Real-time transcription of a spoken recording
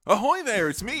Ahoy there,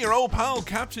 it's me, your old pal,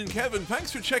 Captain Kevin.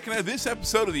 Thanks for checking out this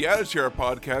episode of the Attitude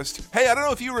podcast. Hey, I don't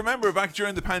know if you remember back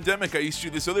during the pandemic, I used to do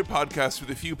this other podcast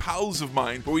with a few pals of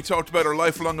mine where we talked about our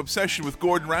lifelong obsession with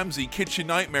Gordon Ramsay, kitchen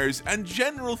nightmares, and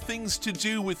general things to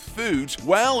do with food.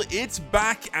 Well, it's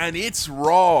back and it's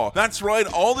raw. That's right,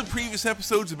 all the previous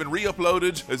episodes have been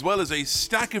re-uploaded, as well as a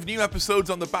stack of new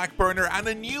episodes on the back burner and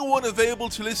a new one available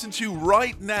to listen to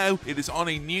right now. It is on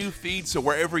a new feed, so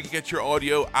wherever you get your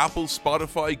audio, Apple,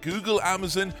 Spotify, Google,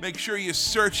 Amazon, make sure you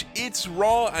search It's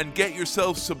Raw and get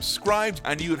yourself subscribed,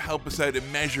 and you would help us out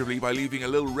immeasurably by leaving a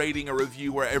little rating or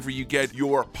review wherever you get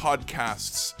your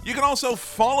podcasts. You can also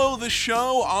follow the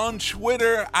show on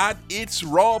Twitter at It's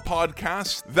Raw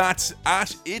Podcast. That's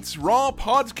at It's Raw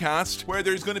Podcast, where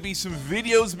there's going to be some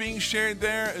videos being shared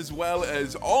there, as well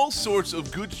as all sorts of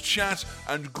good chat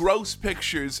and gross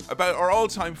pictures about our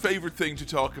all-time favorite thing to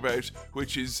talk about,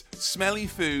 which is smelly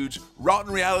food,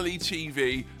 rotten reality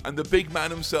TV, and the big man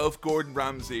himself, Gordon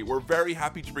Ramsay. We're very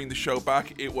happy to bring the show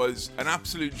back. It was an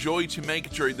absolute joy to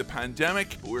make during the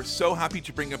pandemic. We're so happy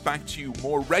to bring it back to you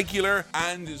more regular,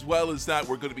 and as well as that,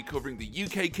 we're going to be covering the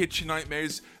UK Kitchen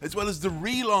Nightmares, as well as the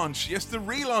relaunch. Yes, the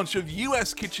relaunch of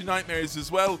US Kitchen Nightmares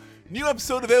as well. New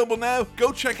episode available now.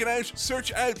 Go check it out.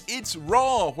 Search out It's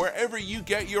Raw wherever you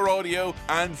get your audio.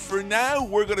 And for now,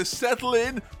 we're going to settle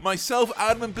in. Myself,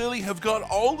 Adam, and Billy have got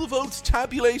all the votes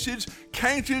tabulated,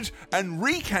 counted, and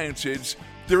recounted.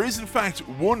 There is, in fact,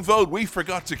 one vote we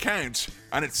forgot to count,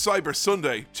 and it's Cyber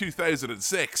Sunday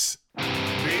 2006.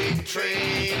 Big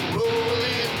train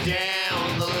rolling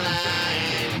down the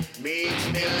line makes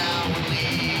me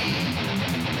lonely.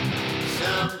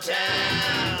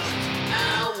 Sometimes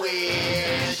I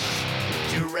wish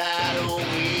to ride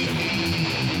away.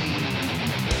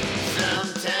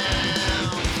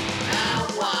 Sometimes I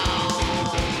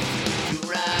want to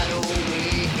ride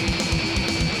away.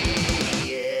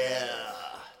 Yeah.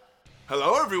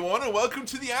 Hello, everyone, and welcome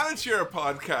to the Attitude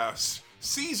podcast.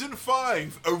 Season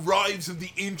 5 arrives on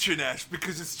the internet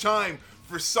because it's time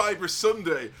for Cyber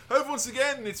Sunday. However, once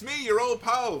again, it's me, your old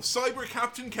pal, Cyber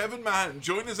Captain Kevin Mann,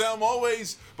 joined as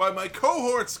always by my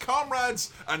cohorts,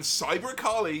 comrades, and cyber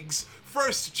colleagues.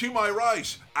 First, to my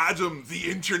right, Adam, the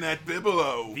Internet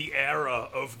Bibelo. The era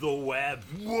of the web.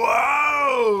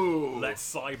 Whoa!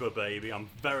 Let's cyber, baby. I'm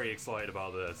very excited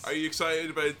about this. Are you excited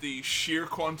about the sheer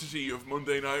quantity of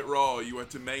Monday Night Raw you went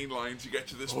to mainline to get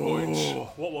to this point?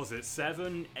 What was it?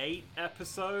 7, 8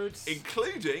 episodes?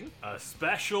 Including A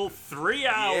special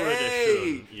 3-hour Yay!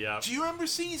 edition. Yeah. Do you remember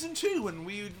season 2 when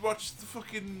we would watch the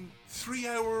fucking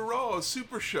 3-hour Raw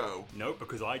Super Show? Nope,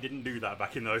 because I didn't do that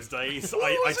back in those days. What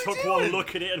I was I took doing? one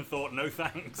look at it and thought, no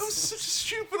thanks. That was such a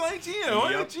stupid idea.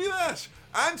 Why Yep. did you do that?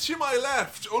 And to my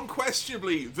left,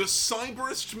 unquestionably, the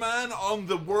cyberest man on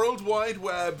the World Wide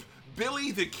Web,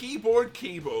 Billy the Keyboard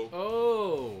Keeble.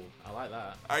 Oh, I like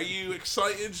that. Are you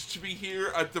excited to be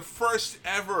here at the first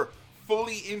ever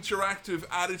fully interactive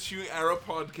Attitude Era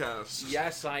podcast?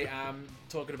 Yes, I am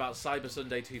talking about Cyber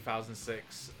Sunday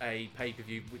 2006, a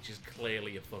pay-per-view which is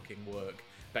clearly a fucking work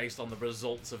based on the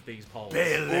results of these polls.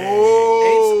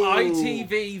 Oh! It's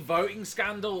ITV voting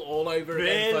scandal all over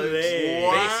again, folks. Billy.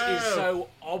 Wow. This is so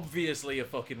obviously a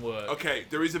fucking work. Okay,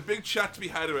 there is a big chat to be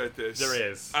had about this.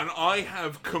 There is. And I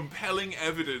have compelling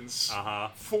evidence Uh-huh.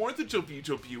 for the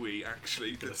WWE,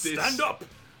 actually. That this, Stand up!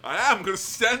 I am going to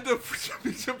stand up for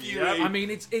WWE. Yep. I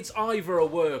mean, it's either a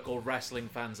work or wrestling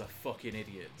fans are fucking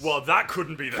idiots. Well, that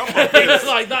couldn't be the Come case. on,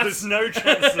 Like, that's- There's no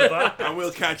chance of that. and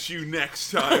we'll catch you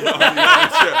next time on the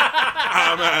answer.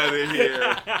 I'm out of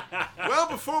here. Well,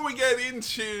 before we get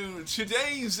into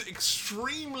today's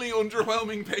extremely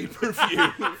underwhelming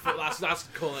pay-per-view, That's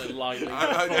calling it lightly.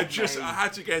 I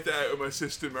had to get that out of my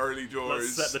system early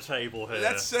doors. Let's set the table here.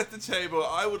 Let's set the table.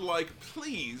 I would like,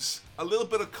 please, a little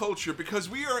bit of culture, because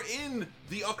we are in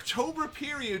the October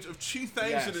period of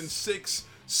 2006.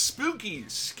 Spooky,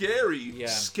 scary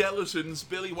skeletons.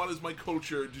 Billy, what is my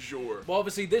culture du jour? Well,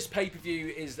 obviously, this pay-per-view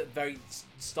is the very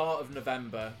start of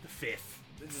November. The 5th.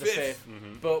 The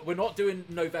 5th. But we're not doing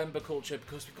November culture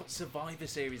because we've got Survivor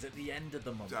Series at the end of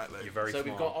the month. Exactly. You're very So smart.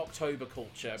 we've got October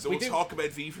culture. So we'll talk about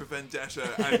V for Vendetta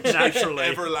and Naturally.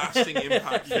 everlasting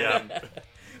impact. Yeah.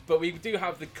 But we do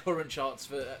have the current charts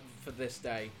for this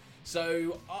day.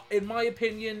 So, in my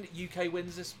opinion, UK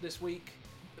wins this week.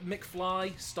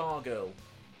 McFly, Stargirl,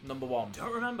 number 1.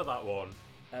 Don't remember that one.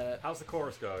 How's the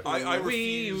chorus go? I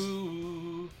refuse.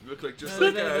 Look like just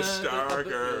like a star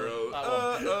girl.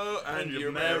 And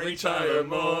you're Mary Tyler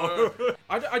Moore.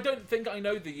 I don't think I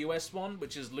know the US one,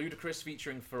 which is Ludacris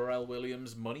featuring Pharrell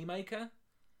Williams' Moneymaker.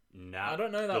 Nah, I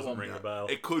don't know that doesn't one. ring a bell.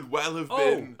 It could well have Oh,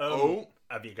 been.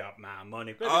 have you got my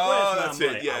money? Oh, Where's that's my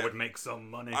it, money? yeah. I would make some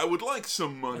money. I would like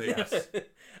some money. Yes.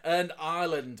 And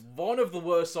Ireland, one of the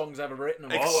worst songs ever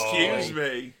written. Excuse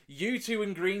me. U2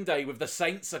 and Green Day with The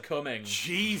Saints Are Coming.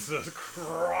 Jesus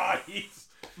Christ.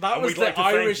 That And was we'd the like to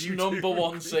thank Irish U2 number and one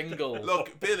Green single.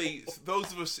 Look, Billy,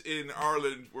 those of us in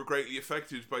Ireland were greatly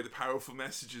affected by the powerful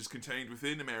messages contained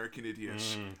within American Idiot.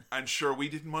 And sure, we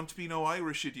didn't want to be no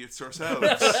Irish idiots ourselves.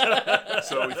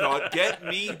 So we thought, get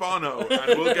me Bono,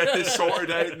 and we'll get this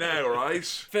sorted out now, right?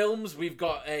 Films, we've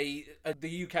got the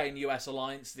UK and US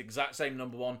alliance, the exact same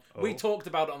number one. We talked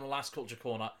about it on the last Culture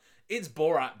Corner. It's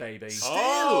Borat, baby.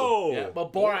 Oh! Yeah, well,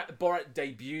 Borat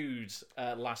debuted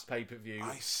last pay-per-view.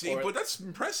 I see, but that's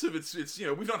impressive. It's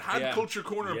we've not had Yeah. Culture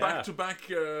Corner Yeah. back-to-back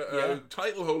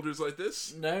title holders like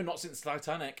this. No, not since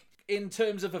Titanic. In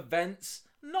terms of events,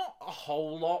 not a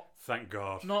whole lot. Thank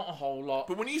God. Not a whole lot.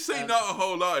 But when you say not a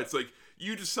whole lot, it's like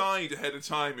you decide ahead of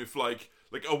time if like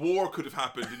a war could have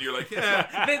happened, and you're like,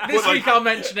 yeah. This But, week like, I'll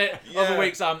mention it. Yeah. Other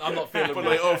weeks I'm not feeling But it.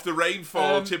 like, if the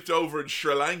rainfall tipped over in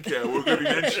Sri Lanka, we're going to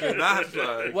be mentioning that.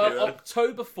 Like, Well, you know?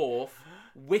 October 4th,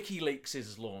 WikiLeaks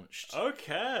is launched.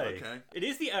 Okay. Okay. It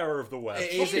is the era of the web.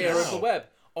 It is the era of the web.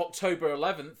 October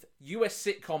 11th, US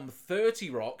sitcom 30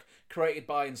 Rock, created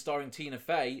by and starring Tina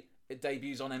Fey, it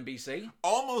debuts on NBC.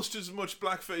 Almost as much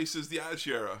blackface as the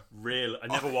Attitude Era. Really? I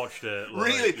never watched it. Like,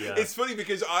 Really? Yeah. It's funny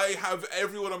because I have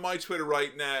everyone on my Twitter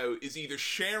right now is either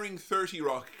sharing 30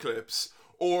 Rock clips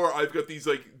or I've got these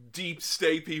like deep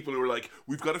state people who are like,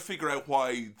 we've got to figure out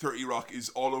why 30 Rock is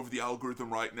all over the algorithm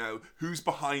right now. Who's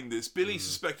behind this? Billy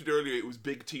suspected earlier it was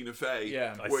Big Tina Fey.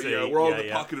 Yeah. I Where, see. you know, we're all Yeah, in the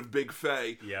yeah. pocket of Big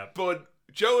Fey. Yeah. But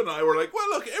Joe and I were like, well,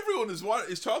 look, everyone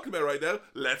is talking about it right now.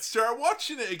 Let's start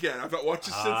watching it again. I've not watched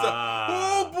it since that.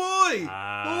 Oh, boy.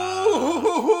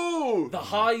 Oh. The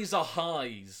highs are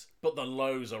highs, but the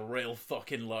lows are real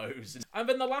fucking lows. And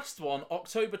then the last one,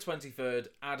 October 23rd.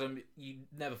 Adam, you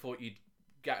never thought you'd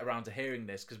get around to hearing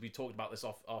this because we talked about this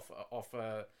off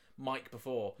mic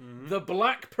before. The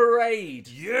Black Parade.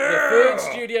 Yeah! The third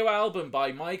studio album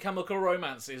by My Chemical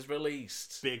Romance is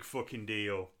released. Big fucking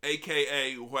deal.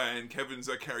 AKA when Kevin's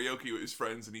at karaoke with his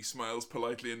friends and he smiles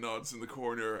politely and nods in the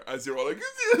corner as they're all like,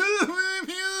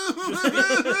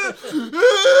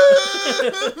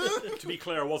 To be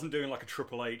clear, I wasn't doing like a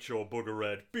Triple H or Booger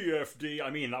Red BFD. I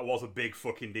mean, that was a big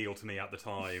fucking deal to me at the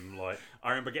time. Like, I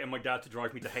remember getting my dad to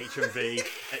drive me to HMV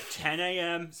at 10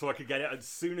 a.m. so I could get it as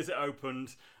soon as it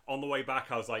opened. On the way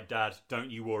back, I was like, Dad, don't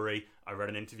you worry. I read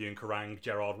an interview in Kerrang.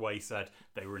 Gerard Way said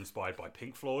they were inspired by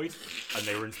Pink Floyd and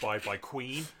they were inspired by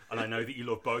Queen. And I know that you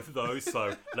love both of those,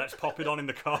 so let's pop it on in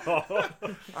the car.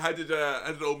 how did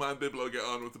old man Biblo get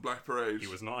on with the Black Parade? He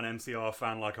was not an MCR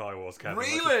fan like I was, Kevin. Let's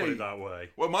Really? just put it that way.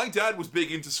 Well, my dad was big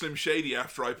into Slim Shady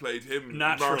after I played him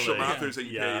Naturally. Marshall Mathers EP.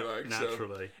 Yeah, like, so.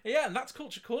 naturally. Yeah, and that's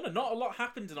Culture Corner. Not a lot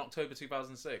happened in October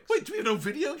 2006. Wait, do we have no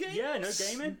video games? Yeah, no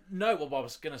gaming? No, well, I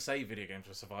was going to say video games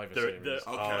for Survivor Series.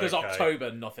 Okay. Because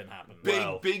October, nothing happened.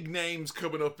 Big names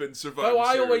coming up in Survivor Though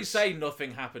I Series. always say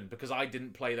nothing happened because I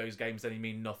didn't play those games. They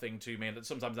mean nothing to me, and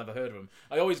sometimes never heard of them.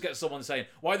 I always get someone saying,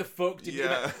 "Why the fuck did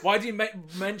why did you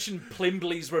mention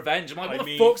Pimbley's Revenge?" I'm like, "What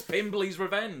the fuck's Pimbley's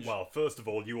Revenge?" Well, first of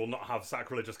all, you will not have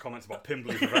sacrilegious comments about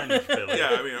Pimbley's Revenge, Billy.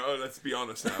 Yeah, I mean, let's be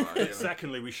honest now. You know.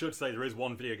 Secondly, we should say there is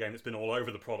one video game that's been all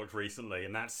over the product recently,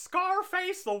 and that's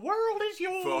Scarface, The World Is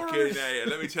Yours! Fucking A. And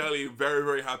let me tell you, very,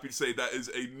 very happy to say that is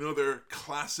another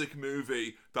classic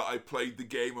movie that I played the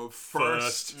game of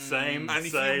first. Same, And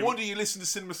if same. you wonder, you listen to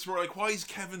Cinema Store, like, why is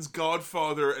Kevin's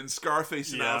Godfather and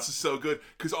Scarface analysis so good?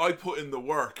 Because I put in the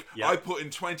work. Yeah. I put in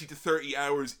 20 to 30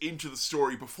 hours into the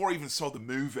story before I even saw the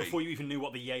movie. Before you even knew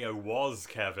what the yayo was,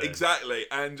 Kevin. Exactly,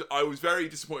 and I was very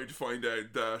disappointed to find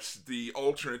out that the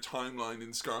alternate timeline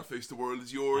in Scarface, The World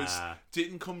Is Yours,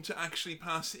 didn't come to actually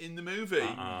pass in the movie.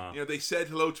 You know, they said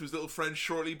hello to his little friend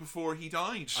shortly before he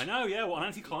died. I know, yeah, what an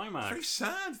anticlimax. Very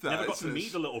sad that. Never got to isn't meet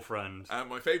it? the little friend.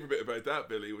 My favourite bit about that,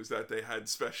 Billy, was that they had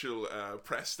special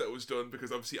press that was done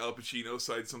because obviously Al Pacino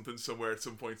signed something somewhere at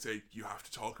some point saying, you have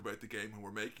to talk about the game when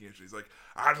we're making it. And he's like,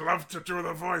 I'd love to do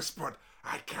the voice, but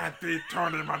I can't be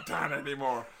Tony Montana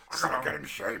anymore. I gotta get in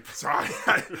shape. So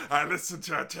I listened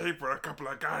to a tape with a couple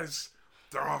of guys.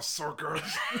 They're all so good.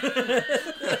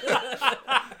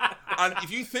 And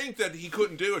if you think that he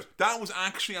couldn't do it, that was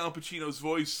actually Al Pacino's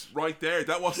voice right there.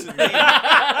 That wasn't me.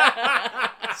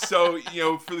 So, you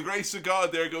know, for the grace of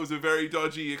God, there goes a very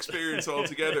dodgy experience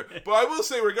altogether. But I will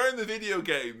say, regarding the video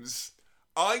games,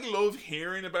 I love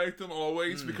hearing about them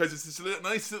always because it's this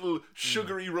nice little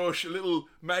sugary rush, a little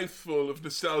mouthful of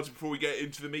nostalgia before we get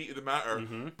into the meat of the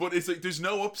matter. But it's like there's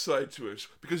no upside to it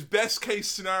because best case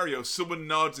scenario, someone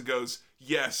nods and goes,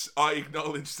 yes, I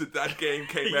acknowledge that game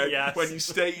came out Yes. when you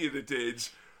stated it did.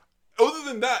 Other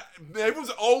than that, everyone's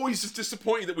always just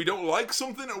disappointed that we don't like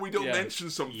something or we don't mention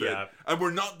something. Yeah. And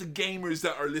we're not the gamers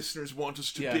that our listeners want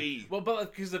us to be. Well,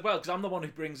 because I'm the one who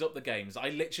brings up the games. I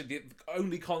literally, the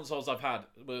only consoles I've had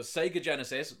were Sega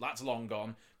Genesis, that's long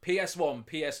gone, PS1,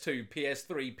 PS2,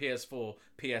 PS3, PS4,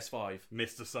 PS5.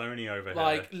 Mr. Sony over here.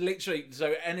 Like, literally,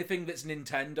 so anything that's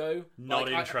Nintendo...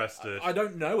 Not like, interested. I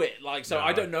don't know it, like, so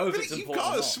I don't know if But it's you've important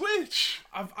got or a not. Switch.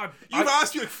 I've You've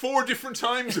asked me like 4 different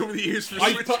times over the years for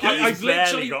I've Switch put- games. I've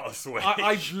literally got a Switch.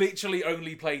 I've literally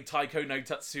only played Taiko no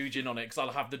Tatsujin on it because I'll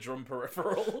have the drum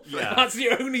peripheral. Yeah. That's the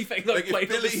only thing that Like, I've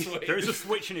played on the Billy- Switch. There is a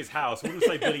Switch in his house. I wouldn't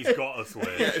say Billy's got a Switch.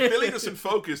 If Billy doesn't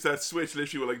focus, that Switch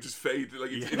literally will like just fade.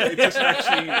 Like it doesn't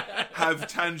actually have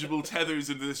tangible tethers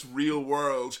into this real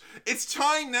world. It's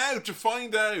time now to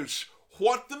find out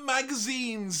what the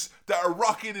magazines that are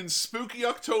rocking in spooky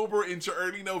October into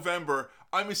early November.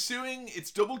 I'm assuming it's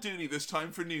double duty this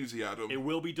time for Newsy, Adam. It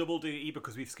will be double duty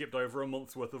because we've skipped over a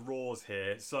month's worth of Raws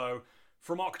here. So,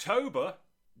 from October,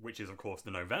 which is of course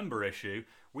the November issue,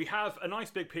 we have a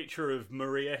nice big picture of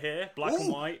Maria here, black and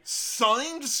Ooh, white.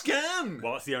 signed scan.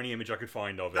 Well, that's the only image I could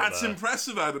find of it. That's there.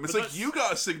 impressive, Adam. It's But like that's- you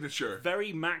got a signature.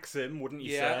 Very Maxim, wouldn't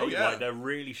you Yeah. say? Oh, yeah. Like, they're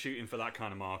really shooting for that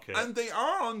kind of market. And they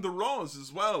are on the Raws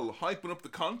as well, hyping up the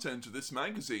content of this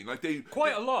magazine. Like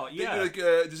Quite a lot, yeah.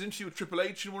 There's an interview with Triple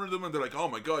H in one of them, and they're like, "Oh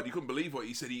my god, you couldn't believe what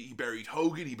he said. He buried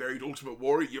Hogan, he buried Ultimate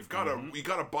Warrior. You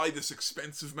gotta buy this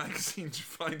expensive magazine to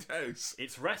find out."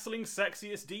 It's wrestling's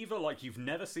sexiest diva like you've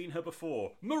never seen her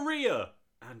before. Maria!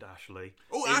 And Ashley.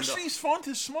 Oh, In the- Ashley's font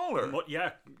is smaller.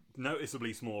 Yeah,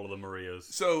 noticeably smaller than Maria's.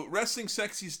 So, wrestling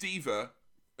sexiest diva,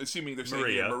 assuming they're saying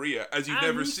Maria. Maria, as you've And-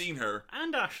 never seen her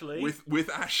And Ashley. with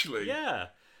Ashley. Yeah.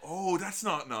 Oh, that's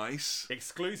not nice.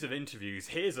 Exclusive interviews.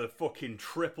 Here's a fucking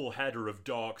triple header of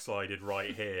Dark-Sided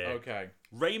right here. Okay.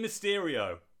 Rey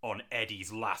Mysterio on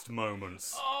Eddie's last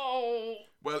moments. Oh,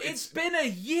 Well, it's been a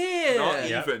year.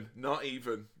 Not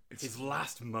even. It's His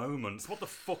last moments. What the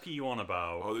fuck are you on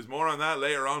about? Oh, there's more on that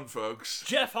later on, folks.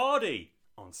 Jeff Hardy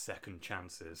on Second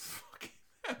Chances.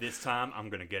 This time, I'm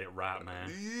gonna get it right,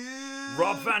 man. Yeah.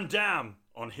 Rob Van Dam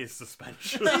on his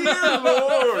suspension. Dear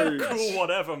Lord. Cool,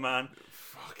 whatever, man.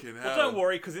 Fucking hell. Well, don't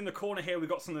worry, because in the corner here we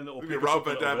got something that will Look pick at us Rob up a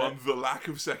Van little Dam bit. on the lack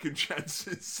of second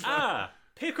chances.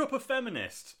 Pick up a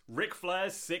feminist. Ric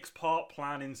Flair's 6-part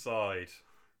plan inside.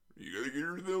 You gotta get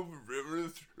yourself a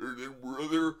feminist, or then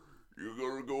brother, you're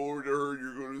gonna go over to her and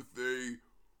you're gonna say,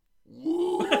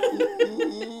 whoa.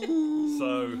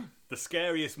 So, the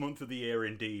scariest month of the year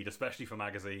indeed, especially for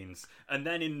magazines. And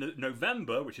then in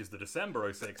November, which is the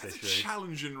December 06 It's a issue.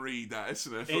 challenging read, that,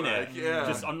 isn't it? In Like, it. yeah.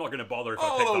 Just, I'm not going to bother if I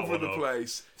all pick that over one the up.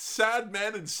 place. Sad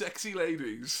men and sexy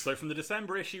ladies. So from the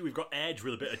December issue, we've got Edge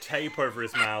with a bit of tape over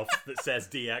his mouth that says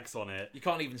DX on it. You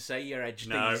can't even say your Edge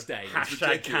No, these days. hashtag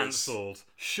ridiculous. cancelled.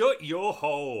 Shut your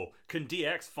hole. Can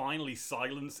DX finally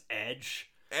silence Edge?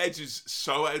 Edge is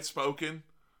so outspoken.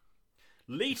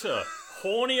 Lita,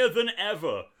 hornier than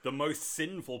ever. The most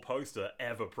sinful poster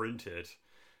ever printed.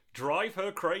 Drive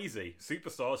her crazy.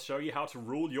 Superstars show you how to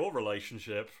rule your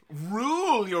relationship.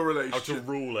 Rule your How relationship. to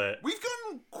rule it. We've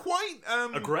gotten quite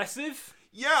Aggressive?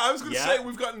 yeah, I was gonna Yeah. say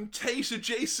we've gotten Tate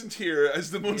adjacent here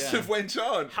as the months Yeah. have went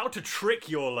on. How to trick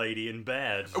your lady in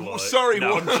bed. well, like- sorry,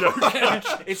 no, what? I'm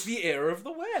joking. It's the era of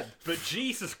the web. But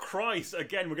Jesus Christ,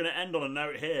 again, we're going to end on a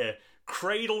note here.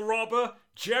 Cradle robber,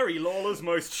 Jerry Lawler's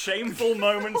most shameful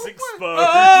moments exposed.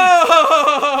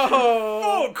 Oh!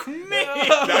 Fuck me!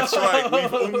 That's right,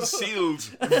 we've unsealed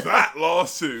that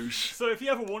lawsuit. So if you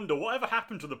ever wonder whatever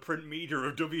happened to the print media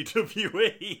of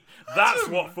WWE, that's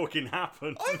what fucking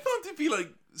happened. I thought they'd be like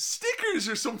stickers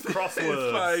or something.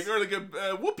 Crosswords. Like, or like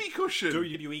a whoopee cushion.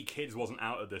 WWE Kids wasn't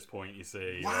out at this point, you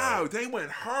see. Wow, they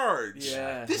went hard.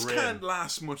 Yeah. This Grim. can't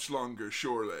last much longer,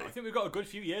 surely. I think we've got a good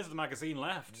few years of the magazine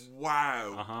left.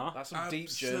 Wow. Uh-huh. That's some deep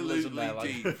Absolutely journalism there.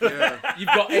 Like, deep, yeah. you've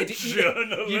got Eddie.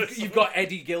 Journalism. You've got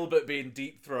Eddie Gilbert being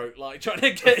deep throat, like trying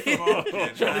to get Fucking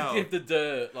trying hell. to give the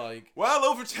dirt, like. Well,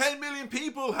 over 10 million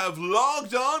people have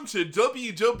logged on to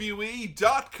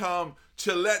WWE.com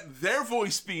to let their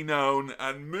voice be known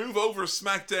and move over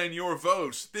SmackDown your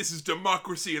vote. This is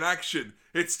democracy in action.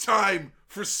 It's time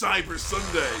for Cyber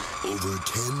Sunday. Over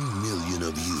 10 million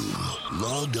of you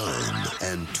logged on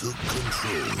and took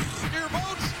control. Your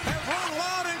votes have rung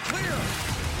loud and clear.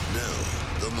 Now,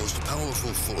 the most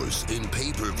powerful force in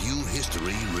pay-per-view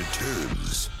history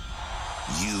returns.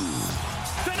 You.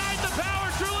 Tonight, the power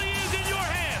truly is in your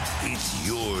hands. It's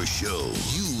your show.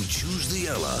 You choose the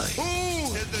ally.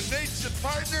 Who is the nation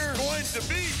partner going to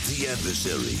beat. The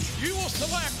adversary. You will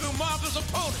select Umaga's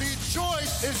opponent. The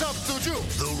choice is up to you.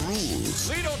 The rules.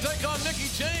 Lito take on Mickey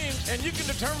James, and you can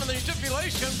determine the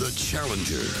stipulation. The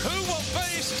challenger. Who will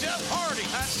face Jeff Hardy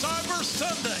at Cyber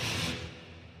Sunday?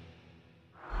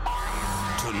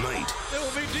 Tonight, It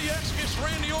will be DX against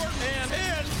Randy Orton,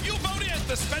 and you'll vote in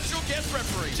the special guest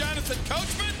referee, Jonathan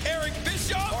Coachman, Eric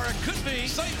Bischoff, or it could be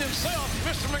Satan himself,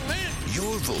 Mr. McMahon.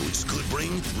 your votes could bring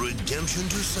redemption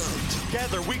to some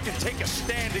Together, we can take a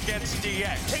stand against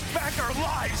DX. Take back our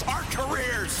lives, our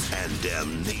careers. and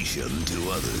damnation to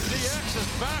others. DX's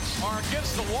backs are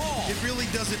against the wall. It really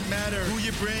doesn't matter who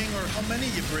you bring or how many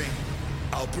you bring.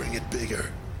 I'll bring it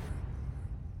bigger.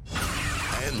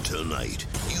 And tonight,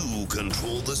 you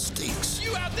control the stakes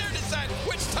You out there decide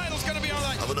which title's gonna be on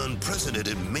that. of an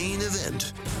unprecedented main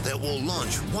event that will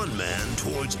launch one man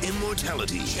towards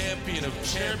immortality. Champion of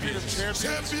champions.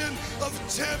 Champion of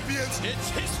champions. It's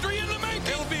history in the making.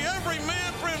 It'll be every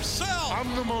man for himself.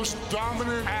 I'm the most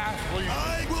dominant athlete.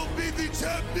 I will be the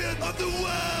champion of the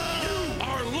world. You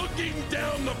are looking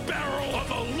down the barrel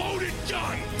of a loaded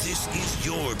gun. This is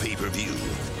your pay-per-view.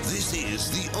 This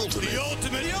is the ultimate. The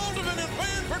ultimate in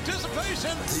fan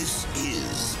participation. This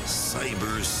is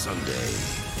Cyber Sunday.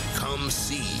 Come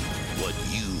see what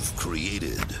you've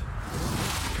created.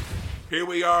 Here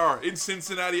we are in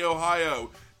Cincinnati,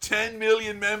 Ohio. 10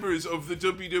 million members of the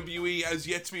WWE as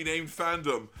yet to be named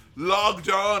fandom logged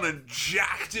on and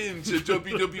jacked into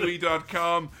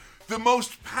WWE.com. The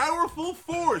most powerful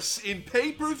force in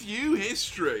pay-per-view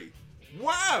history.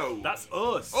 Wow! That's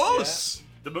us. Us!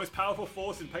 The most powerful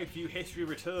force in pay-per-view history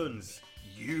returns.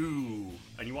 You.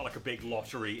 And you want like a big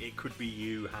lottery, it could be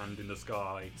you, hand in the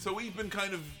sky. So we've been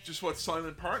kind of just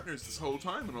silent partners this whole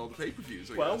time on all the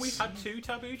pay-per-views, I Well, guess. we've had 2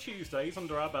 Taboo Tuesdays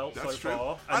under our belt That's so true.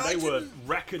 far. And And I they were didn't-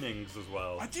 reckonings as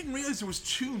well. I didn't realize there was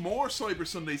 2 more Cyber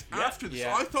Sundays after this.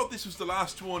 Yeah. I thought this was the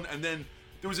last one, and then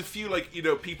there was a few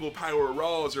People Power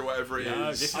Raws or whatever it No,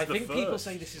 is. this is I the think people first.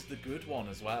 say this is the good one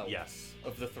as well. Yes.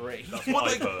 Of the 3. That's But what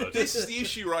like, I've heard. this is the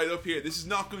issue right up here. This is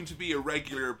not going to be a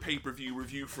regular pay-per-view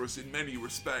review for us in many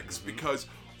respects, because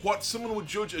what someone would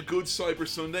judge a good Cyber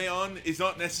Sunday on is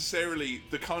not necessarily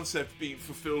the concept being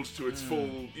fulfilled to its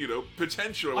full,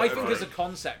 potential. Or I whatever. think as a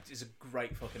concept is a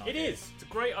great fucking It idea. is. It's a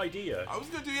great idea. I was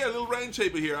going to do a little round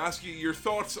table here, ask you your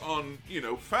thoughts on,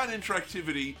 fan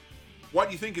interactivity. What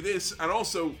do you think of this? And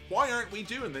also, why aren't we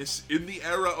doing this in the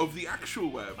era of the actual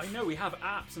web? I know, we have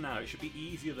apps now. It should be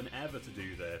easier than ever to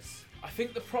do this. I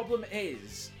think the problem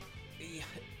is,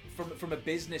 from a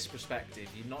business perspective,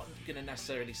 you're not going to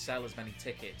necessarily sell as many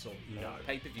tickets or No.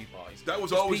 pay-per-view buys. That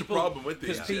was 'Cause always a problem with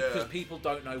these, Because people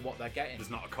don't know what they're getting. There's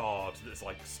not a card that's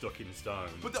like stuck in stone.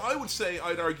 But I would say,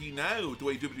 I'd argue now, the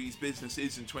way WWE's business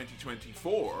is in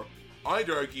 2024,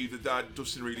 I'd argue that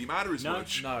doesn't really matter as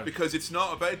much. No. Because it's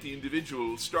not about the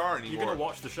individual star anymore. You're going to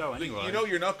watch the show anyway.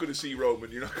 You're not going to see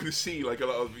Roman, you're not going to see like a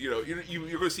lot of, you're going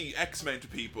to see X amount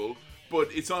of people, but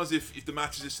it's not as if the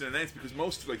match is just announced, because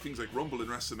most of things like Rumble and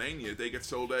WrestleMania, they get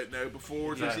sold out now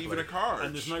before there's even a card.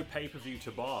 And there's no pay-per-view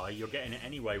to buy. You're getting it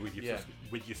anyway with your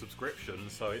with your subscription,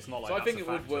 so it's not like So I that's think a it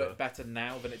would factor. work better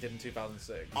now than it did in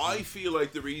 2006. I feel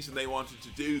like the reason they wanted to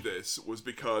do this was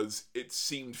because it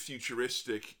seemed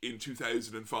futuristic in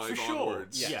 2005 For sure,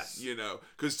 onwards. yes.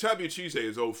 Because Taboo Tuesday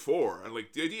is 04, and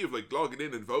the idea of logging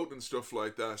in and voting and stuff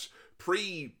like that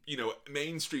pre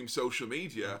mainstream social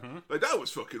media, that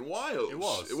was fucking wild. It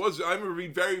was. I remember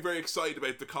being very, very excited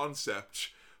about the concept.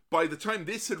 By the time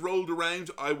this had rolled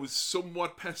around, I was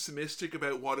somewhat pessimistic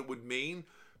about what it would mean,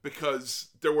 because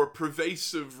there were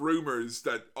pervasive rumors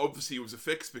that obviously it was a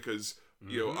fix, because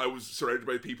I was surrounded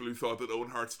by people who thought that Owen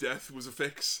Hart's death was a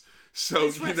fix. So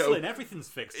It's wrestling. Everything's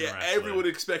fixed in wrestling. everyone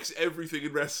expects everything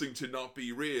in wrestling to not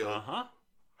be real. Uh-huh.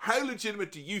 How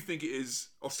legitimate do you think it is?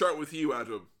 I'll start with you,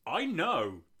 Adam. I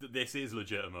know that this is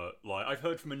legitimate. I've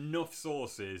heard from enough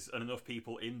sources and enough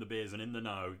people in the biz and in the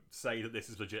know say that this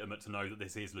is legitimate to know that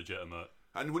this is legitimate.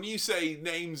 And when you say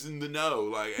names in the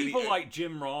know, People like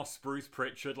Jim Ross, Bruce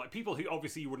Pritchard, people who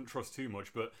obviously you wouldn't trust too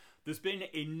much, but there's been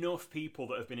enough people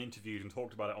that have been interviewed and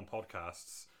talked about it on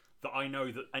podcasts that I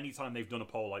know that anytime they've done a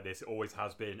poll like this, it always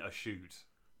has been a shoot.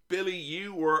 Billy,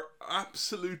 you were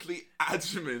absolutely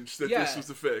adamant that this was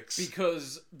the fix.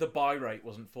 Because the buy rate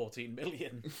wasn't 14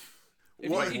 million.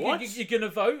 What? You're gonna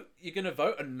vote? You're gonna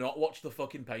vote and not watch the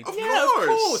fucking paper? Of Yeah, of course,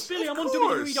 course, Billy. of I'm on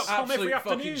course. WWE.com every Absolute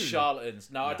afternoon. fucking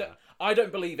charlatans. No, I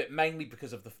don't believe it. Mainly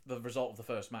because of the result of the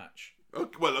first match.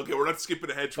 Okay, we're not skipping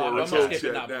ahead to But our I'm not results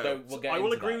skipping yet. that. now. We'll get I will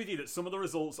into agree that. with you that some of the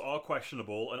results are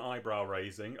questionable and eyebrow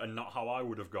raising and not how I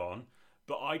would have gone.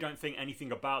 but I don't think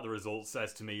anything about the results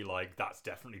says to me, like, that's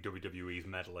definitely WWE's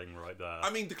meddling right there. I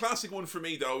mean, the classic one for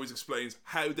me that always explains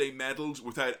how they meddled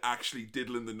without actually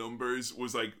diddling the numbers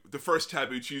was, like, the first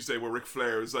Taboo Tuesday where Ric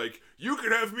Flair was like, you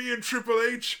can have me and Triple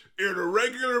H in a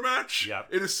regular match,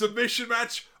 in a submission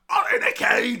match, or in a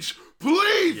cage.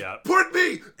 Please put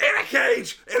me in a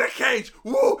cage,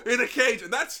 woo, in a cage.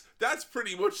 And that's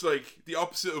pretty much like the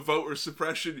opposite of voter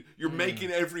suppression. You're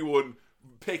making everyone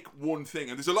pick one thing,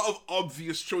 and there's a lot of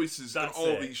obvious choices on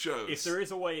all these shows. If there is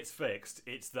a way it's fixed,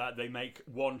 it's that they make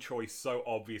one choice so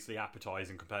obviously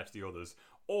appetizing compared to the others.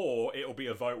 Or it'll be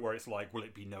a vote where it's like, will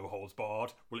it be no holds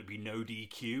barred? Will it be no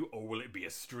DQ? Or will it be a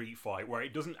street fight? Where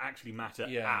it doesn't actually matter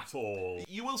at all.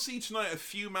 You will see tonight a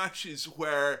few matches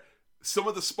where some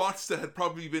of the spots that had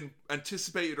probably been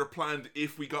anticipated or planned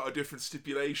if we got a different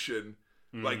stipulation,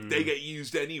 like, they get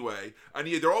used anyway. And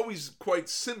yeah, they're always quite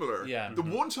similar. Yeah. The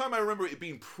one time I remember it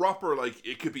being proper, like,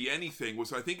 it could be anything,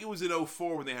 was, I think it was in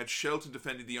 2004 when they had Shelton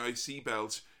defending the IC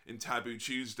belt in Taboo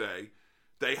Tuesday.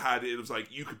 They had it was like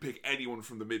you could pick anyone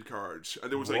from the mid cards, and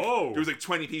there was like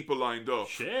 20 people lined up.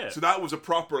 Shit. So that was a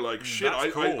proper like shit.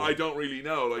 Cool. I don't really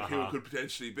know like who it could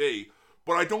potentially be,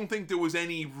 but I don't think there was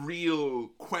any real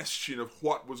question of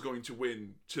what was going to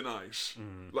win tonight.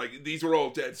 Like these were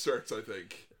all dead certs, I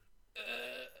think.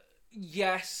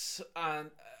 Yes,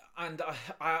 and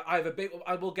I have a bit.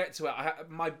 I will get to it.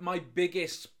 My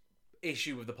biggest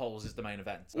issue with the polls is the main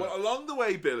event. Well, along the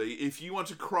way, Billy, if you want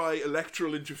to cry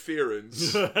electoral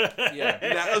interference, let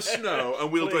us know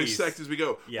and we'll dissect as we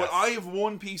go. Yes. But I have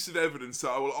one piece of evidence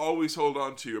that I will always hold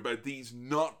on to about these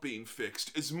not being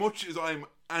fixed. As much as I'm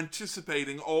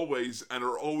anticipating always and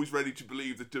are always ready to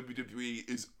believe that WWE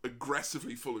is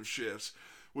aggressively full of shit,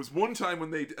 was one time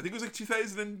when they, I think it was like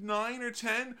 2009 or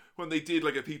 10, when they did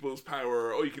like a People's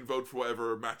Power, you can vote for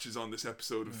whatever matches on this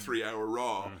episode of 3 Hour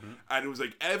Raw. And it was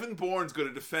like, Evan Bourne's going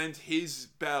to defend his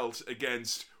belt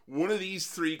against one of these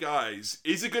three guys.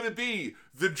 Is it going to be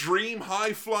the dream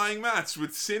high-flying match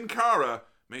with Sin Cara,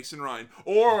 Mason Ryan,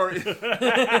 or...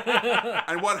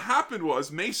 And what happened was,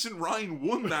 Mason Ryan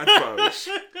won that vote.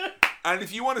 And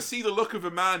if you want to see the look of a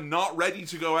man not ready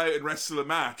to go out and wrestle a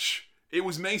match... It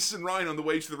was Mason Ryan on the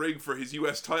way to the ring for his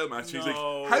US title match. He's like,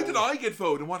 how did I get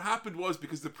voted? And what happened was,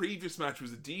 because the previous match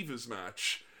was a Divas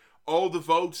match, all the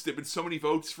votes, there'd been so many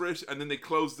votes for it, and then they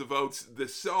closed the votes. The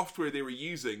software they were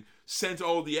using sent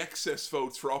all the excess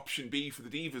votes for option B for the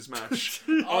Divas match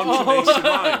onto Mason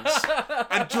Ryan's.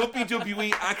 And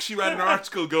WWE actually ran an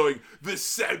article going, the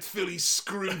South Philly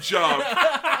screw job.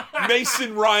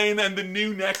 Mason Ryan and the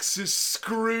new Nexus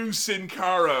screw Sin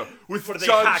Cara with But they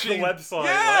John hacked the Cena. website.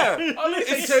 Yeah.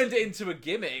 They turned it into a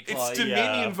gimmick. It's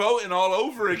Dominion voting all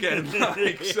over again.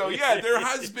 So yeah, there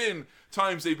has been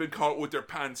times they've been caught with their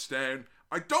pants down.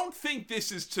 I don't think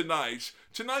this is tonight.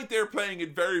 Tonight they're playing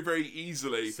it very, very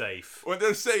easily. Safe. When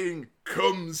they're saying,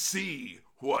 come see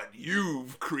what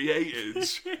you've created,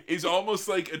 is almost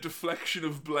like a deflection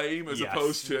of blame as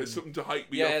opposed to something to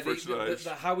hype me up for tonight.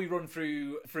 How we run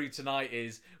through tonight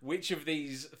is, which of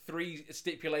these three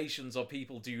stipulations or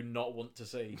people do you not want to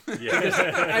see? Yeah. Because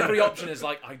every option is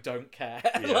like, I don't care.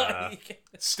 Yeah.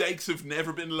 Stakes have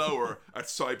never been lower at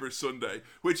Cyber Sunday,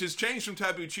 which has changed from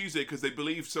Taboo Tuesday because they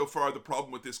believe so far the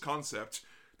problem with this concept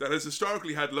that has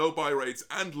historically had low buy rates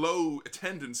and low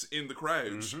attendance in the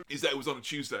crowd is that it was on a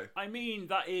Tuesday. I mean,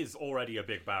 that is already a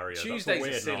big barrier. Tuesday's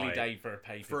That's a silly night day for a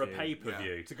pay-per-view. For a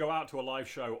pay-per-view. To go out to a live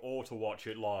show or to watch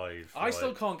it live. I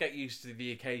still can't get used to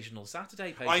the occasional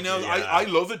Saturday pay-per-view. I know, I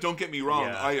love it, don't get me wrong.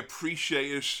 I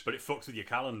appreciate it. But it fucks with your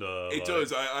calendar. It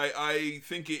does. I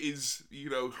think it is,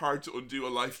 hard to undo a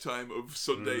lifetime of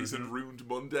Sundays and ruined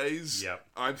Mondays. Yep.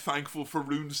 I'm thankful for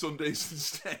ruined Sundays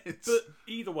instead. But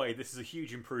either way, this is a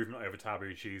huge improvement over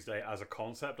Taboo Tuesday as a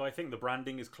concept. I think the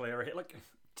branding is clearer here. Like,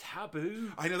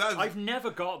 taboo? I know that. I've never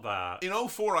got that. In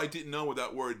 2004, I didn't know what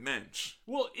that word meant.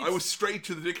 Well, I was straight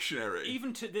to the dictionary.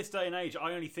 Even to this day and age,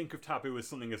 I only think of taboo as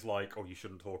something as like, you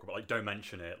shouldn't talk about, like, don't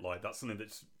mention it. Like, that's something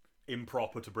that's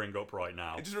improper to bring up right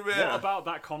now. What about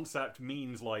that concept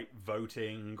means like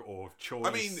voting or choice?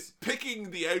 I mean, picking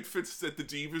the outfits that the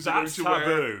divas are going That's to taboo.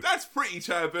 wear. That's pretty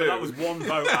taboo. But that was one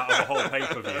vote out of the whole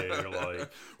pay-per-view.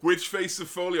 Like, which face of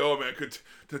folio, man,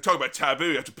 to talk about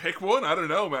taboo, you have to pick one? I don't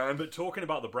know, man. But talking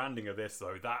about the branding of this,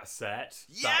 though, that set,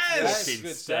 yes! that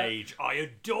fucking stage, I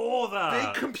adore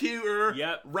that. Big computer,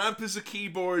 yep. ramp as a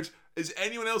keyboard. Is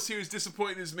anyone else here as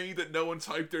disappointed as me that no one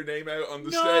typed their name out on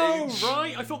the stage?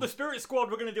 Right? I thought the Spirit Squad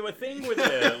were going to do a thing with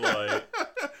it. Like,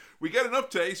 we get an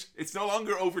update. It's no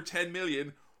longer over 10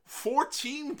 million.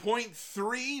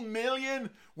 14.3 million.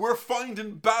 We're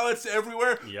finding ballots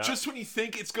everywhere. Yeah. Just when you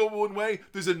think it's going one way,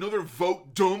 there's another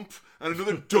vote dump, and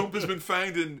another dump has been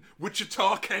found in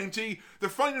Wichita County. They're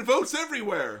finding votes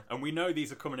everywhere. And we know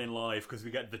these are coming in live because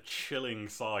we get the chilling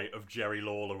sight of Jerry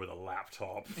Lawler with a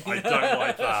laptop. I don't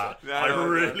like that. No, I no,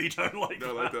 really don't like that.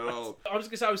 Not like that at all. I was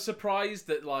gonna say I was surprised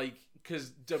that like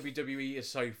because WWE is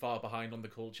so far behind on the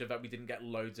culture that we didn't get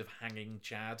loads of hanging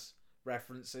Chad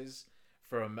references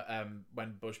from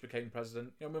when Bush became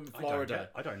president. You know, in Florida.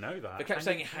 I don't know that. They kept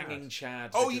saying hanging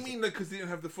Chad. Oh, you mean like because they didn't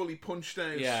have the fully punched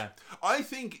out? Yeah. I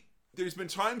think there's been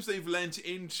times they've lent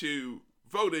into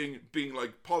voting being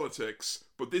like politics,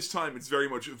 but this time it's very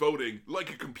much voting like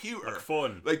a computer. Like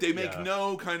fun. Like they make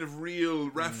no kind of real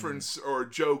reference or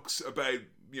jokes about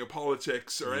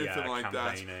politics or anything like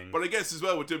campaigning. that. But I guess as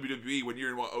well with WWE, when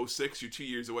you're in 06, you're 2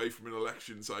 years away from an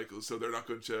election cycle, so they're not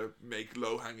going to make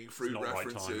low-hanging fruit not right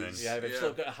references. timing. Yeah, they've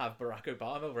still got to have Barack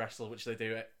Obama wrestle, which they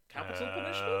do at Capital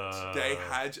Punishment. They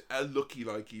had a looky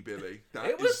likey, Billy.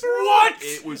 It was What?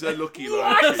 It was a looky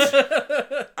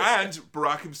likey. And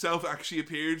Barack himself actually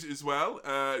appeared as well,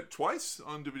 twice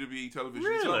on WWE television.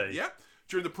 As well. Really? Yeah.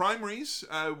 During the primaries,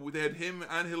 they had him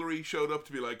and Hillary showed up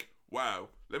to be like, wow,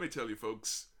 let me tell you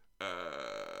folks.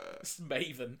 It's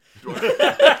Maven.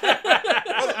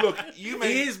 Well, look, you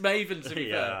may... He is Maven, to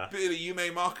be fair. Billy, you may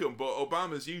mock him, but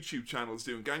Obama's YouTube channel is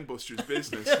doing gangbusters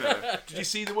business now. Did you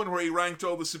see the one where he ranked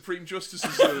all the Supreme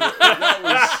Justices?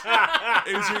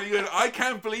 It was really good. I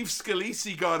can't believe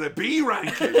Scalise got a B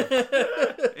ranking.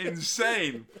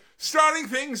 Insane. Starting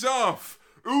things off,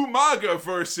 Umaga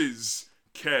versus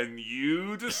Can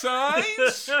You Decide?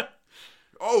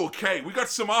 Okay, we got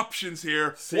some options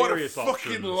here. Serious what a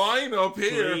fucking options. lineup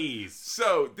here. Please.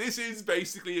 So, this is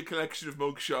basically a collection of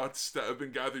mugshots that have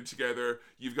been gathered together.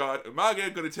 You've got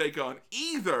Umaga going to take on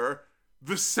either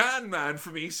the Sandman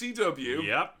from ECW.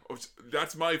 Yep. Oh,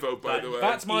 that's my vote, by the way.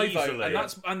 That's my Easily.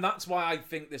 vote, and that's why I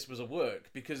think this was a work,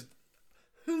 because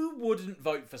who wouldn't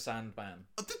vote for Sandman?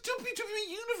 The WWE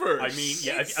Universe. I mean,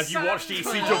 yeah, It's have you watched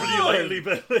Sandman. ECW lately,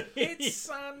 Billy? It's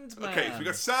Sandman. Okay, so we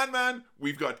got Sandman,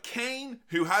 we've got Kane,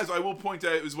 who has, I will point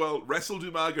out as well, wrestled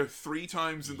Umaga 3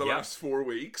 times in the last 4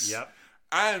 weeks. Yep.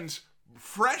 And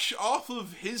fresh off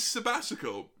of his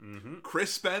sabbatical,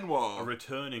 Chris Benoit. A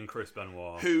returning Chris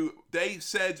Benoit. Who they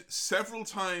said several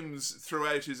times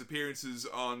throughout his appearances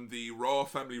on the Raw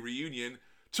Family Reunion,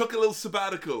 took a little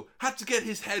sabbatical, had to get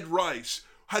his head right,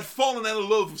 had fallen out of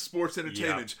love with sports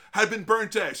entertainment, had been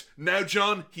burnt out. Now,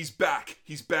 John, he's back.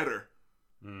 He's better.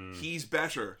 He's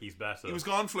better. He's better. He was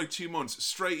gone for like 2 months,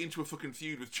 straight into a fucking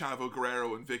feud with Chavo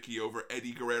Guerrero and Vicky over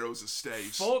Eddie Guerrero's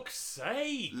estate. Fuck's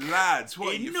sake. Lads,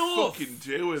 what are you Enough. fucking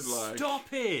doing, like? Stop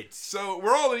it. So,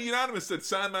 we're all unanimous that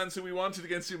Sandman's who we wanted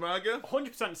against Umaga.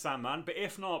 100% Sandman, but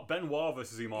if not, Benoit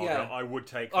versus Umaga, Yeah. I would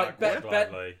take Like that quite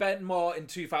gladly. Benoit in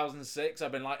 2006,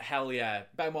 I've been like, hell yeah.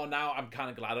 Benoit now, I'm kind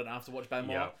of glad I don't have to watch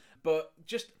Benoit. Yeah. But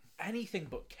just anything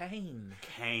but Kane.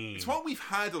 Kane. It's what we've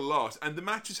had a lot, and the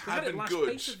matches have had it been last good.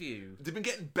 pay-per-view. They've been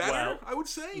getting better, Well, I would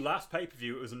say. Last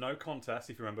pay-per-view, it was a no contest,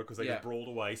 if you remember, because they Yeah. just brawled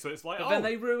away. So it's like, But then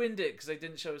they ruined it because they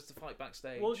didn't show us the fight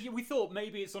backstage. well, we thought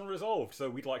maybe it's unresolved, so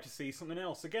we'd like to see something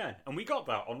else again. And we got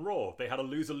that on Raw. They had a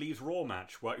loser leaves Raw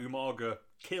match where Umaga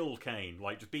killed Kane,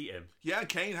 like just beat him. Yeah,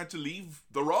 Kane had to leave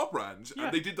the Raw brand, Yeah.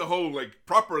 and they did the whole like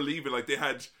proper leaving. Like they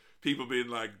had people being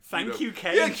like, Thank you,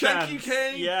 Kane Yeah, thank you, chants.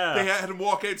 Kane. Yeah. They had him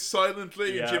walk out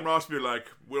silently, Yeah. and Jim Ross be like,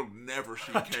 "We'll never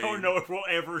see I Kane." don't know if we'll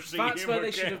ever see That's him where again.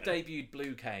 they should have debuted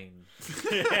Blue Kane.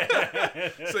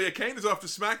 So yeah, Kane is off to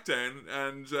SmackDown,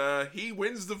 and he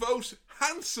wins the vote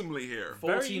handsomely here.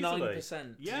 Very easily.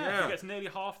 49%. Yeah, he gets nearly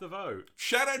half the vote.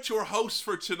 Shout out to our hosts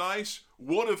for tonight,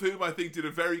 one of whom I think did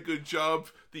a very good job,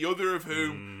 the other of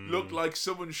whom looked like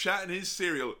someone shat in his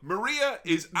cereal. Maria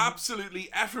is absolutely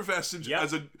effervescent Yep.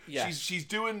 as a Yeah. she's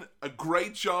doing a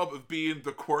great job of being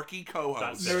the quirky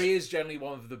co-host. Maria is generally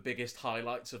one of the biggest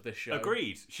highlights of this show.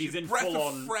 Agreed. She's in Breath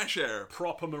full-on of fresh air.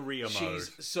 proper Maria mode.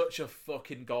 She's such a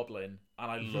fucking goblin,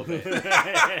 and I love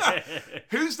it.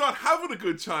 Who's not having a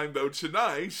good time though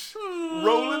tonight?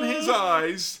 Rolling his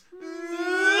eyes.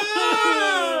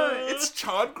 It's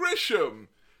Todd Grisham,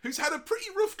 who's had a pretty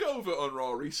rough go of it on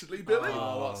Raw recently, Billy.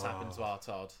 Oh, what's happened to our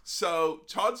Todd? So,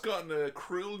 Todd's gotten a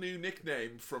cruel new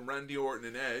nickname from Randy Orton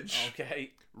and Edge.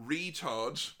 Okay.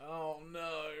 Re-Todd. Oh,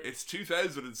 no. It's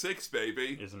 2006,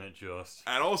 baby. Isn't it just?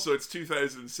 And also, it's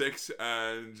 2006,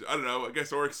 and I don't know, I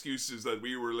guess our excuse is that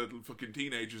we were little fucking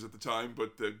teenagers at the time,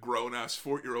 but the grown-ass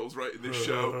 4-year-olds writing this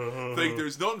show think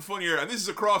there's nothing funnier, and this is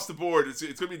across the board, it's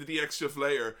going to be the DX stuff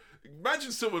later,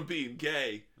 imagine someone being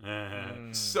gay.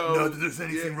 So Not that there's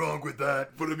anything wrong with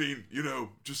that. But I mean,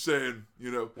 just saying,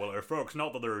 Well, folks,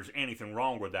 not that there's anything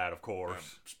wrong with that, of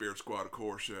course. Spirit Squad, of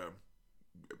course,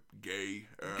 gay.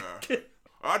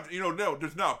 No,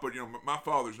 there's not. But my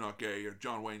father's not gay.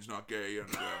 John Wayne's not gay,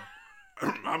 and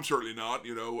I'm certainly not.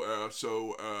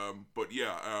 But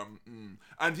yeah.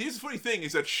 And here's the funny thing: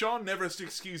 is that Sean never has to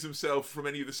excuse himself from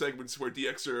any of the segments where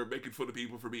DX are making fun of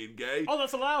people for being gay. Oh,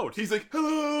 that's allowed. He's like,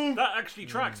 "Hello." That actually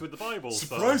tracks with the Bible.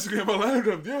 Surprisingly, I'm allowed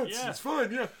him. Yeah, Yeah. it's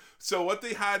fine. Yeah. So what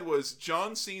they had was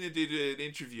John Cena did an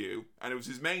interview, and it was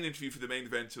his main interview for the main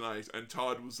event tonight. And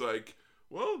Todd was like,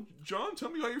 "Well, John,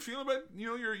 tell me how you're feeling about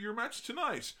your match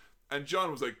tonight." And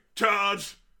John was like, "Todd,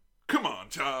 come on,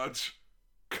 Todd,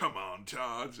 come on,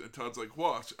 Todd." And Todd's like,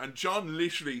 "What?" And John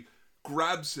literally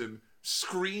grabs him,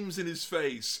 screams in his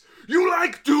face, "You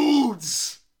like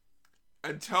dudes!"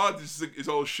 And Todd is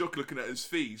all shook, looking at his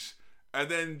feet. And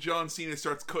then John Cena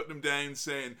starts cutting him down,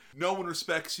 saying, "No one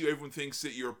respects you. Everyone thinks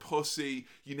that you're a pussy.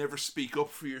 You never speak up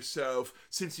for yourself.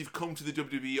 Since you've come to the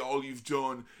WWE, all you've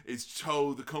done is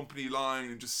toe the company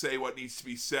line and just say what needs to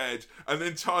be said." And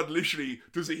then Todd literally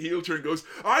does a heel turn and goes,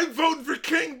 "I'm voting for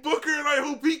King Booker and I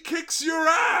hope he kicks your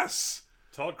ass."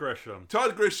 Todd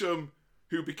Grisham,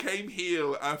 who became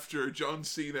heel after John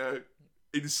Cena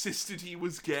insisted he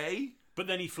was gay. But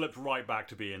then he flipped right back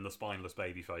to being the spineless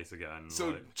babyface again.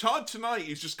 So Todd tonight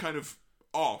is just kind of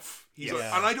off. He's like,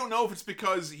 and I don't know if it's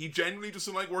because he generally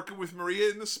doesn't like working with Maria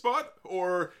in the spot,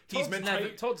 or he's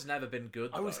Todd's never been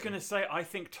good. I was going to say, I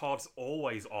think Todd's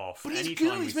always off. But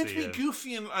he's meant to be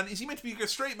goofy, and is he meant to be a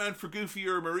straight man for Goofy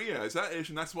or Maria? Is that it?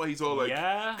 And that's why he's all like,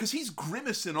 because he's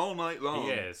grimacing all night long.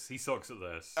 He is. He sucks at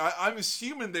this. I'm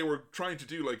assuming they were trying to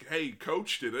do like, hey,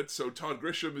 Coach did it, so Todd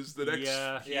Grisham is the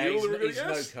next heel. He's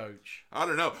no Coach. I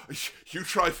don't know. You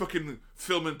try fucking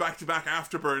filming back-to-back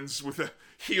afterburns with a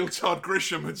heel Todd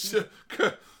Grisham.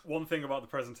 One thing about the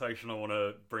presentation I want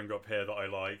to bring up here that I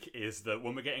like is that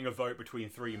when we're getting a vote between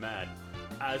three men,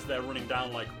 as they're running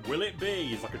down, like, will it be?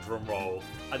 It's like a drum roll.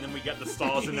 And then we get the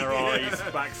stars in their eyes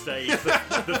backstage.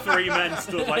 The three men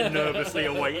stood, like, nervously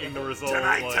awaiting the result.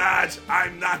 Tonight, like, Todd,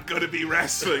 I'm not going to be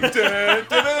wrestling.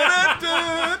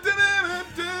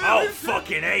 Oh,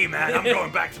 fucking A, man. I'm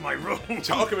going back to my room.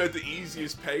 Talk about the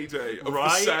easiest payday of the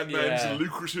Sandman's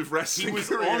lucrative wrestling career.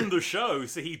 He was on the show,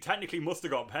 so he technically must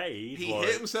have got paid. He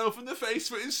hit himself in the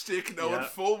face with his stick, knowing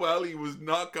full well he was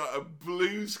not got a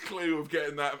blues clue of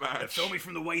getting that match. Throw me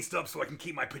from the waist up so I can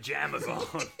keep my pajamas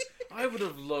on. I would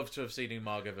have loved to have seen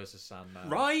Umaga versus Sandman.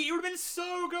 Right? It would have been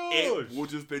so good. It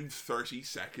would have been 30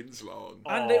 seconds long.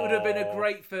 And it would have been a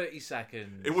great 30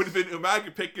 seconds. It would have been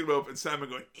Umaga picking him up and Sandman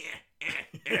going,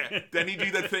 Then he'd do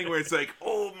that thing where it's like,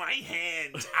 oh, my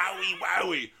hand, owie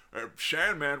wowie.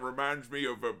 Sharon Man reminds me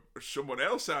of someone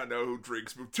else I know who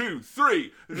drinks 2,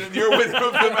 3, and then you're winner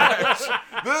of the match.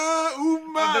 The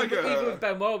Umaga. Even with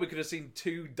Benoit, we could have seen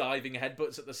 2 diving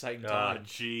headbutts at the same time. Oh,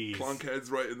 jeez. Plonk heads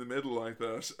right in the middle like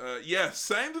that.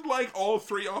 Sounded like all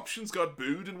 3 options got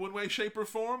booed in one way, shape, or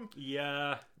form.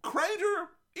 Yeah. Crowd are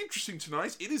interesting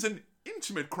tonight. It is an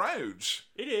intimate crowd.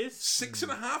 It is.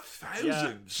 6,500.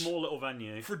 Yeah, small little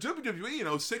venue. For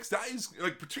WWE, 6, that is,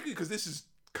 like, particularly because this is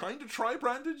kind of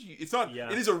tri-branded. It's not, Yeah.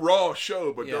 it is a Raw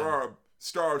show, but there are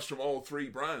stars from all 3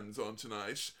 brands on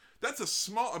tonight. That's a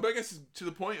small, I guess to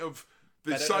the point of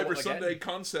the Cyber Sunday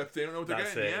concept, they don't know what they're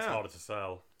That's getting. it, it's harder to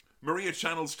sell. Maria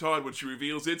channels Todd when she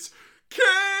reveals it's Kane!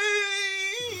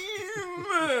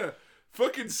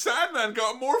 Fucking Sandman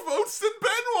got more votes than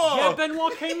Benoit! Yeah,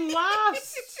 Benoit came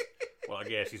last! Well, I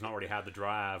guess he's not really had the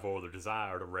drive or the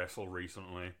desire to wrestle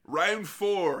recently. Round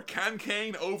 4. Can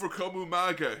Kane overcome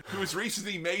Umaga, who has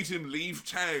recently made him leave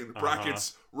town?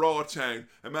 Brackets, Raw town.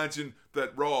 Imagine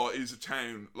that Raw is a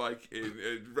town, like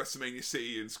in WrestleMania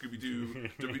City and Scooby-Doo,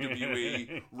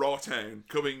 WWE, Raw town,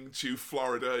 coming to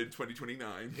Florida in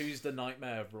 2029. Who's the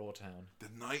nightmare of Raw Town? The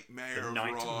nightmare of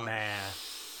Raw.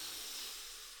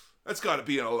 That's got to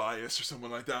be an Elias or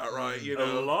someone like that, right?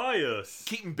 Elias.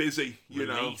 Keep him busy,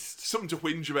 Released. Something to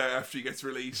whinge about after he gets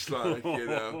released, like,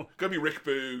 Gotta be Rick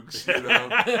Boogs,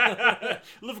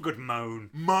 Love a good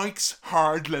moan. Mike's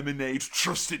Hard Lemonade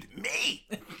trusted me.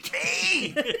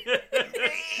 Me.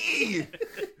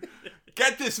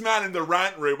 Get this man in the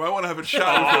rant room. I want to have a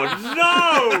chat with him.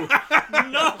 No!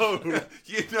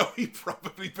 He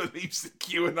probably believes in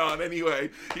QAnon anyway.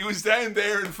 He was down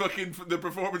there in fucking the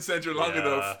Performance Center long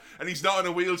enough, and he's not in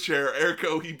a wheelchair.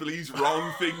 Ergo, he believes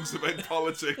wrong things about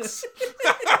politics.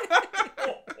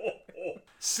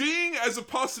 Seeing as a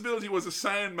possibility was a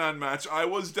Sandman match, I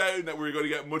was down that we were going to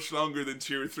get much longer than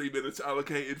 2 or 3 minutes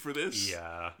allocated for this.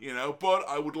 Yeah. But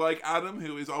I would like Adam,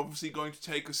 who is obviously going to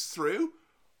take us through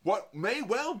what may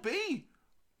well be,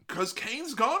 because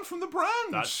Kane's gone from the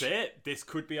brand. That's it. This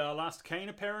could be our last Kane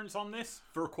appearance on this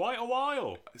for quite a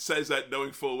while. Says that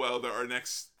knowing full well that our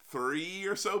next 3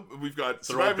 or so, we've got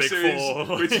They're all Survivor big Series,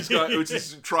 four. which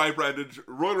is tri-branded,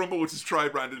 Royal Rumble, which is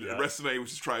tri-branded, Yeah. WrestleMania,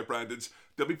 which is tri-branded.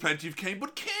 There'll be plenty of Kane,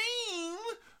 but Kane,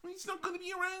 he's not going to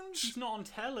be around. He's not on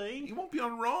telly. He won't be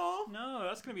on Raw. No,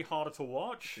 that's going to be harder to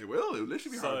watch. It will. It'll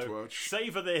literally be hard to watch.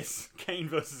 Savor this, Kane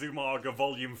versus Umaga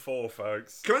Volume 4,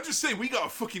 folks. Can I just say, we got a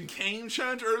fucking Kane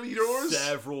chant early doors.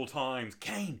 Several times.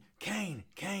 Kane, Kane,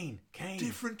 Kane, Kane.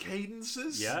 Different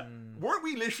cadences. Yeah. Weren't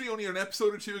we literally only an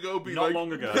episode or two ago being Not like,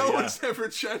 long ago, no yeah. one's ever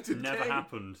chanted Never Kane.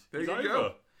 happened. There It's you over.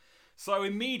 go. So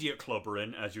immediate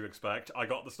clubbering, as you expect. I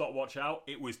got the stopwatch out.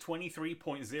 It was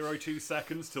 23.02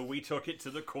 seconds till we took it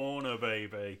to the corner,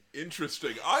 baby.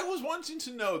 Interesting. I was wanting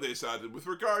to know this, Adam, with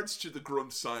regards to the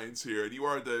grunt science here, and you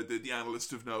are the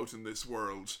analyst of note in this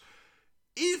world.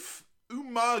 If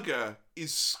Umaga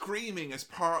is screaming as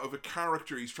part of a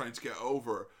character he's trying to get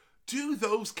over, do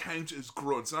those count as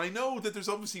grunts? And I know that there's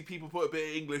obviously people put a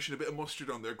bit of English and a bit of mustard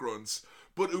on their grunts,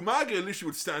 but Umaga literally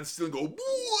would stand still and go,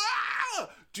 "Wah!"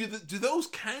 Do those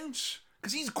count?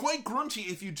 Because he's quite grunty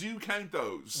if you do count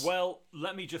those. Well,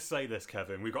 let me just say this,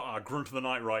 Kevin. We've got our grunt of the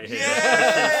night right here.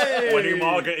 Yay! When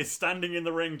Umaga is standing in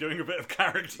the ring doing a bit of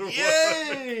character work.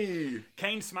 Yay!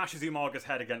 Kane smashes Umaga's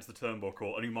head against the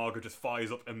turnbuckle, and Umaga just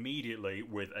fires up immediately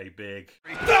with a big...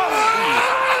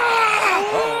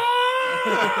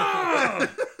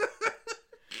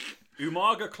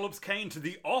 Umaga clubs Kane to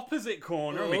the opposite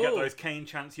corner, and we get those Kane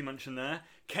chants you mentioned there.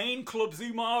 Kane clubs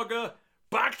Umaga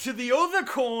back to the other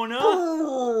corner.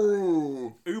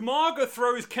 Umaga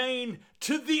throws Kane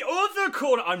to the other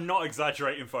corner. I'm not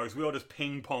exaggerating, folks. We are just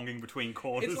ping-ponging between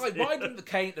corners. It's like, here. why didn't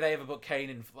they ever put Kane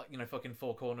in, like, fucking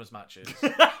four corners matches?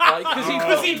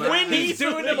 Because he'd win. He's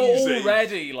doing them Easy.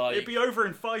 already. Like, It'd be over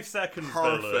in 5 seconds.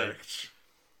 Billy. Perfect.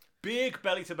 Big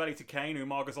belly-to-belly to Kane.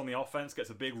 Umaga's on the offense, gets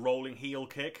a big rolling heel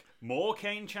kick. More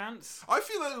Kane chants. I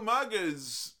feel like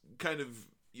Umaga's kind of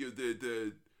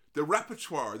the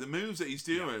repertoire, the moves that he's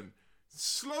doing,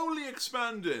 slowly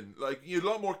expanding. Like, a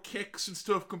lot more kicks and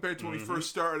stuff compared to when he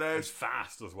first started out. He's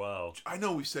fast as well. I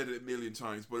know we said it a million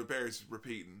times, but it bears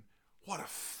repeating. What a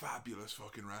fabulous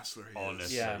fucking wrestler he Honestly,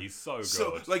 is. Yeah. he's so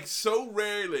good. So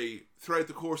rarely throughout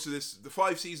the course of the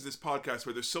 5 seasons of this podcast,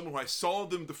 where there's someone who I saw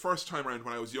them the first time around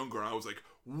when I was younger, and I was like,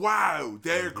 wow,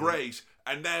 they're great.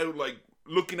 And now, like,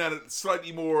 looking at it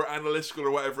slightly more analytical or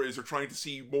whatever it is, or trying to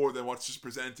see more than what's just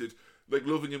presented, like,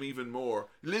 loving him even more.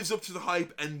 Lives up to the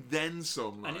hype and then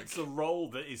some. And like. it's a role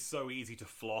that is so easy to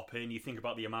flop in. You think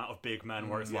about the amount of big men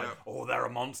where it's like, Yeah. oh, they're a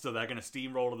monster. They're going to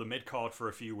steamroller the mid-card for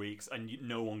a few weeks, and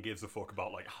no one gives a fuck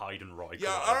about, like, Heidenreich. Yeah,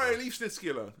 alright, leave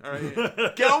Snitsky alone.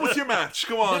 Alright, get on with your match,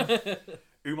 come on.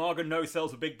 Umaga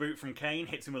no-sells a big boot from Kane,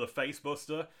 hits him with a face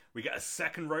buster. We get a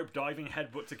second rope diving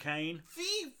headbutt to Kane.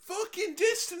 The fucking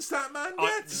distance that man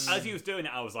gets. As he was doing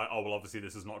it, I was like, oh, well, obviously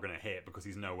this is not going to hit because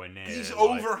he's nowhere near. He's like,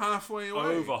 over halfway away.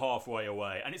 Over halfway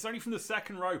away. And it's only from the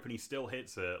second rope and he still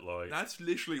hits it. Like, That's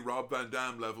literally Rob Van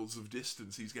Dam levels of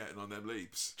distance he's getting on them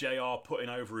leaps. JR putting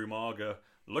over Umaga.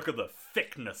 Look at the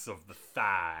thickness of the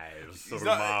thighs of He's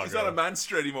Umaga. not a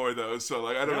manster anymore, though, so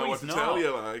like I don't No, know what he's to not. tell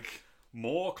you. Like,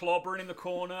 More clobbering in the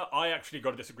corner. I actually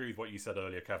got to disagree with what you said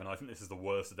earlier, Kevin. I think this is the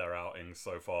worst of their outings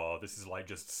so far. This is like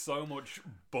just so much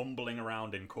bumbling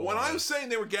around in corners. when I was saying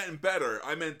they were getting better,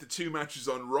 I meant the 2 matches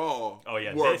on Raw. Oh,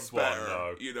 yeah, were this one, better.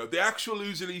 though. The actual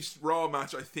Lose Elite Raw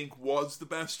match, I think, was the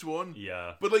best one.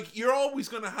 Yeah. But like, you're always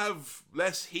going to have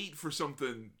less heat for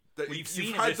something that We've you've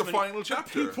seen had it the this final many-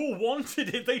 chapter. People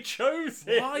wanted it. They chose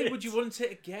it. why would you want it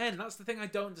again? That's the thing I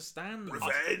don't understand.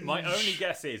 Revenge. My only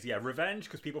guess is, revenge,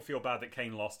 because people feel bad that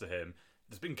Kane lost to him.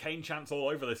 There's been Kane chants all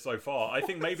over this so far. I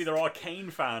think maybe there are Kane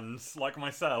fans like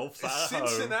myself sat at home.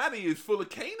 Cincinnati is full of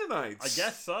Canaanites. I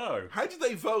guess so. How did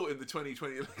they vote in the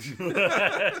 2020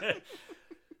 election?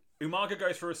 Umaga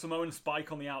goes for a Samoan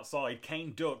spike on the outside.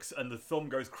 Kane ducks, and the thumb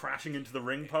goes crashing into the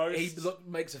ring post. He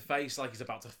makes a face like he's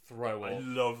about to throw I up.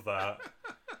 love that.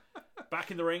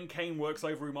 Back in the ring, Kane works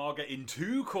over Umaga in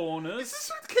 2 corners. This is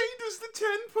what Kane does the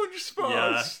 10-punch spot.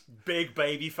 Yeah, big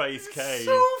baby face Kane.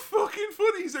 So fucking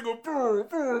funny. He's like, go, brr,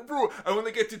 brr, brr. And when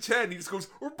they get to 10, he just goes,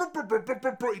 brr, brr, brr, brr,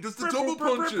 brr, brr. He does the double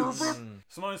punches.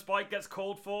 Samoan spike gets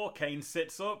called for. Kane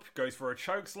sits up, goes for a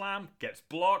choke slam, gets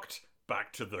blocked.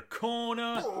 Back to the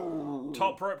corner.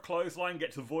 Top rope clothesline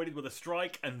gets avoided with a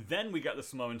strike, and then we get the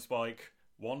Samoan spike.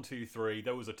 1, 2, 3.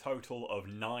 There was a total of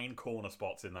 9 corner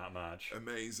spots in that match.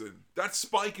 Amazing. That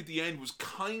spike at the end was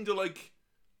kind of like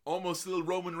almost a little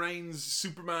Roman Reigns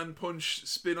Superman punch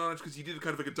spin on it, because he did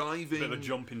kind of like a diving, bit of a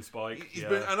jumping spike. He's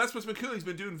been, and that's what's been cool. He's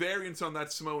been doing variants on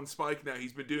that Samoan spike now.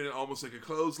 He's been doing it almost like a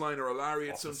clothesline or a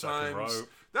lariat Off the second sometimes. rope.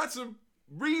 That's a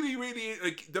really, really,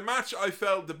 like, the match. I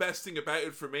felt the best thing about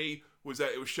it for me was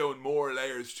that it was showing more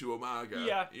layers to Umaga.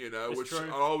 Yeah, you know, it's which true.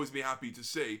 I'll always be happy to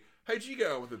see. How'd you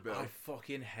get on with it, Bill? I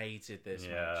fucking hated this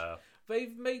Yeah. match.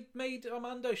 They've made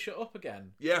Armando shut up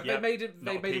again. Yeah. They made him.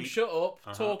 They Not made him Pete. shut up,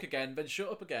 talk again, then shut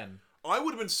up again. I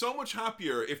would have been so much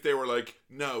happier if they were like,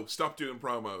 no, stop doing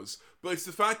promos. But it's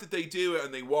the fact that they do it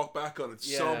and they walk back on it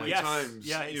so Yeah. many Yes. times.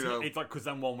 Yeah, you know, it's like, because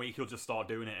then one week he'll just start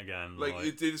doing it again. like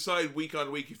they decide week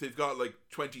on week, if they've got like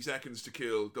 20 seconds to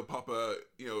kill, they'll pop a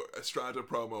Strata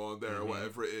promo on there or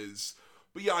whatever it is.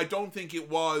 But yeah, I don't think it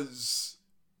was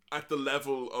at the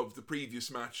level of the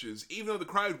previous matches. Even though the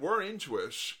crowd were into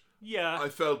it, yeah. I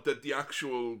felt that the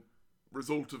actual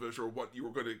result of it, or what you were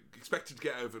going to expect to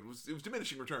get out of it, was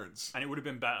diminishing returns. And it would have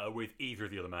been better with either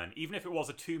of the other men. Even if it was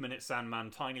a 2-minute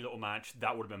Sandman tiny little match,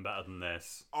 that would have been better than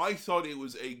this. I thought it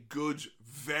was a good,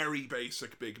 very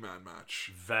basic big man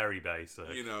match. Very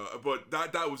basic. You know, but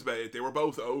that was about it. They were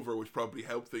both over, which probably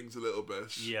helped things a little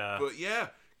bit. Yeah. But yeah,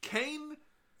 Kane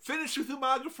finished with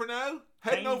Umaga for now,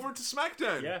 heading Kane- over to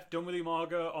SmackDown. Yeah, done with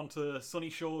Umaga onto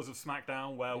sunny shores of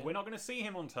SmackDown, where we're not going to see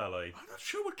him on telly. I'm not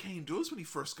sure what Kane does when he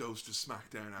first goes to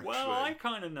SmackDown, actually. Well, I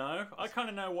kind of know. I kind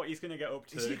of know what he's going to get up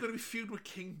to. Is he going to be feud with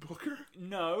King Booker?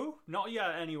 No, not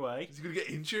yet anyway. Is he going to get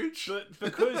injured? But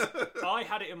because I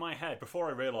had it in my head before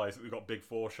I realised that we've got Big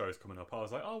 4 shows coming up, I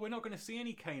was like, oh, we're not going to see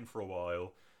any Kane for a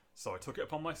while. So I took it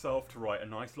upon myself to write a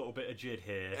nice little bit of JID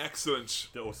here Excellent.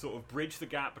 that will sort of bridge the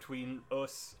gap between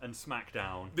us and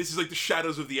SmackDown. This is like the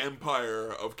Shadows of the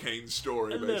Empire of Kane's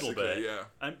story, A basically. little bit. Yeah.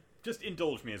 And just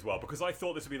indulge me as well, because I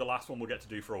thought this would be the last one we'll get to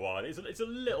do for a while. It's a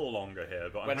little longer here,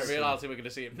 but When I'm in reality, we're going to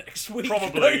see him next week.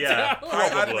 Probably, no yeah. doubt. Alright,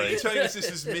 Adam, are Probably. you telling us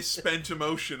this is misspent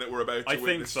emotion that we're about to I think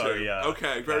witness so, to? yeah.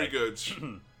 Okay, very Okay.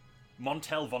 good.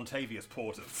 Montel Vontavious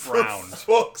Porter For frowned.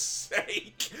 fuck's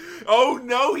sake! Oh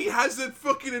no, he has that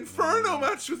fucking Inferno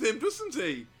match with him, doesn't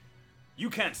he?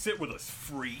 You can't sit with us,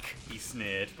 freak, he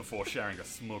sneered before sharing a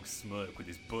smug smirk with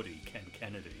his buddy, Ken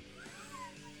Kennedy.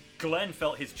 Glenn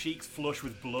felt his cheeks flush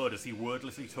with blood as he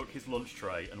wordlessly took his lunch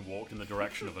tray and walked in the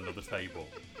direction of another table.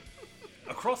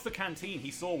 Across the canteen,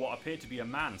 he saw what appeared to be a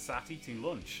man sat eating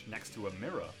lunch next to a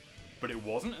mirror. But it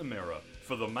wasn't a mirror,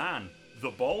 for the man,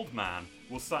 the bald man,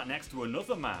 was sat next to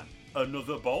another man,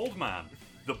 another bald man.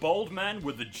 The bald men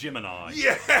were the Gemini.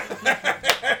 Yes!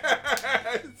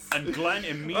 And Glenn Oh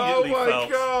immediately my felt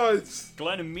god!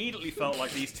 Glenn immediately felt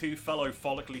like these two fellow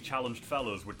follically challenged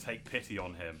fellas would take pity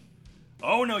on him.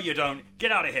 Oh no you don't!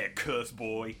 Get out of here, curse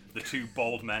boy! The two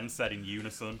bald men said in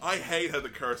unison. I hate how the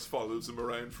curse follows him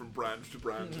around from brand to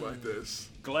brand like this.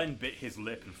 Glenn bit his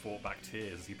lip and fought back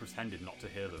tears as he pretended not to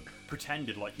hear them.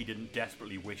 Pretended like he didn't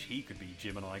desperately wish he could be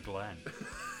Gemini Glenn.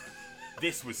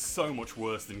 This was so much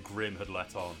worse than Grimm had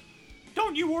let on.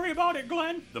 Don't you worry about it,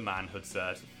 Glenn, the man had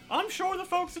said. I'm sure the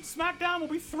folks at SmackDown will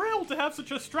be thrilled to have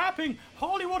such a strapping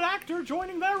Hollywood actor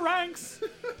joining their ranks.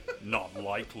 Not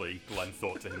likely, Glenn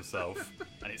thought to himself,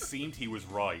 and it seemed he was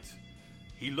right.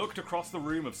 He looked across the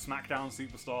room of SmackDown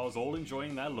superstars all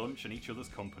enjoying their lunch and each other's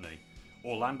company.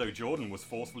 Orlando Jordan was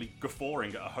forcefully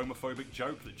guffawing at a homophobic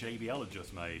joke that JBL had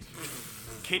just made.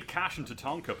 Kid Cash and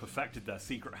Tatanka perfected their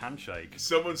secret handshake.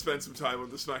 Someone spent some time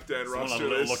on the SmackDown Someone roster. had a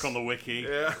little list. look on the wiki.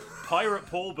 Yeah. Pirate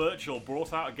Paul Burchill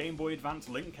brought out a Game Boy Advance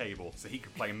link cable so he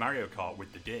could play Mario Kart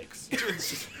with the dicks.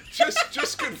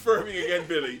 just confirming again,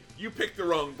 Billy. You picked the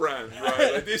wrong brand,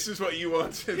 right? Like, this is what you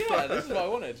wanted. Yeah, this is what I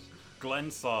wanted. Glenn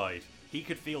sighed. He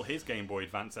could feel his Game Boy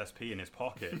Advance SP in his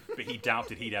pocket, but he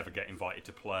doubted he'd ever get invited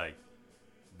to play.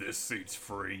 This seat's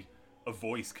free. A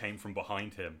voice came from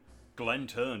behind him. Glenn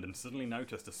turned and suddenly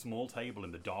noticed a small table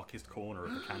in the darkest corner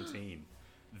of the canteen.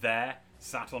 There,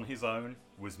 sat on his own,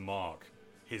 was Mark,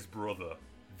 his brother,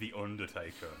 The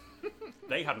Undertaker.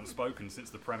 They hadn't spoken since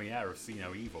the premiere of See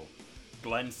No Evil.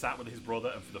 Glenn sat with his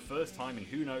brother, and for the first time in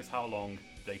who knows how long,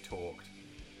 they talked.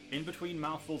 In between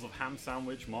mouthfuls of ham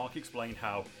sandwich, Mark explained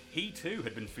how he too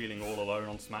had been feeling all alone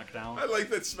on SmackDown. I like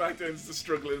that SmackDown's the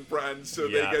struggling brand, so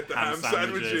Yeah, they get the ham ham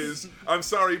sandwiches. sandwiches. I'm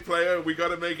sorry, player, we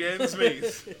gotta make ends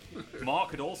meet.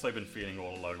 Mark had also been feeling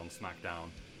all alone on SmackDown.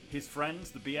 His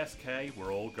friends, the BSK,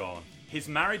 were all gone. His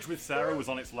marriage with Sarah was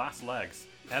on its last legs,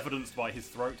 evidenced by his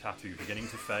throat tattoo beginning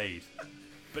to fade.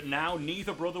 But now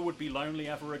neither brother would be lonely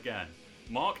ever again.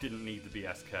 Mark didn't need the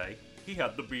BSK. He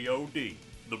had the BOD,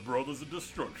 the Brothers of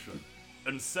Destruction.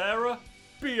 And Sarah?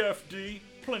 BFD,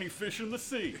 plenty fish in the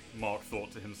sea, Mark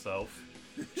thought to himself.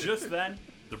 Just then,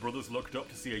 the brothers looked up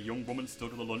to see a young woman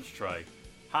stood with a lunch tray.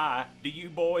 Hi, do you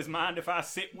boys mind if I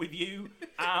sit with you?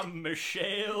 I'm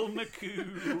Michelle McCoo.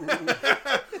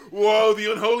 Whoa,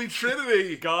 the unholy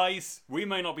trinity. Guys, we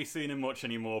may not be seeing him much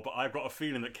anymore, but I've got a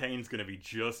feeling that Kane's going to be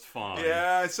just fine.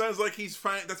 Yeah, it sounds like he's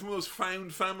found. That's one of those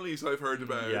found families I've heard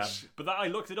about. Yeah, but I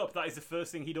looked it up. That is the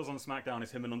first thing he does on SmackDown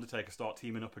is him and Undertaker start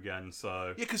teaming up again.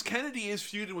 So yeah, because Kennedy is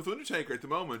feuding with Undertaker at the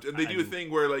moment, and they do a thing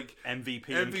where like MVP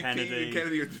and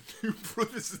Kennedy are the two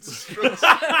brothers in struggles.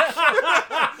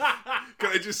 Can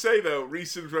I just say though,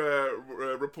 recent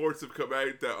reports have come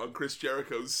out that on Chris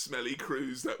Jericho's smelly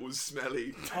cruise that was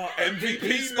smelly,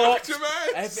 MVP knocked him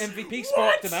out. MVP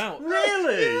sparked him out.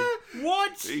 Really? Yeah.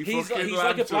 What? He's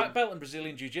like a black belt in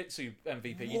Brazilian Jiu-Jitsu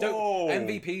MVP. You don't.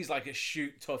 MVP's like a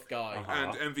shoot tough guy.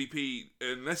 And MVP,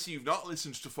 unless you've not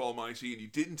listened to Fall Mighty and you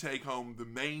didn't take home the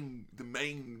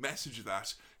main message of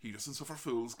that, he doesn't suffer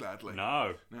fools gladly.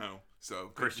 No.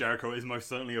 So Chris Jericho is most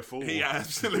certainly a fool. He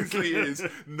absolutely is.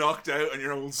 Knocked out on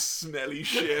your own smelly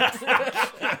shit.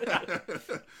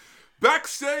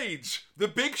 Backstage, the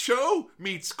Big Show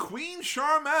meets Queen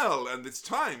Sharmell, and it's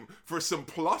time for some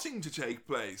plotting to take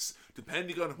place.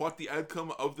 Depending on what the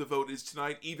outcome of the vote is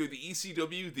tonight, either the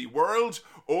ECW, the World,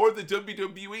 or the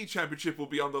WWE Championship will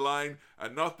be on the line,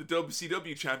 and not the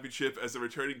WCW Championship, as the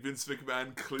returning Vince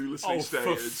McMahon cluelessly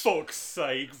stated. For fuck's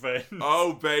sake, Vince.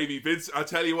 Oh, baby. Vince, I'll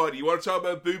tell you what, you want to talk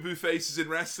about boo-boo faces in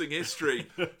wrestling history?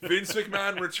 Vince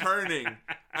McMahon returning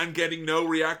and getting no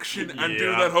reaction and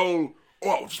doing that whole... Oh,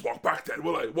 I'll just walk back then,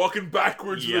 will I? Walking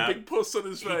backwards with a big puss on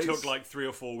his face. He took like 3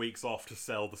 or 4 weeks off to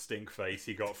sell the stink face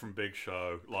he got from Big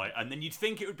Show. And then you'd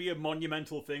think it would be a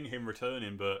monumental thing, him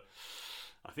returning, but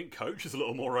I think Coach is a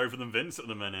little more over than Vince at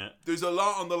the minute. There's a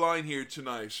lot on the line here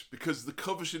tonight, because the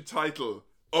coveted title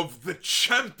of the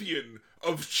Champion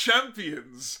of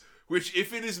Champions, which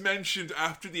if it is mentioned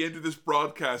after the end of this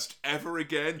broadcast ever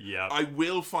again, I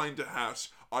will find a hat.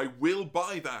 I will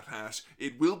buy that hat.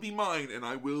 It will be mine, and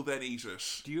I will then eat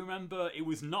it. Do you remember, it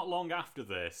was not long after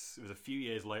this, it was a few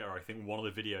years later, I think one of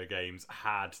the video games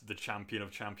had the Champion of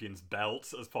Champions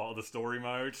belt as part of the story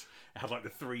mode. It had like the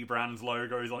 3 brands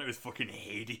logos on it. It was fucking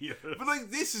hideous. But like,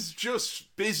 this is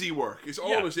just busy work. It's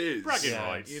all it is. Bragging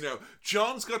rights. You know,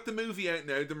 John's got the movie out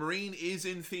now. The Marine is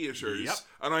in theaters.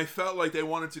 And I felt like they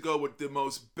wanted to go with the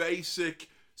most basic...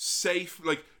 safe,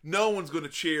 like no one's going to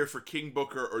cheer for King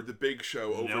Booker or the Big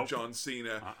Show over John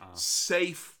Cena.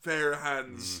 Safe pair of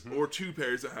hands or 2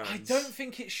 pairs of hands. I don't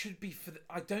think it should be for.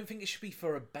 I don't think it should be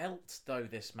for a belt though.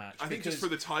 This match. I think just for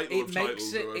the title of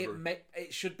titles.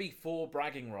 It should be for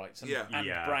bragging rights and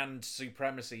brand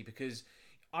supremacy, because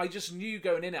I just knew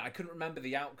going in it. I couldn't remember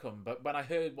the outcome, but when I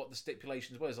heard what the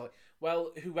stipulations were, I was like,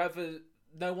 well,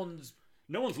 no one's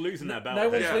losing their belt. No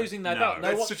one's losing their belt.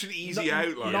 That's such an easy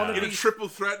outline. In a triple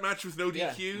threat match with no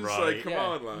DQs, like come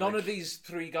on, like. None of these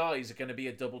 3 guys are going to be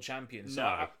a double champion. So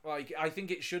I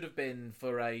think it should have been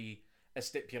for a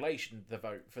stipulation, the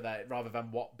vote for that, rather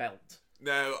than what belt.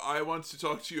 Now, I want to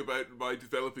talk to you about my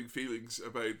developing feelings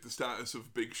about the status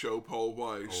of Big Show Paul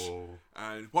White.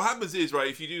 And what happens is, right,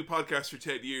 if you do podcasts for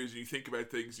 10 years and you think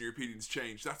about things and your opinions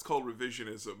change, that's called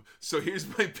revisionism. So here's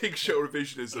my Big Show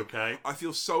revisionism. Okay. I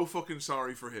feel so fucking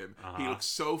sorry for him. He looks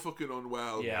so fucking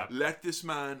unwell. Let this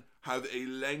man have a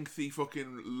lengthy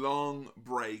fucking long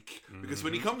break. Because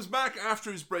when he comes back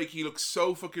after his break, he looks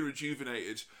so fucking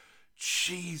rejuvenated.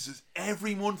 Jesus,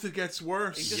 every month it gets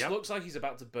worse. He just looks like he's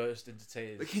about to burst into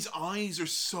tears. Like his eyes are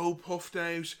so puffed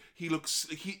out. He looks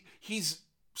he's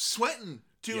sweating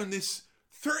doing this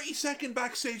 30-second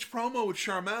backstage promo with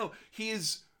Sharmell. He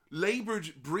is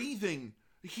laboured breathing.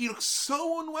 He looks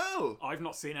so unwell. I've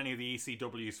not seen any of the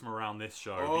ECWs from around this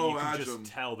show, Oh, but you can Adam.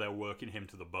 just tell they're working him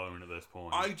to the bone at this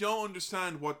point. I don't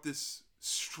understand what this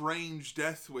strange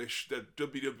death wish that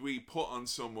WWE put on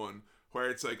someone, where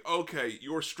it's like, okay,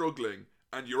 you're struggling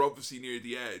and you're obviously near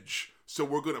the edge, so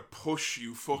we're gonna push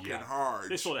you fucking hard.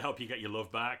 This sort of help you get your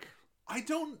love back.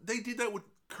 They did that with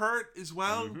Kurt as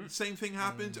well. Same thing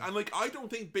happened. And like, I don't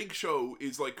think Big Show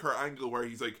is like Kurt Angle, where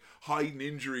he's like hiding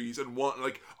injuries and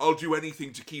I'll do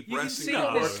anything to keep wrestling. You can see and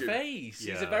on his working. face.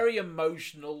 He's a very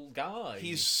emotional guy.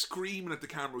 He's screaming at the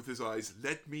camera with his eyes,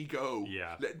 let me go.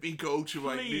 Yeah. Let me go to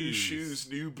my new shoes,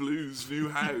 new blues, new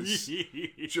house.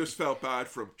 Just felt bad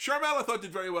for him. Sharmell, I thought,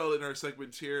 did very well in her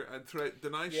segment here and throughout the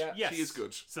night. Yes. She is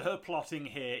good. So her plotting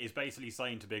here is basically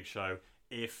saying to Big Show,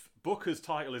 if Booker's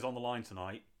title is on the line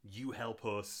tonight, you help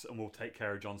us and we'll take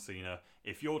care of John Cena.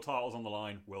 If your title's on the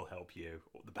line, we'll help you.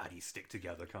 Or the baddies stick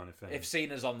together kind of thing. If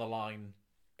Cena's on the line,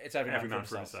 It's every man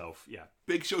for himself. Yeah.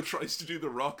 Big Show tries to do the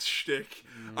Rock's shtick.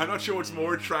 I'm not sure what's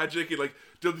more tragic in like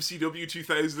WCW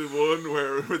 2001,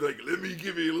 where we're like, let me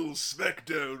give you a little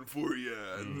smackdown for you.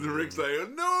 And the Rick's like,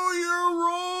 know your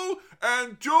role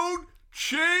and don't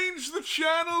change the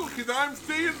channel because I'm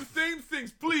saying the same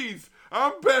things. Please,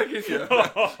 I'm begging you.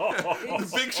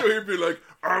 The Big Show here be like,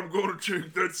 I'm going to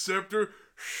take that scepter,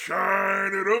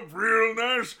 shine it up real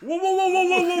nice. Whoa, whoa, whoa, whoa,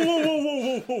 whoa, whoa,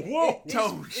 whoa, whoa, whoa,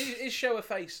 whoa. Is Show a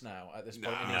face now at this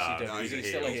point in ECW? No, Is he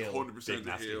still a heel? 100%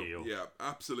 a heel. Yeah,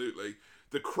 absolutely.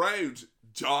 The crowd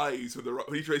dies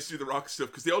when he tries to do the Rock stuff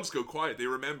because they all just go quiet. They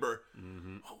remember,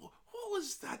 what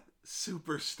was that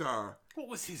superstar? What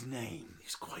was his name?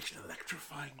 He's quite an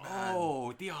electrifying man.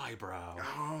 Oh, the eyebrow.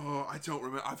 Oh, I don't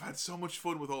remember. I've had so much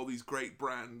fun with all these great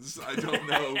brands. I don't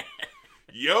know.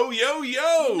 Yo, yo,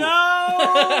 yo! No!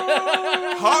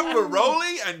 Hop a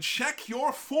rolly and check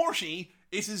your 40.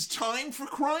 It is time for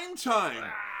crime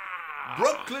time.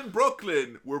 Brooklyn,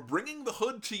 Brooklyn, we're bringing the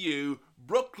hood to you.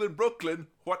 Brooklyn, Brooklyn,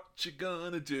 what you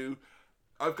gonna do?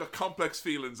 I've got complex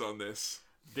feelings on this.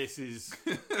 This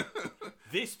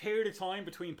period of time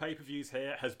between pay-per-views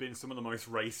here has been some of the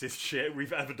most racist shit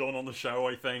we've ever done on the show,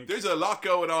 I think. There's a lot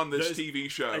going on this TV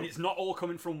show. And it's not all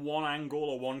coming from one angle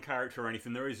or one character or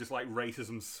anything. There is just like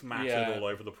racism smattered all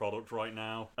over the product right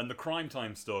now. And the Crime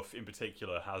Time stuff in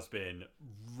particular has been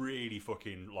really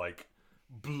fucking like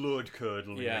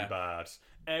blood-curdlingly bad.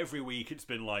 Every week it's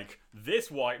been like, this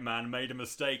white man made a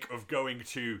mistake of going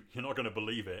to, you're not going to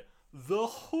believe it, the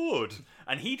hood,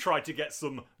 and he tried to get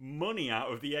some money out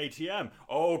of the ATM.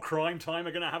 Oh, Crime Time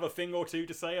are going to have a thing or two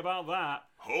to say about that.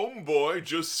 Homeboy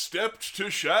just stepped to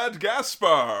Shad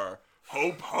Gaspar.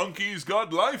 Hope Hunky's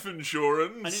got life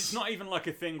insurance. And it's not even like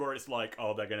a thing where it's like,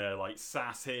 oh, they're going to like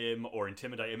sass him or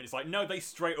intimidate him. It's like, no, they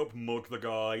straight up mug the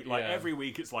guy. Like every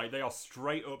week it's like they are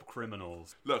straight up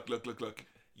criminals. Look.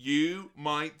 You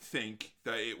might think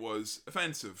that it was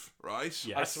offensive, right?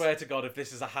 Yes. I swear to God, if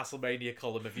this is a Hasslemania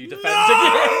column of you defending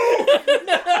it...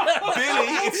 Billy,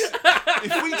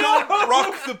 if we don't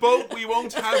rock the boat, we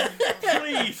won't have...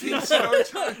 Please,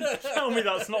 tell me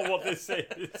that's not what this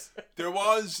is. There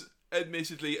was,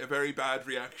 admittedly, a very bad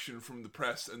reaction from the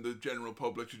press and the general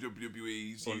public to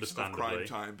WWE's use of Crime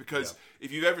Time. Because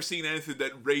if you've ever seen anything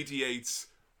that radiates...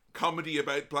 comedy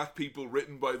about black people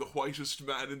written by the whitest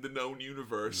man in the known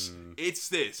universe. It's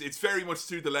this. It's very much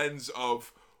through the lens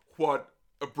of what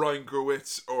a Brian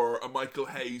Gerwitz or a Michael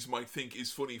Hayes might think is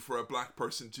funny for a black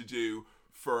person to do.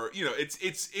 For, you know,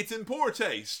 it's in poor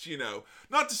taste, you know.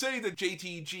 Not to say that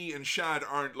JTG and Shad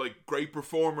aren't like great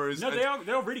performers. No, they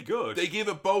are really good. They give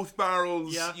it both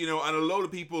barrels, you know, and a load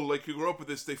of people like who grew up with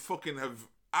this, they fucking have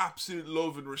absolute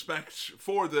love and respect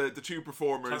for the two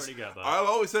performers. Totally get that. I'll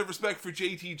always have respect for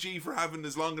JTG for having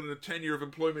as long a tenure of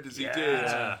employment as he did.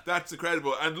 That's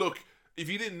incredible. And look, if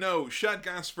you didn't know, Shad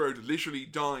Gaspard literally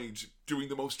died doing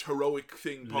the most heroic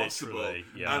thing possible.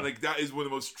 And like that is one of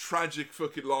the most tragic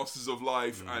fucking losses of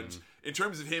life. And in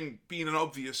terms of him being an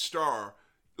obvious star,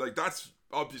 like that's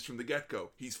obvious from the get-go.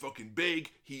 He's fucking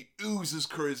big. He oozes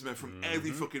charisma from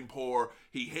every fucking pore.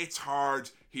 He hits hard.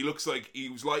 He looks like he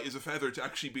was light as a feather to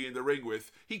actually be in the ring with.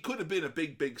 He could have been a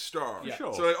big star. Yeah.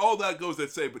 Sure. So like, all that goes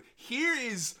without saying. But here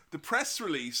is the press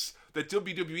release that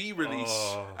WWE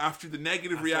released after the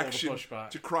negative reaction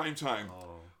to Crime Time.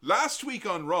 Last week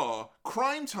on Raw,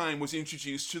 Crime Time was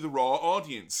introduced to the Raw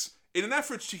audience. In an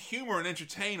effort to humor and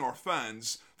entertain our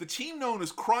fans, the team known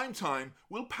as Crime Time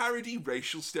will parody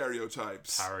racial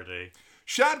stereotypes. Parody.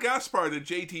 Shad Gaspard and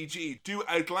JTG do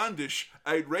outlandish,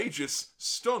 outrageous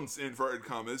stunts, in inverted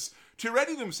commas, to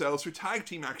ready themselves for tag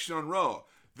team action on Raw.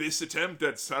 This attempt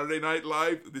at Saturday Night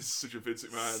Live... This is such a Vince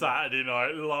McMahon. Saturday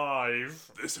Night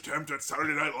Live. This attempt at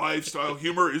Saturday Night Live style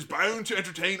humor is bound to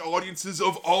entertain audiences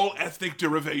of all ethnic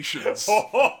derivations.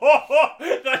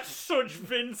 That's such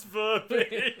Vince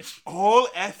verbiage. All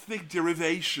ethnic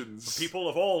derivations. People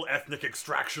of all ethnic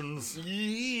extractions.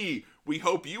 Yee! We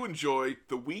hope you enjoy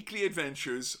the weekly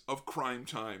adventures of Crime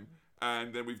Time.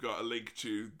 And then we've got a link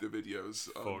to the videos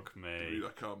on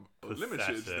WWE.com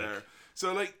Unlimited there.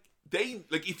 So, like,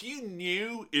 if you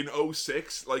knew in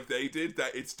 06, like they did,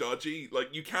 that it's dodgy,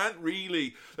 like, you can't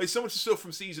really, like, so much stuff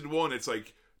from season 1, it's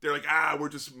like, they're like, we're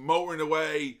just motoring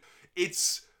away.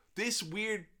 It's this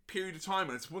weird period of time,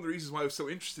 and it's one of the reasons why I was so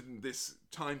interested in this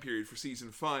time period for season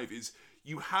 5, is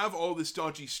you have all this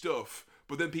dodgy stuff,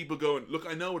 but then people going, look,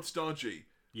 I know it's dodgy.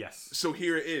 Yes. So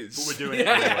here it is. But we're doing it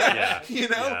anyway, You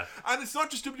know? Yeah. And it's not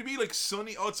just WWE, like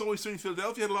It's Always Sunny in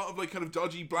Philadelphia had a lot of like kind of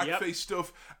dodgy blackface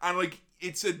stuff, and like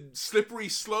it's a slippery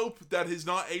slope that has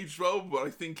not aged well, but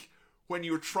I think when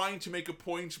you're trying to make a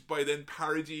point by then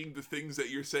parodying the things that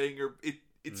you're saying,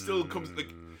 it still comes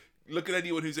like. Look at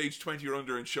anyone who's age 20 or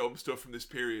under and show them stuff from this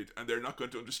period, and they're not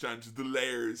going to understand the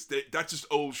layers. That's just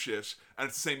old shit, and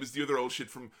it's the same as the other old shit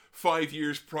from 5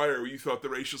 years prior, where you thought the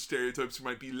racial stereotypes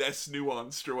might be less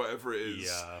nuanced or whatever it is.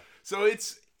 Yeah. So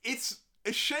it's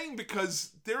a shame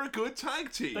because they're a good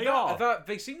tag team. They are.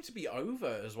 They seem to be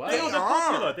over as well. They They're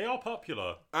popular. They are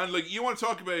popular. And like, you want to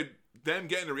talk about them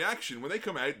getting a reaction. When they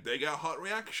come out, they get a hot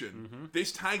reaction. Mm-hmm.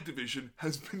 This tag division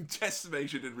has been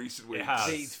decimated in recent weeks. It has.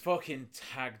 The fucking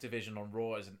tag division on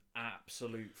Raw is an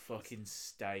absolute fucking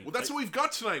state. Well, that's what we've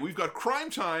got tonight. We've got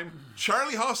Crime Time,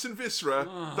 Charlie Haas and Viscera,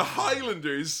 the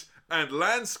Highlanders, and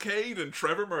Lance Cade and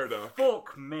Trevor Murdoch.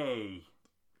 Fuck me.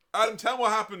 Adam, tell me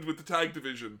what happened with the tag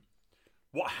division.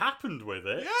 What happened with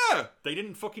it? Yeah. They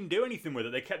didn't fucking do anything with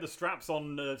it. They kept the straps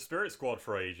on Spirit Squad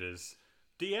for ages.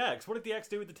 DX, what did DX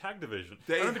do with the tag division?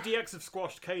 I remember DX have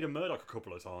squashed Cade and Murdoch a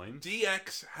couple of times.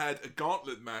 DX had a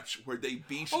gauntlet match where they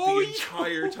beat the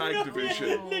entire tag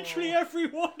division. Literally every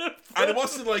one of them. And it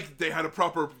wasn't like they had a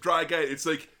proper drag out. It's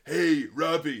like, hey,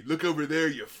 Robbie, look over there,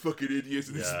 you fucking idiot.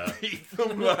 And they just beat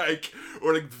them like...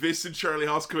 Or like Vis and Charlie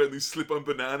Haas come out and they slip on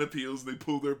banana peels and they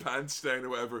pull their pants down or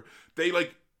whatever. They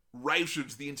like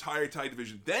routed the entire tag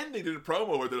division. Then they did a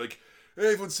promo where they're like, hey,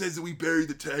 everyone says that we buried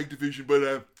the tag division,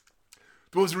 but...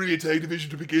 It wasn't really a tag division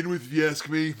to begin with, if you ask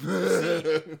me.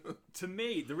 To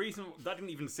me, the reason that didn't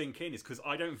even sink in is because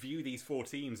I don't view these 4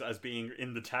 teams as being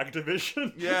in the tag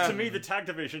division. Yeah. To me, the tag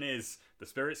division is the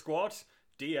Spirit Squad,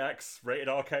 DX, Rated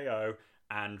RKO,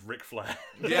 and Ric Flair.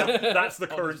 Yeah. That's the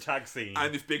current tag scene.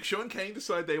 And if Big Show and Kane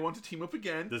decide they want to team up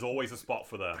again, there's always a spot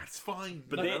for them. that's fine.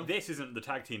 But this isn't the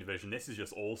tag team division. This is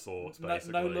just all sorts, No,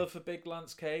 basically. no love for Big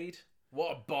Lance Cade.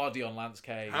 What a body on Lance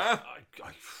Cade. Huh?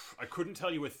 I couldn't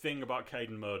tell you a thing about Cade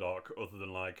and Murdoch other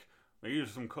than, like, these are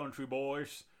some country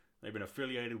boys. They've been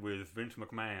affiliated with Vince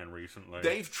McMahon recently.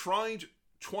 They've tried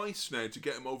twice now to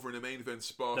get him over in a main event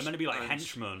spot. They're meant to be like and-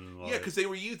 henchmen. Yeah, because they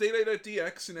laid out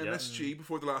DX and MSG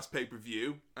before the last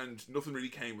pay-per-view, and nothing really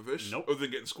came of it, Nope. other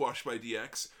than getting squashed by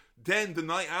DX. Then, the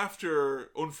night after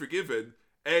Unforgiven,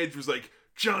 Edge was like,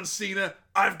 John Cena,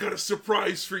 I've got a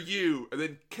surprise for you. And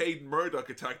then Cade Murdoch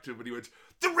attacked him, and he went,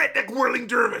 the Redneck Whirling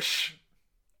Dervish!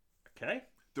 Okay.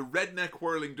 The Redneck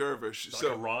Whirling Dervish. Like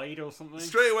a ride or something?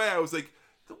 Straight away, I was like,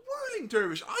 the Whirling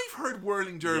Dervish. I've heard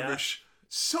Whirling Dervish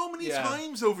so many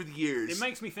times over the years. It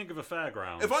makes me think of a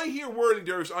fairground. If I hear Whirling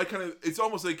Dervish, it's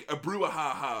almost like a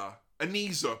brouhaha, a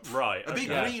knees up. Right, A big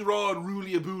okay. re-raw and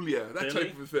rulia boolia, that Really?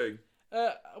 type of a thing.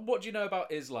 What do you know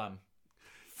about Islam?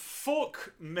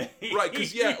 Fuck me. Right,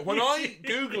 because when I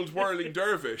googled Whirling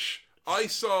Dervish, I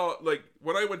saw, like,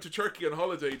 when I went to Turkey on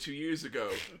holiday 2 years ago,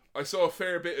 I saw a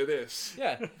fair bit of this.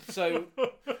 Yeah, so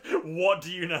What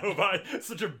do you know about it?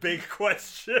 Such a big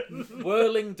question.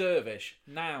 Whirling Dervish,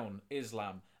 noun,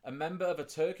 Islam. A member of a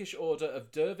Turkish order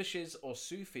of dervishes or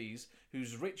Sufis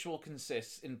whose ritual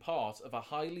consists in part of a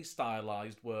highly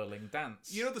stylized whirling dance.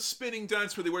 You know the spinning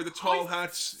dance where they wear the tall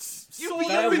hats? You've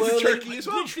They're been to whirling- Turkey as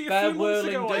well. Literally a They're few months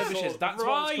whirling ago, I dervishes. thought, That's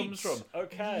right. where it comes from.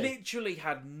 Okay. Literally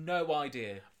had no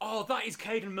idea. Oh, that is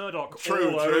Cade and Murdoch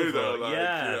True, all true over. though. Like,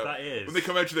 yeah, that is. When they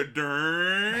come out to their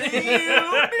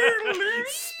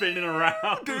spinning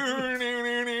around.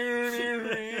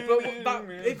 But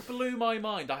it blew my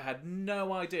mind. I had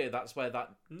no idea that's where that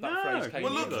phrase came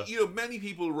Well, from. look, many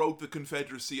people wrote the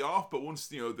Confederacy off, but once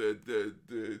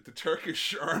the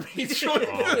Turkish army joined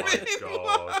Oh my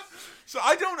god. So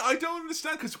I don't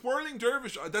understand, because whirling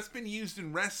dervish, that's been used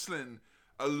in wrestling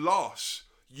a lot.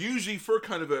 Usually for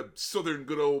kind of a southern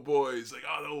good old boys, like,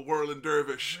 oh, the old whirling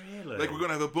dervish. Really? Like, we're going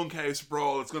to have a bunkhouse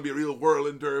brawl. It's going to be a real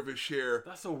whirling dervish here.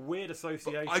 That's a weird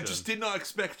association. I just did not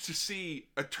expect to see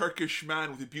a Turkish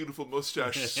man with a beautiful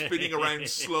mustache spinning around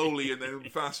slowly and then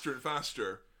faster and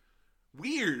faster.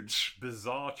 Weird.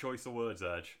 Bizarre choice of words,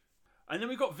 Edge. And then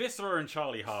we've got Viscera and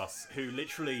Charlie Haas, who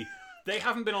literally... They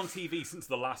haven't been on TV since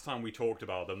the last time we talked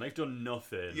about them. They've done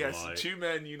nothing. Yes, like... two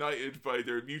men united by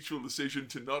their mutual decision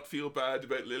to not feel bad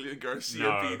about Lillian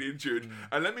Garcia being injured.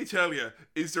 And let me tell you,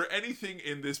 is there anything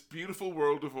in this beautiful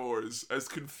world of ours as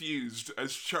confused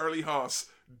as Charlie Haas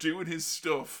doing his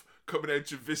stuff coming out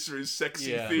to Viscera's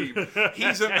sexy theme?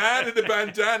 He's a man in a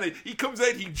bandana. He comes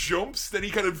out, he jumps, then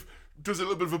he kind of does a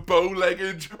little bit of a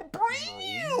bow-legged.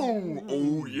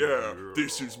 Oh yeah,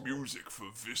 this is music for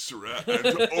Viscera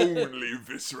and only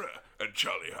Viscera and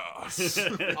Charlie Haas.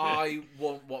 I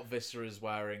want what Viscera is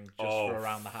wearing just for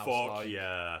around the house. Fuck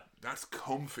yeah. That's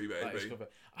comfy, That is baby. comfy.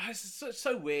 It's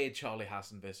so weird, Charlie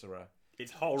Haas and Viscera.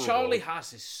 It's horrible. Charlie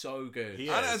Haas is so good. He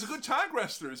And is. as a good tag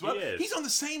wrestler as well. He is. He's on the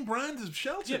same brand as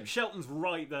Shelton. Yeah, Shelton's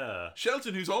right there.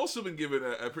 Shelton, who's also been given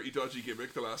a pretty dodgy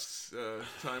gimmick the last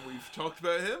time we've talked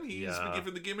about him. He's been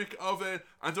given the gimmick of a,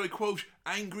 and I quote,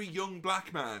 angry young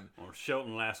black man. Well,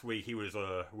 Shelton last week, he was.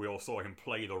 We all saw him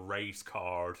play the race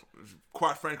card.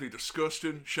 Quite frankly,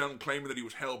 disgusting. Shelton claiming that he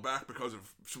was held back because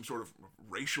of some sort of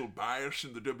racial bias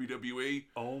in the WWE.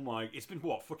 Oh my! It's been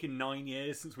what, fucking 9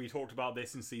 years since we talked about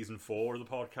this in season 4 of the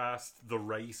podcast. The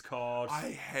race card.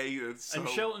 I hate it so. And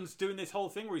Shelton's doing this whole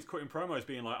thing where he's cutting promos,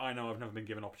 being like, "I know I've never been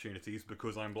given opportunities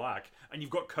because I'm black," and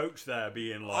you've got Coach there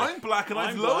being like, I'm black and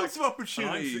I've loads of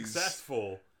opportunities. And I'm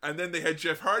successful. And then they had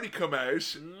Jeff Hardy come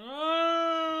out.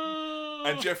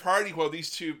 And Jeff Hardy, while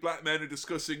these two black men are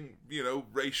discussing,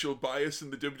 racial bias in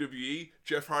the WWE,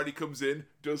 Jeff Hardy comes in,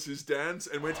 does his dance,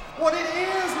 and went, "What it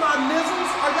is, my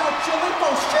nizzles? Are y'all chilling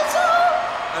for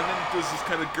shizzle?" And then does this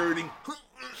kind of girding.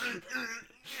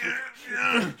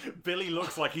 Billy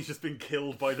looks like he's just been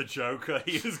killed by the Joker.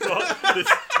 He has got this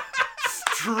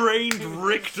strained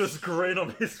rictus grin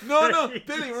on his face. No,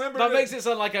 Billy, remember that makes it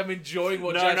sound like I'm enjoying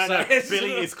what Jeff says.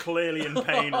 Billy is clearly in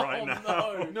pain right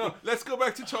now. No, let's go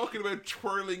back to talking about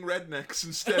twirling rednecks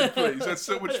instead, please. That's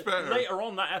so much better. Later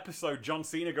on that episode, John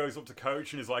Cena goes up to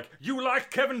Coach and is like, "You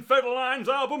liked Kevin Federline's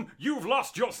album? You've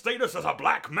lost your status as a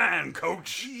black man,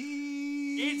 Coach."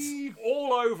 It's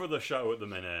all over the show at the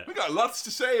minute. We got lots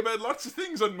to say about lots of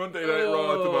things on Monday Night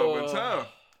Raw at the moment, huh?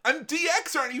 And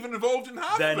DX aren't even involved in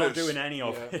half They're of not it. doing any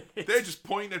of it. They're just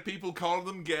pointing at people, calling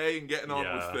them gay, and getting on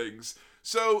with things.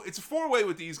 So it's a 4-way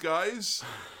with these guys.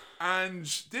 And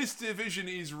this division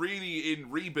is really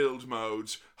in rebuild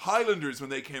mode. Highlanders, when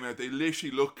they came out, they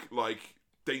literally look like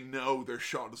they know their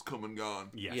shot has come and gone.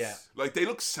 Yes. Yeah. Like, they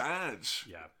look sad.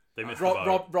 Yeah. They missed the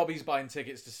boat. Robbie's buying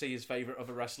tickets to see his favourite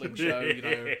other wrestling show,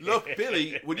 Look,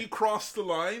 Billy, when you cross the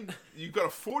line, you've got a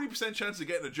 40% chance of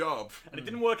getting a job. And it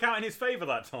didn't work out in his favour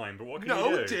that time, but what can you do?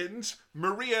 No, it didn't.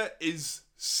 Maria is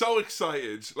so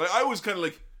excited. Like, I was kind of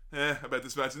like, about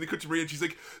this match. And they cut to Maria and she's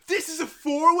like, "This is a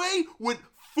 4-way with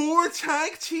 4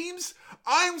 tag teams?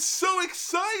 I'm so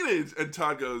excited." And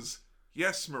Todd goes,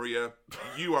 "Yes, Maria,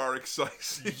 you are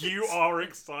excited." You are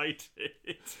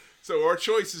excited. So our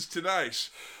choices tonight: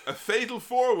 a fatal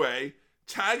 4-way,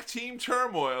 tag team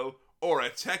turmoil, or a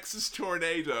Texas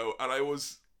tornado. And I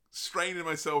was straining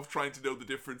myself trying to know the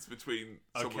difference between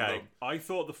some of them. I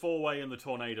thought the 4-way and the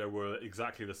tornado were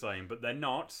exactly the same, but they're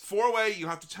not. 4-way, you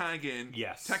have to tag in.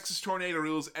 Yes. Texas tornado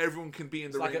rules, everyone can be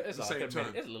in the ring at the same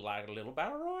time. It's like a little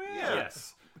battle royale. Yeah.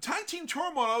 Yes. Tag team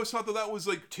turmoil, I always thought that was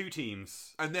like 2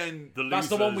 teams. And then The losers, That's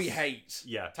the one we hate.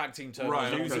 Yeah. Tag team turmoil. Right,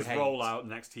 is the one we Losers hate. roll out,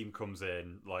 next team comes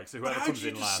in. Like, so whoever how comes do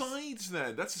you in last. decide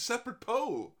then? That's a separate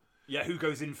poll. Yeah, who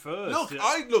goes in first?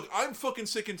 I'm fucking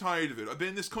sick and tired of it. I've been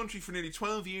in this country for nearly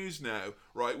 12 years now,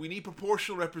 right? We need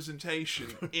proportional representation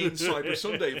in Cyber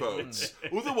Sunday votes.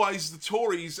 Otherwise, the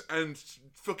Tories and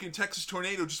fucking Texas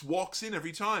Tornado just walks in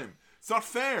every time. It's not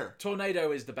fair.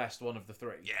 Tornado is the best one of the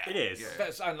 3. Yeah. It is. Yeah.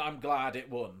 And I'm glad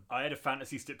it won. I had a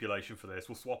fantasy stipulation for this.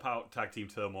 We'll swap out Tag Team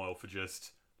Turmoil for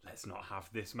just, let's not have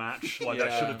this match. Like,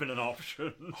 that should have been an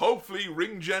option. Hopefully,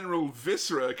 Ring General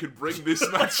Viscera can bring this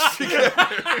match together.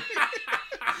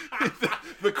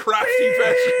 the crafty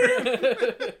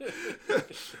veteran.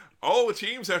 All the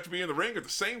teams have to be in the ring at the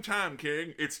same time,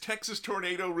 King. It's Texas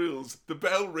Tornado rules. The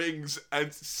bell rings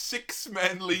and 6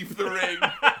 men leave the ring.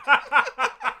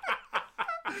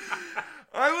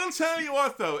 I will tell you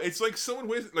what, though. It's like someone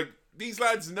with, like, these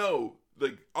lads know,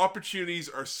 like, opportunities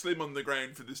are slim on the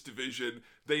ground for this division.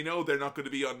 They know they're not going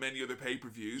to be on many other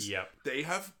pay-per-views. Yep. They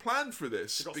have planned for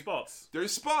this. They've got spots.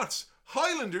 There's spots.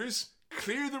 Highlanders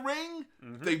clear the ring.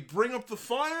 Mm-hmm. They bring up the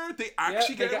fire. They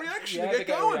actually get a reaction. Yeah, they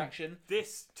get going.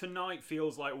 This tonight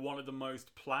feels like one of the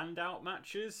most planned out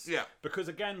matches. Yeah. Because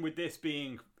again, with this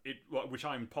being, which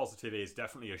I'm positive is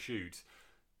definitely a shoot,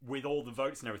 with all the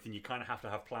votes and everything, you kind of have to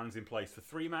have plans in place for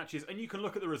 3 matches, and you can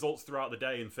look at the results throughout the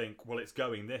day and think, well, it's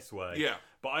going this way. Yeah.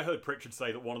 But I heard Pritchard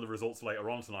say that one of the results later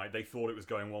on tonight, they thought it was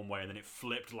going one way, and then it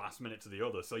flipped last minute to the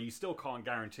other. So you still can't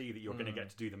guarantee that you're going to get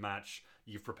to do the match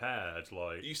you've prepared.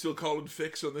 Like, You still calling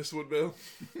fix on this one, Bill?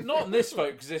 Not in this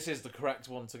vote, because this is the correct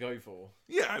one to go for.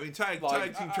 Yeah, I mean, tag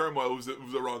team turmoil was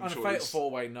the wrong and choice. A fatal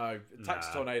 4-way, no.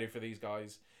 Texas Tornado for these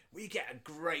guys. We get a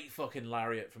great fucking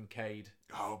lariat from Cade.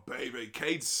 Oh, baby.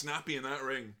 Cade's snappy in that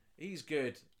ring. He's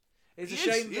good. It's a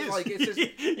shame that, like, it's just,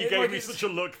 you gave me such a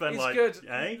look then, he's like, good.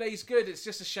 eh? He's good. It's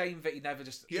just a shame that he never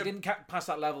just... He didn't pass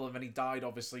that level, and then he died,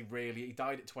 obviously, really. He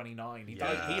died at 29. He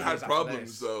died He years had after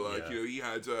problems, this. though. Like, you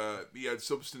know, he had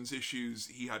substance issues.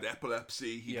 He had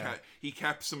epilepsy. He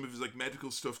kept some of his, like,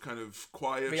 medical stuff kind of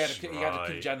quiet. He had a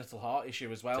congenital heart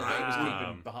issue as well. That he was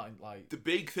keeping behind, like... The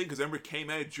big thing, because I remember it came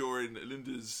out during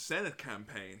Linda's Senate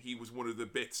campaign, he was one of the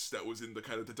bits that was in the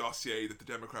kind of the dossier that the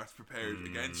Democrats prepared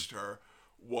against her,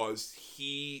 was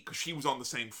because she was on the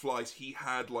same flight, he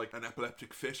had like an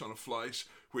epileptic fit on a flight,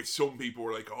 which some people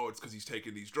were like, oh, it's because he's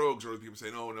taking these drugs, or other people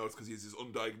saying, oh no, it's because he has this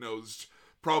undiagnosed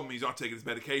problem he's not taking his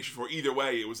medication for. Either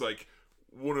way, it was like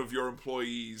one of your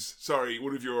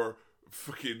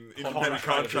fucking independent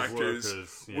contractors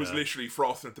was literally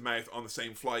frothing at the mouth on the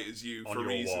same flight as you for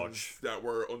reasons that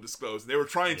were undisclosed. And they were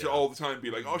trying to all the time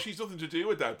be like, oh, she's nothing to do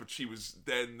with that, but she was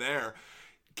then there.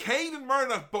 Kane and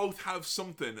Murdoch both have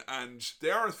something, and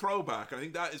they are a throwback. I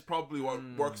think that is probably what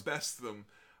works best for them.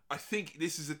 I think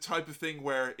this is a type of thing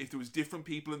where if there was different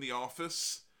people in the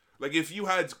office, like if you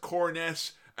had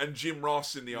Cornette and Jim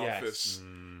Ross in the office,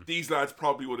 these lads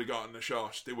probably would have gotten a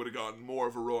shot. They would have gotten more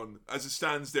of a run. As it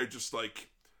stands, they're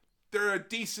a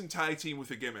decent tag team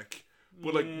with a gimmick.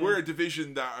 But like, we're a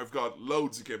division that have got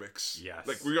loads of gimmicks. Yes.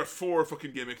 Like, we got 4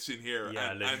 fucking gimmicks in here.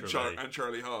 And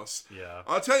Charlie Haas. Yeah.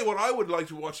 I'll tell you what I would like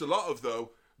to watch a lot of,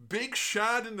 though. Big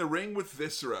Shad in the ring with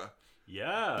Viscera.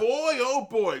 Yeah. Boy, oh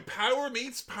boy. Power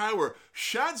meets power.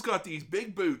 Shad's got these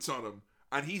big boots on him.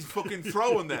 And he's fucking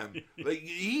throwing them. Like,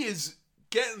 he is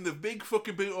getting the big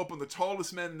fucking boot up on the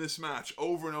tallest men in this match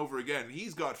over and over again.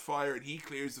 He's got fire and he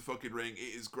clears the fucking ring.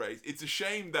 It is great. It's a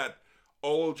shame that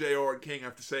all JR and King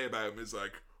have to say about him is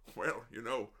like, well, you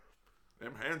know,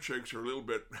 them handshakes are a little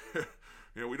bit...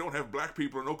 You know, we don't have black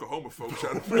people in Oklahoma, folks.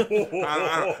 I don't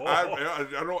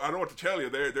know what to tell you.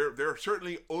 They're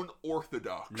certainly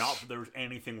unorthodox. Not that there's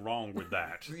anything wrong with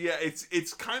that. Yeah,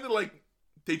 it's kind of like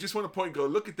they just want to point and go,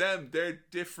 look at them, they're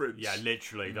different. Yeah,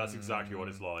 literally, that's exactly what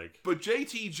it's like. But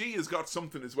JTG has got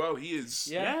something as well. He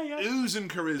is oozing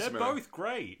charisma. They're both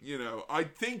great. You know, I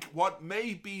think what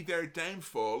may be their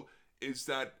downfall is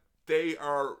that they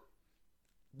are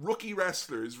rookie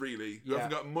wrestlers, really, who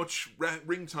haven't got much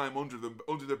ring time under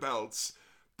their belts.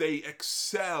 They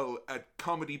excel at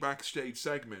comedy backstage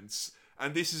segments,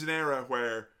 and this is an era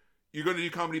where you're going to do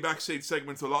comedy backstage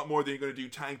segments a lot more than you're going to do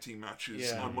tag team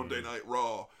matches on Monday Night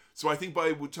Raw. So I think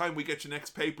by the time we get to next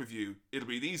pay-per-view, it'll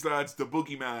be these lads, the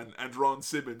Boogeyman and Ron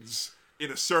Simmons,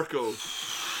 in a circle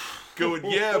going,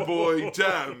 yeah, boy,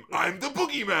 damn, I'm the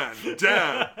Boogeyman.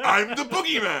 Damn, I'm the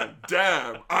Boogeyman.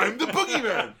 Damn, I'm the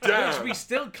Boogeyman. Damn. Which we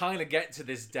still kind of get to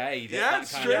this day.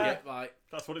 It's true.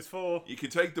 That's what it's for. You can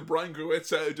take the Brian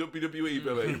Gruitz out of WWE,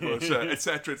 Billy, but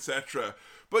etc., etc.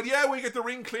 But yeah, we get the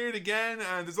ring cleared again,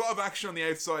 and there's a lot of action on the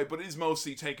outside, but it is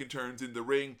mostly taking turns in the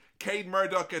ring. Cade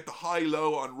Murdoch get the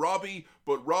high-low on Robbie,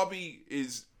 but Robbie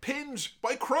is pinned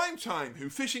by Crime Time, who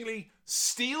fishingly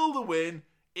steal the win.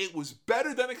 It was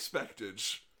better than expected.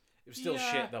 It was still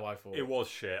shit, though, I thought. It was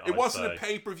shit, It wasn't a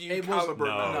pay-per-view caliber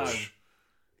match. No.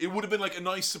 It would have been like a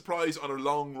nice surprise on a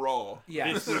long Raw.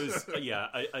 Yeah. This was,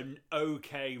 an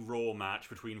okay Raw match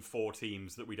between 4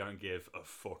 teams that we don't give a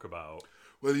fuck about.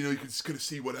 Well, you know, you can kind of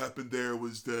see what happened there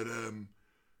was that,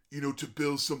 you know, to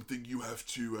build something, you have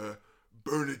to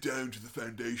burn it down to the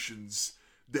foundations.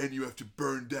 Then you have to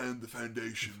burn down the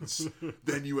foundations.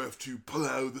 Then you have to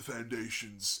plow the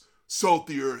foundations. Salt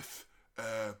the earth,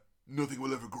 nothing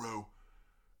will ever grow.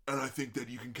 And I think that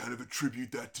you can kind of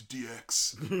attribute that to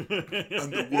DX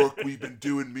and the work we've been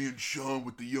doing, me and Sean,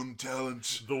 with the young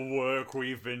talent. The work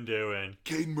we've been doing.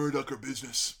 Cade and Murdoch are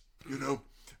business, you know.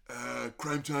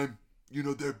 Crime Time, you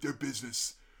know, they're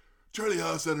business. Charlie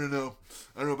Haas, I don't know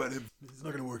about him. It's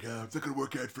not going to work out. It's not going to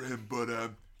work out for him. But,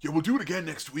 yeah, we'll do it again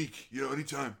next week. You know,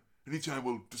 anytime. Anytime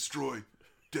we'll destroy.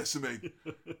 Decimate.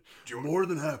 More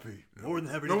than happy. More than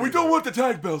happy. No, we don't want the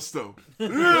tag belts, though.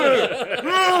 No,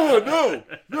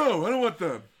 I don't want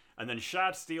them. And then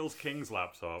Shad steals King's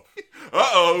laptop.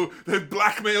 Uh-oh, the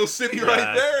Blackmail City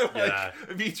right there. Like,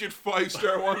 immediate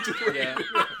 5-star wanted. Yeah.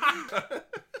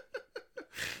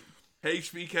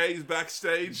 HBK is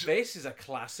backstage. This is a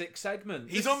classic segment.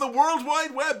 He's on the World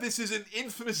Wide Web. This is an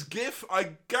infamous GIF.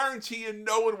 I guarantee you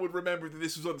no one would remember that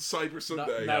this was on Cyber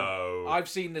Sunday. No. I've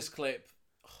seen this clip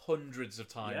hundreds of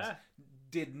times. Yeah.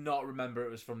 Did not remember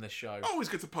it was from this show. Always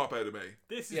gets a pop out of me.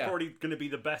 This is probably going to be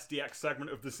the best DX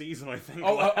segment of the season, I think.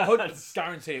 I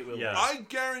guarantee it will. Yeah. I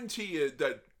guarantee you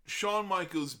that Shawn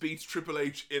Michaels beats Triple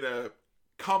H in a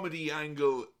comedy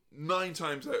angle 9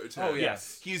 times out of 10. Oh,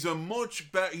 yes. He's a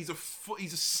much better. He's a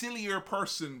sillier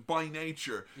person by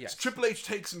nature. Yes. Triple H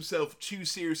takes himself too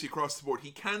seriously across the board.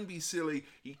 He can be silly.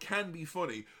 He can be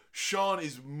funny. Shawn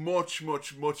is much,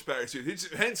 much, much better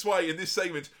suited. Hence why in this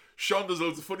segment, Shawn does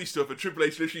loads of funny stuff, and Triple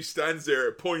H literally stands there,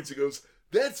 points, and goes,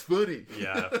 "That's funny."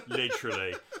 Yeah,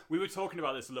 literally. We were talking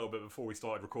about this a little bit before we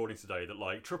started recording today, that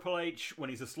like Triple H, when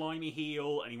he's a slimy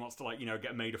heel and he wants to like,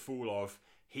 get made a fool of,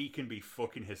 he can be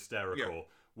fucking hysterical. Yeah.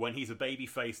 When he's a baby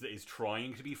face that is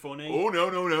trying to be funny, Oh,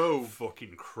 no.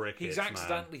 fucking crickets, He's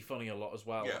accidentally funny a lot as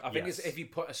well. Yeah. I think Yes. it's if you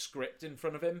put a script in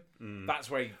front of him, that's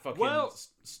where he fucking Well-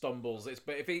 stumbles.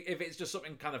 But if it's just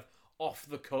something kind of off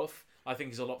the cuff, I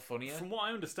think he's a lot funnier. From what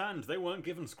I understand, they weren't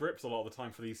given scripts a lot of the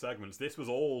time for these segments. This was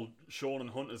all Sean and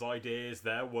Hunter's ideas,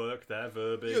 their work, their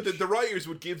verbiage. Yeah, the writers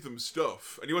would give them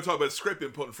stuff, and you want to talk about a script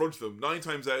being put in front of them. 9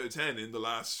 times out of 10 in the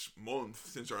last month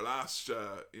since our last,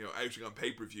 outing on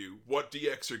pay-per-view, what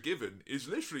DX are given is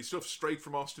literally stuff straight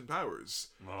from Austin Powers.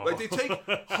 Oh. Like they take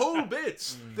whole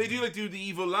bits. They do the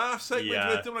evil laugh segment Yeah.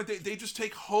 with them. Like they just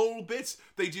take whole bits.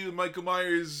 They do Michael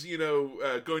Myers,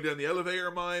 going down the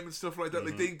elevator mime and stuff like that.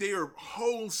 Like they are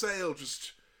wholesale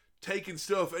just taking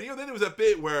stuff. And then there was that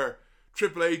bit where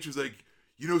Triple H was like,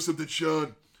 "You know something,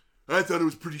 Sean? I thought it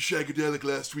was pretty shagadelic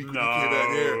last week when you came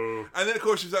out here." And then of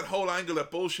course there's that whole angle, that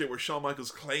bullshit where Shawn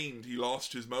Michaels claimed he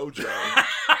lost his mojo.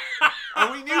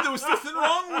 And we knew there was nothing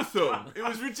wrong with him. It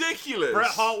was ridiculous. Bret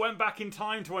Hart went back in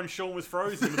time to when Sean was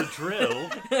frozen with a drill,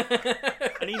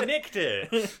 and he nicked it.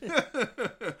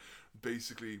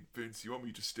 Basically, Vince, you want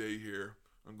me to stay here?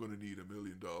 I'm going to need $1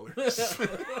 million.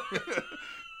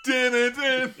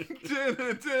 Dun-dun-dun.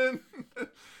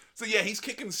 So yeah, he's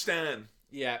kicking Stan.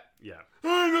 Yeah. Yeah.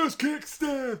 I just kick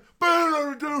Stan.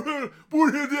 That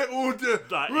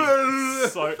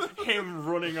is so him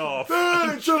running off.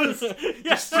 Super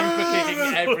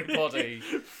kicking everybody.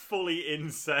 Fully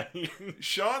insane.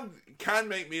 Sean can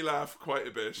make me laugh quite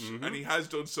a bit, and he has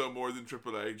done so more than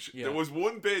Triple H. Yeah. There was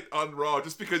one bit on Raw,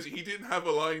 just because he didn't have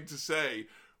a line to say,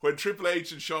 when Triple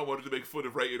H and Sean wanted to make fun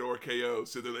of Rated RKO.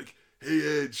 So they're like,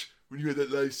 "Hey Edge, when you had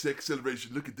that live sex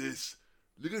celebration, look at this.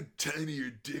 Look how tiny your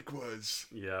dick was.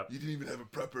 Yeah. You didn't even have a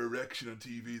proper erection on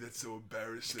TV. That's so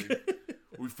embarrassing."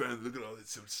 We found, look at all that,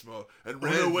 so small. And Oh,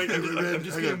 no, wait, I'm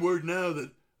just getting word now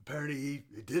that apparently he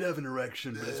did have an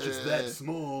erection, but it's just that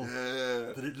small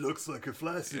that it looks like a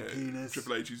flaccid penis.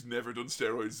 Triple H, who's never done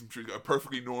steroids, I'm sure he's got a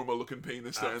perfectly normal looking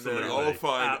penis down Absolutely. there, all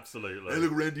fine. Absolutely. Hey,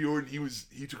 look, Randy Orton,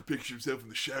 he took a picture of himself in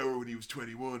the shower when he was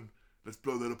 21. Let's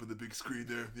blow that up on the big screen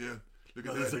there. Yeah, look at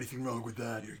Not there's that. anything wrong with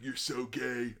that. You're so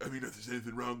gay. I mean, if there's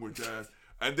anything wrong with that.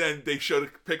 And then they showed a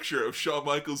picture of Shawn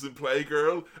Michaels in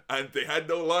Playgirl, and they had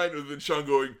no line other than Shawn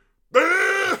going,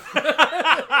 "Bah!"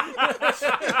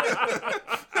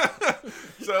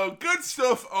 So good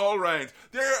stuff all round.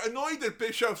 They're annoyed that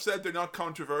Bischoff said they're not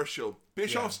controversial.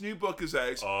 Bischoff's new book is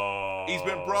out. Oh. He's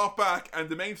been brought back, and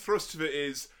the main thrust of it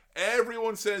is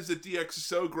everyone says that DX is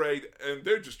so great, and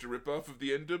they're just a rip-off of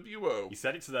the NWO. He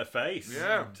said it to their face.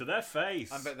 Yeah. To their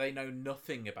face. I bet they know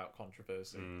nothing about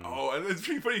controversy. Oh, and it's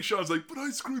pretty funny. Sean's like, "But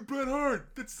I screwed Bret Hart.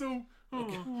 That's so...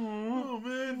 Oh,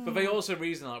 man." But they also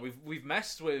reason like we've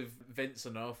messed with Vince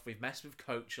enough. We've messed with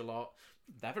Coach a lot.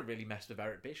 Never really messed with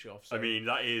Eric Bischoff. So. I mean,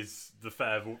 that's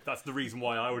the reason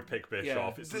why I would pick Bischoff.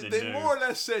 Yeah. It's They something new. more or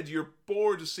less said you're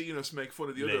bored of seeing us make fun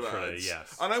of the other Literally, lads.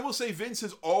 yes. And I will say Vince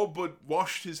has all but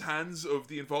washed his hands of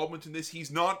the involvement in this. He's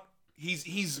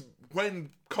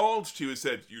when called to has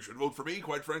said, "You should vote for me,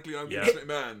 quite frankly, I'm Yeah. Vince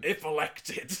McMahon." if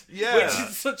elected, Yeah. which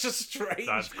is such a strange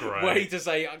That's great. way to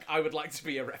say I would like to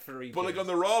be a referee. But like on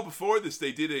the Raw before this,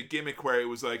 they did a gimmick where it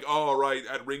was like, "Oh, right,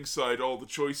 at ringside, all the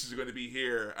choices are going to be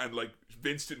here," and like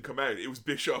Vince didn't come out. It was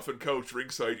Bischoff and Coach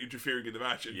ringside interfering in the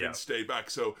match, and Yeah. Vince stayed back.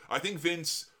 So I think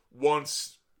Vince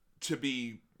wants to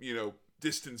be,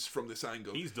 distance from this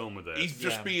angle. He's done with it. He's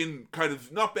just Yeah. being kind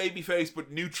of not babyface, but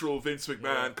neutral Vince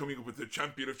McMahon, coming up with the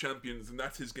champion of champions, and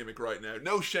that's his gimmick right now.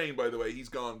 No shame, by the way. He's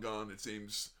gone. It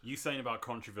seems. You saying about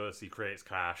controversy creates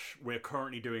cash. We're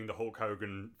currently doing the Hulk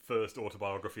Hogan first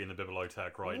autobiography in the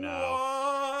Bibliotech right now.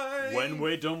 Why? When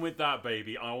we're done with that,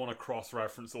 baby, I want to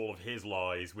cross-reference all of his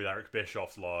lies with Eric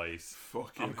Bischoff's lies.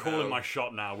 Fucking I'm calling hell. my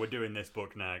shot now. We're doing this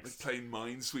book next. Playing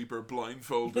Minesweeper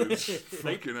blindfolded.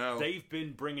 Fucking hell. They've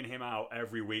been bringing him out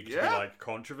every week to be Yeah. like,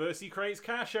 controversy creates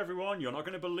cash, everyone. You're not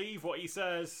going to believe what he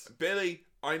says. Billy,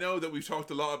 I know that we've talked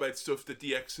a lot about stuff that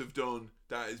DX have done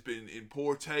that has been in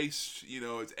poor taste,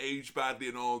 it's aged badly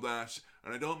and all that,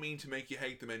 and I don't mean to make you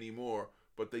hate them anymore,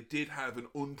 but they did have an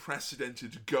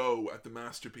unprecedented go at the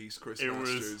masterpiece, Chris It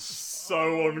Masters. was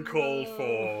so uncalled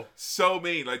for. So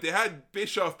mean. Like, they had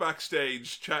Bischoff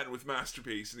backstage chatting with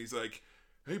Masterpiece, and he's like,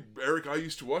 hey, Eric, I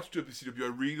used to watch WCW. I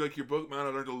really like your book, man. I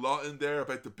learned a lot in there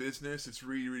about the business. It's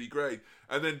really, really great.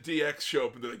 And then DX show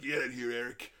up and they're like, get in here,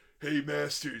 Eric. Hey,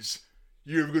 Masters,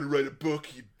 you ever going to write a book,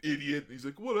 you idiot? And he's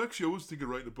like, well, actually, I was thinking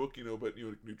of writing a book, about, like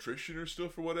nutrition or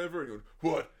stuff or whatever. And he goes,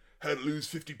 what? How to lose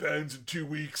 50 pounds in 2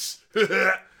 weeks?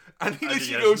 And he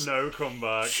literally goes, no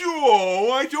comeback.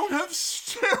 Sure, I don't have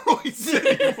steroids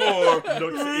anymore.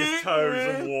 Looks at his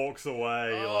toes and walks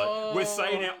away. Like, we're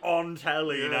saying it on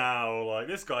telly now. Like,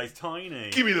 this guy's tiny.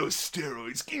 Give me those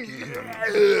steroids. Give me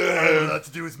I'm allowed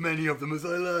to do as many of them as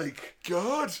I like.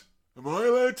 God, am I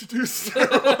allowed to do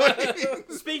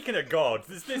steroids? Speaking of God,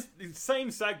 there's this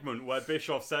same segment where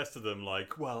Bischoff says to them,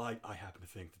 like, well, I happen to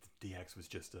think that the DX was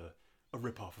just a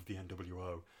rip-off of the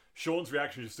NWO. Sean's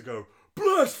reaction is just to go,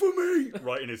 blasphemy!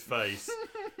 Right in his face.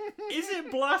 Is it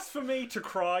blasphemy to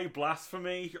cry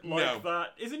blasphemy like that?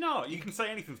 Is it not? You can say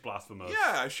anything's blasphemous.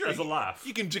 Yeah, sure. As a laugh.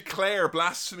 You can declare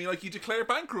blasphemy like you declare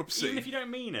bankruptcy. Even if you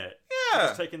don't mean it. Yeah. You're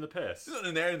just taking the piss. There's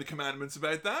nothing there in the commandments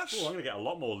about that. Oh, I'm going to get a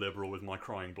lot more liberal with my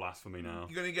crying blasphemy now.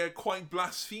 You're going to get quite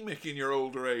blasphemic in your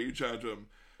older age, Adam.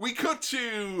 We cut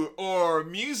to our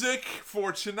music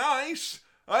for tonight.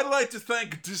 I'd like to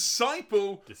thank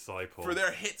Disciple for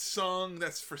their hit song.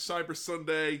 That's for Cyber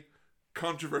Sunday.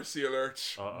 Controversy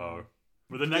alert. Uh-oh.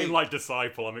 With a name like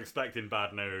Disciple, I'm expecting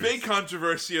bad news. Big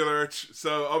controversy alert.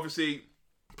 So, obviously,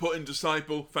 put in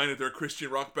Disciple, found out they're a Christian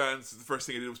rock band. So the first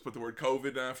thing I did was put the word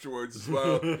COVID afterwards as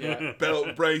well. Yeah.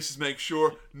 Belt braces, make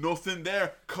sure. Nothing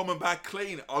there. Coming back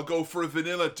clean. I'll go for a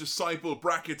vanilla Disciple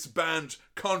brackets band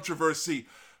controversy.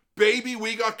 Baby,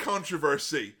 we got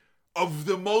controversy. Of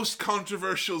the most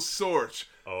controversial sort.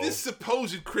 Oh. This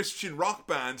supposed Christian rock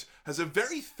band has a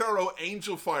very thorough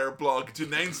Angel Fire blog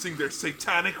denouncing their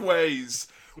satanic ways.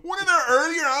 One of their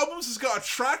earlier albums has got a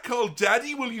track called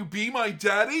Daddy, Will You Be My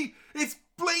Daddy? It's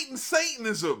blatant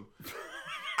Satanism.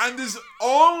 And there's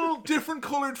all different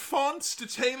coloured fonts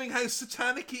detailing how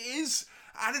satanic it is.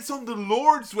 And it's on the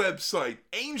Lord's website,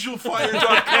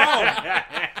 angelfire.com.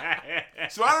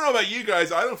 So I don't know about you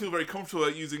guys, I don't feel very comfortable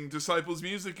about using Disciples'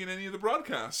 music in any of the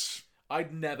broadcasts.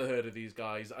 I'd never heard of these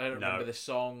guys. I don't remember this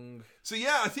song. So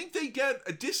yeah, I think they get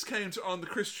a discount on the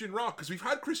Christian rock, because we've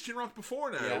had Christian rock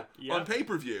before now on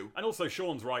pay-per-view. And also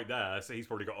Sean's right there, so he's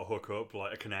probably got a hookup,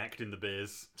 like a connect in the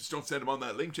biz. Just don't send him on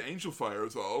that link to Angel Fire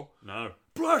is all. No.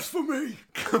 Blasphemy!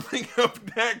 Coming up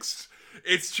next,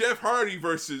 it's Jeff Hardy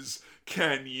versus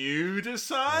Can You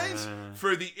Decide?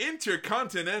 For the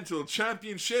Intercontinental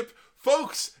Championship.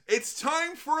 Folks, it's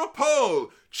time for a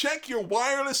poll. Check your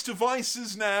wireless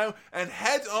devices now and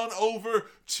head on over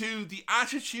to the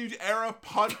Attitude Era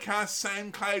Podcast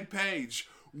SoundCloud page.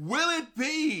 Will it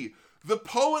be the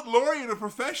Poet Laureate of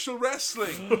Professional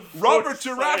Wrestling, Robert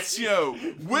Durazio?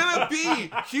 Will it be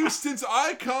Houston's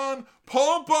icon,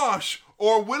 Paul Bosch?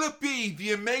 Or will it be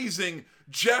the amazing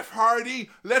Jeff Hardy?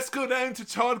 Let's go down to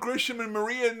Todd Grisham and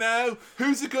Maria now.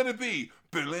 Who's it going to be?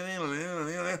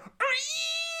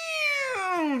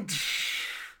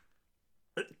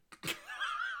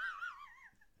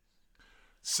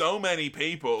 So many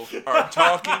people are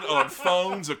talking on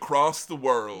phones across the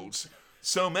world.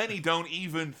 So many don't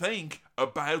even think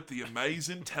about the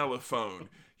amazing telephone.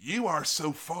 You are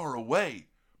so far away,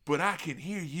 but I can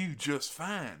hear you just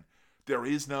fine. There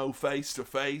is no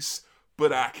face-to-face,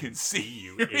 but I can see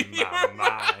you in my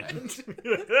mind.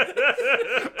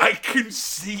 I can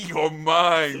see your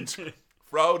mind.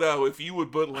 Frodo, if you would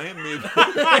but lend me...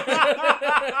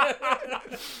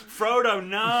 Frodo,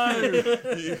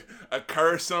 no! A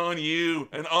curse on you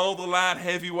and all the light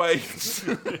heavyweights.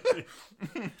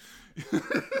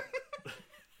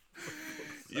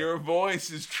 Your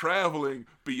voice is traveling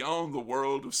beyond the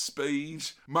world of speed.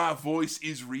 My voice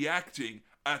is reacting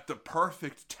at the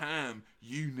perfect time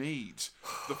you need.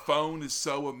 The phone is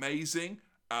so amazing,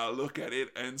 I look at it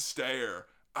and stare.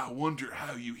 I wonder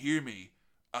how you hear me.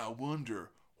 I wonder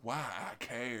why I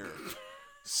care.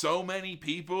 So many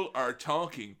people are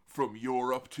talking from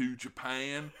Europe to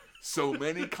Japan. So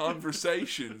many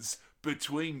conversations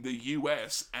between the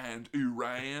US and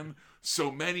Iran.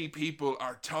 So many people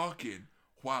are talking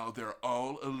while they're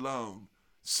all alone.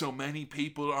 So many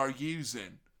people are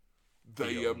using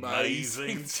the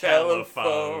amazing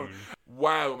telephone.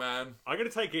 Wow, man. I'm going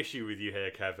to take issue with you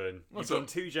here, Kevin. You've done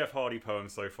 2 Jeff Hardy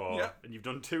poems so far, and you've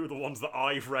done 2 of the ones that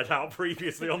I've read out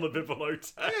previously on the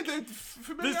Bibliotech. Yeah, they're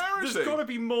familiarity. There's got to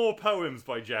be more poems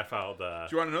by Jeff out there.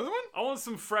 Do you want another one? I want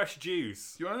some fresh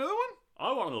juice. Do you want another one?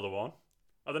 I want another one.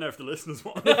 I don't know if the listeners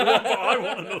want another one, but I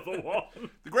want another one.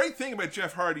 The great thing about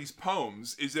Jeff Hardy's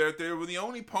poems is that they were the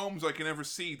only poems I can ever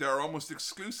see that are almost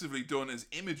exclusively done as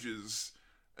images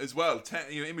as well.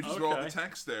 Images are all the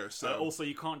text there. So also,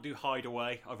 you can't do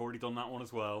hideaway. I've already done that one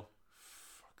as well.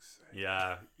 Fuck's sake.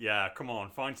 Yeah. Come on,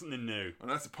 find something new. And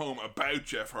that's a poem about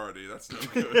Jeff Hardy. That's no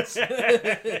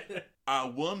good. I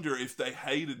wonder if they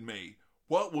hated me.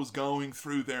 What was going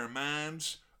through their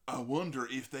minds? I wonder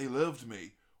if they loved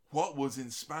me. What was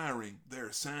inspiring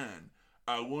their sign?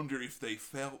 I wonder if they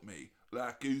felt me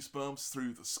like goosebumps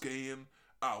through the skin.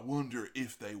 I wonder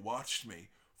if they watched me,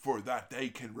 for that they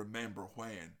can remember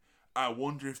when. I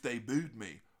wonder if they booed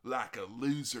me like a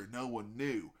loser no one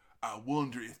knew. I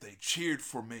wonder if they cheered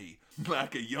for me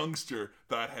like a youngster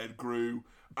that had grew.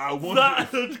 I wonder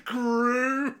if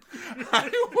grew.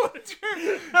 I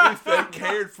wonder if they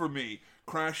cared for me,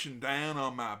 crashing down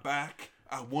on my back.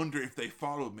 I wonder if they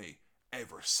followed me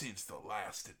ever since the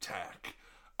last attack.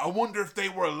 I wonder if they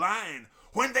were lying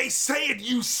when they said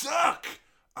you suck.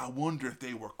 I wonder if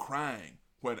they were crying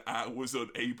when I was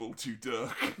unable to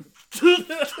duck.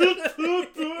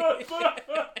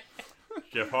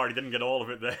 Jeff Hardy didn't get all of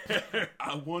it there.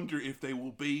 I wonder if they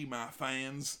will be my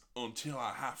fans until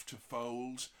I have to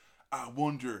fold. I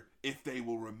wonder if they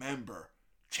will remember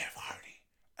Jeff Hardy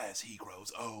as he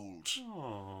grows old.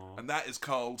 Aww. And that is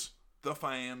called The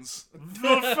Fans.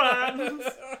 The Fans!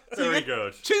 Very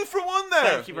good. 2 for 1 there.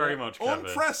 Thank you very much, Kevin.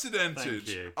 Unprecedented. Thank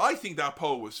you. I think that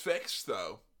poem was fixed,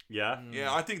 though. Yeah?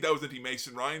 Yeah, I think that was Andy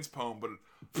Mason Ryan's poem, but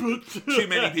too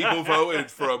many people voted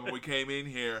for him when we came in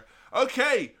here.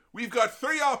 Okay, we've got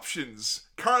 3 options.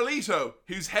 Carlito,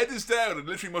 whose head is down and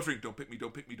literally muttering, don't pick me,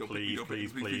 don't pick me, don't pick me, don't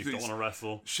pick me, Please, don't want to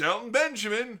wrestle. Shelton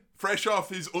Benjamin, fresh off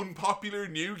his unpopular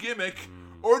new gimmick.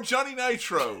 Or Johnny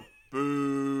Nitro.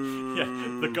 Boo.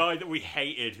 Yeah, the guy that we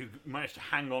hated who managed to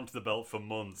hang on to the belt for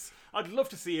months. I'd love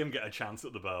to see him get a chance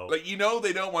at the belt. Like,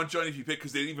 they don't want Johnny to be picked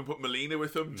because they didn't even put Melina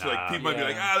with him. So, like, people might be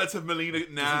like, let's have Melina.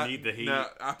 Doesn't need the heat. Nah,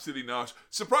 absolutely not.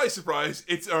 Surprise, surprise.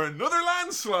 It's another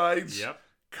landslide. Yep.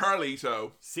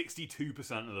 Carlito.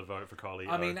 62% of the vote for Carlito.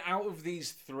 I mean, out of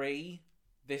these 3,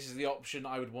 this is the option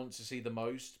I would want to see the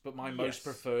most. But my most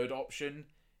preferred option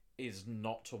is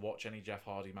not to watch any Jeff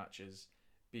Hardy matches,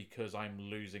 because I'm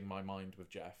losing my mind with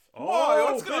Jeff.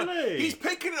 What's going on? Billy. He's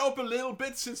picking it up a little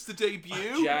bit since the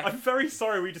debut. Jeff, I'm very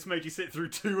sorry we just made you sit through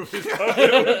 2 of his votes.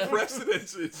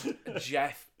 Unprecedented.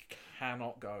 Jeff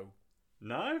cannot go.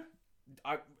 No?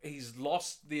 He's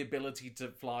lost the ability to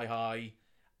fly high.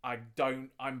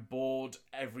 I'm bored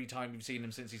every time you've seen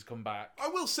him since he's come back. I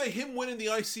will say, him winning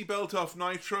the IC belt off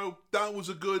Nitro, that was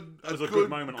a good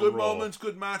moment good on Raw. moment,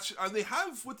 good match. And they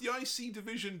have, with the IC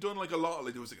division, done like a lot.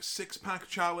 Like, there was like a 6-pack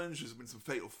challenge. There's been some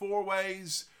fatal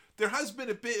 4-ways. There has been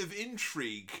a bit of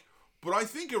intrigue. But I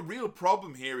think a real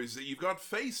problem here is that you've got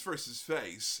face versus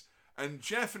face. And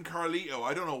Jeff and Carlito,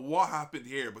 I don't know what happened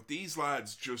here, but these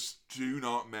lads just do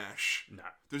not mesh. No.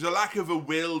 There's a lack of a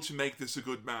will to make this a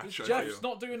good match, I Jeff's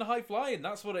feel. not doing the high flying.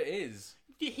 That's what it is.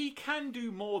 He can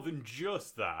do more than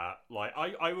just that. Like,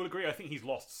 I will agree. I think he's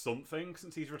lost something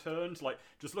since he's returned. Like,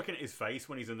 just looking at his face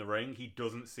when he's in the ring, he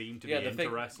doesn't seem to be into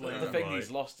wrestling. The thing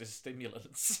he's lost is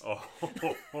stimulants.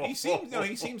 He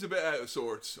seems a bit out of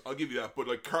sorts. I'll give you that. But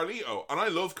like Carlito, and I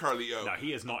love Carlito. No,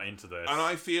 he is not into this. And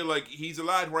I feel like he's a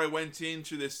lad where I went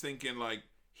into this thinking like,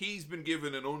 he's been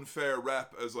given an unfair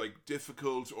rep as like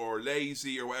difficult or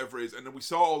lazy or whatever it is, and then we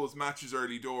saw all those matches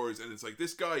early doors, and it's like,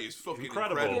 this guy is fucking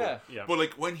incredible. Yeah. But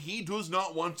like, when he does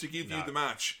not want to give you the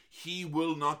match, he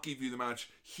will not give you the match.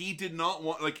 He did not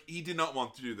want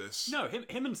to do this. No,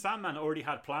 him and Sandman already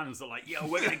had plans that like, yo,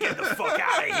 we're gonna get the fuck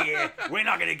out of here. We're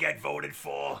not gonna get voted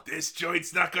for. This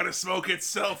joint's not gonna smoke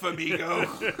itself, amigo.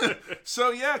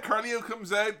 So yeah, Carlito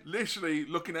comes out literally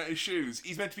looking at his shoes.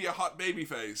 He's meant to be a hot baby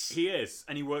face. He is,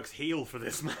 and he works heel for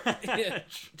this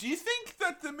match. Do you think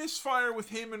that the misfire with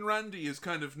him and Randy has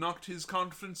kind of knocked his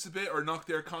confidence a bit, or knocked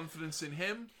their confidence in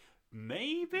him?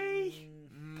 Maybe,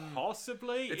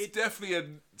 possibly. It's definitely a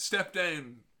step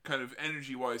down, kind of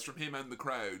energy-wise, from him and the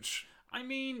crowd. I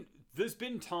mean, there's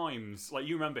been times, like,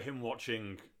 you remember him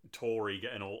watching Tori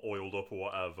getting all oiled up or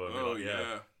whatever. And Oh, like,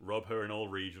 yeah. Rub her in all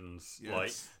regions. Yes.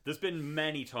 Like, there's been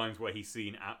many times where he's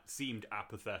seemed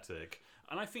apathetic.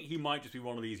 And I think he might just be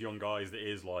one of these young guys that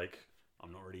is like,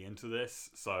 I'm not really into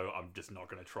this, so I'm just not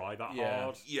going to try that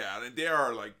hard. Yeah, and they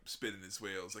are, like, spinning his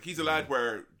wheels. Like, he's a lad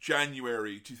where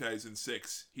January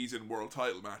 2006, he's in world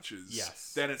title matches.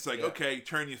 Yes. Then it's like, okay,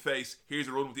 turn your face, here's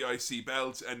a run with the IC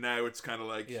belt, and now it's kind of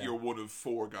like, you're one of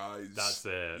 4 guys. That's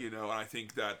it. You know, and I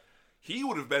think that he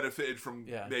would have benefited from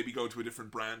maybe going to a different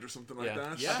brand or something like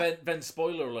that. Yeah. Then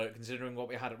spoiler alert, considering what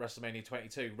we had at WrestleMania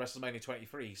 22, WrestleMania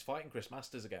 23, he's fighting Chris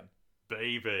Masters again.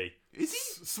 baby. Is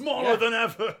he? Smaller than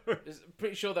ever.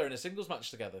 Pretty sure they're in a singles match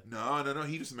together. No.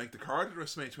 He doesn't make the card at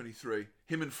WrestleMania 23.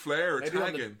 Him and Flair are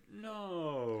tagging.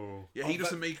 No. Yeah, he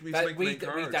doesn't make me we main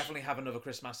card. We definitely have another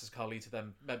Chris Masters Carlito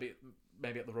then.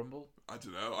 Maybe at the Rumble. I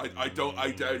don't know. I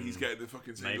doubt he's getting the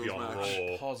fucking singles Maybe on match.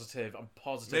 Raw. I'm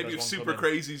positive. Maybe if Super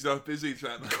Crazy's not busy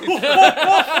that night.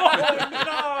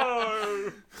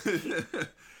 No.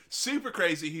 Super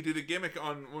Crazy, he did a gimmick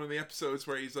on one of the episodes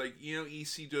where he's like,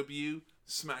 ECW,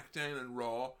 SmackDown, and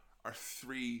Raw are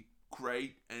 3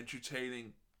 great,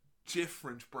 entertaining,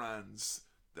 different brands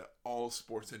that all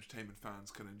sports entertainment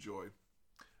fans can enjoy.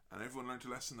 And everyone learned a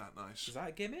lesson that night. Is that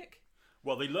a gimmick?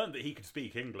 Well, they learned that he could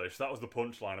speak English. That was the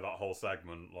punchline of that whole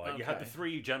segment. Like, you had the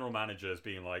 3 general managers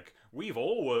being like, we've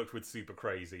all worked with Super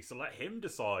Crazy, so let him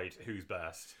decide who's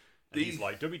best. And he's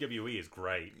like, WWE is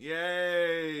great.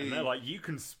 Yay! And they're like, you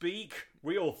can speak?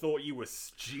 We all thought you were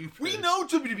stupid. We know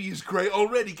WWE is great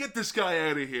already. Get this guy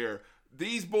out of here.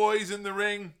 These boys in the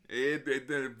ring,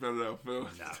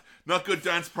 not good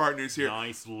dance partners here.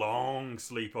 Nice long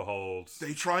sleeper holds.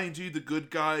 They try and do the good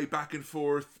guy back and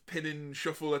forth, pin and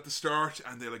shuffle at the start,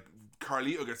 and they're like,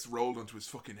 Carlito gets rolled onto his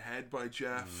fucking head by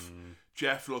Jeff.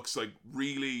 Jeff looks like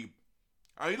really...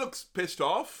 he looks pissed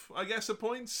off, I guess, at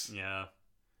points. Yeah.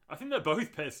 I think they're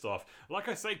both pissed off. Like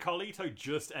I say, Carlito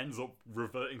just ends up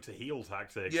reverting to heel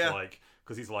tactics. Yeah.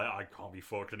 Because he's like, I can't be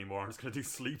fucked anymore. I'm just going to do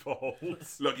sleeper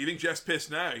holds. Look, you think Jeff's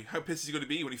pissed now? How pissed is he going to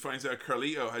be when he finds out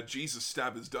Carlito had Jesus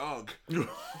stab his dog?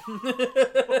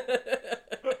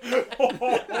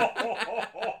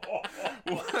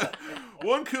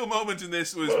 One cool moment in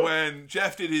this was when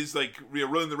Jeff did his,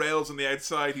 running the rails on the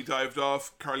outside. He dived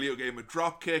off. Carlito gave him a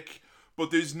drop kick. But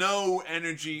there's no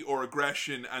energy or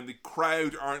aggression, and the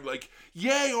crowd aren't like,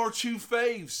 yay, or 2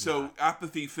 faves. So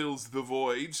apathy fills the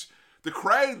void. The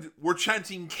crowd were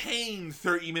chanting Kane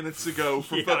 30 minutes ago.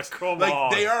 Come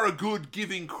on. They are a good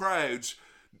giving crowd.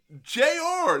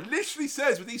 JR literally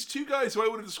says, with these 2 guys who I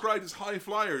would have described as high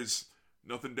flyers,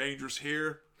 nothing dangerous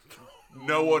here.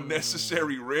 No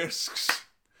unnecessary risks.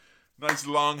 Nice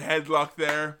long headlock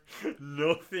there.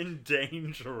 Nothing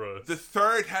dangerous. The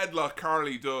 3rd headlock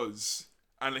Carly does,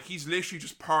 and he's literally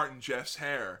just parting Jeff's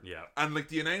hair. Yeah. And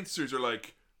the announcers are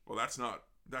like, well, that's not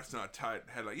a tight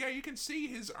headlock. Yeah, you can see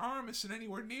his arm isn't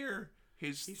anywhere near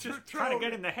his He's just trying to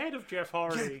get in the head of Jeff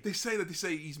Hardy. Yeah, they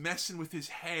say he's messing with his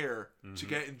hair to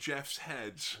get in Jeff's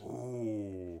head.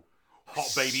 Ooh. Hot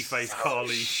babyface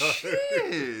Carlito.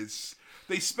 Yes.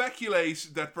 They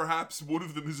speculate that perhaps one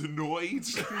of them is annoyed.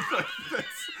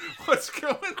 That's what's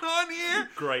going on here.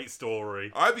 Great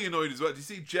story. I'd be annoyed as well. Do you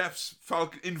see Jeff's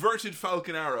inverted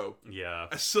Falcon Arrow? Yeah.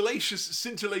 A salacious,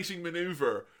 scintillating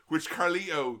maneuver, which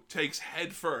Carlito takes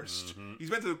head first.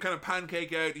 He's meant to kind of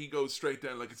pancake out. He goes straight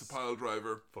down like it's a pile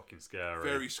driver. Fucking scary.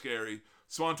 Very scary.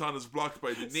 Swanton is blocked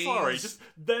by the knees. Sorry, just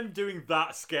them doing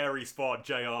that scary spot,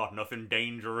 JR. Nothing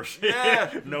dangerous.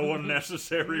 Yeah. No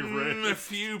unnecessary risk. A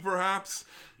few, perhaps.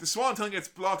 The Swanton gets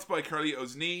blocked by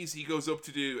Carlito's knees. He goes up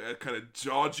to do a kind of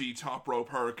dodgy top rope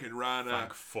Hurricane Rana.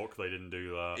 Thank fuck they didn't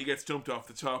do that. He gets dumped off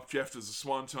the top. Jeff does a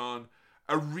Swanton.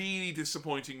 A really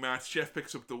disappointing match. Jeff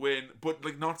picks up the win,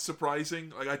 but not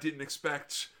surprising. I didn't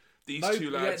expect these 2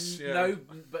 lads.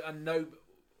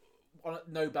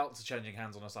 No belts are changing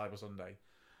hands on a Cyber Sunday.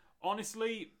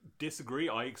 Honestly, disagree.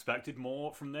 I expected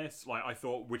more from this. I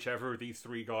thought whichever of these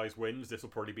 3 guys wins, this will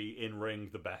probably be in ring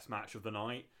the best match of the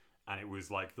night, and it was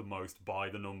the most by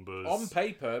the numbers. On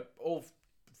paper, all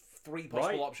 3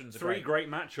 possible options are 3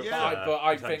 great matchups. Yeah. But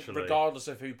I think regardless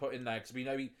of who put in there, because we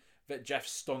know that Jeff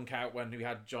stunk out when we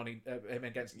had him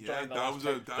against Johnny. That was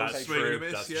a swing and a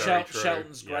miss.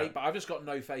 Shelton's great, but I've just got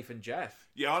no faith in Jeff.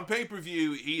 Yeah, on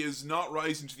pay-per-view, he is not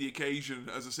rising to the occasion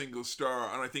as a single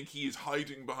star, and I think he is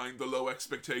hiding behind the low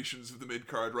expectations of the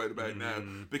mid-card right about now.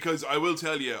 Because I will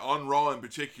tell you, on Raw in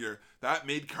particular, that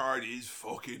mid-card is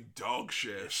fucking dog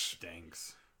shit. It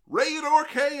stinks. Rated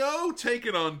RKO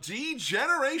taking on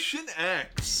D-Generation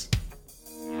X.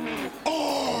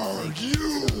 Are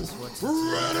you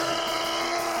ready?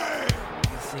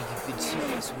 You think you could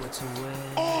tell us what to wear?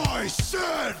 I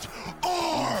said,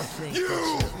 are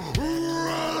you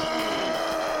ready?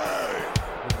 Well,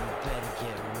 you better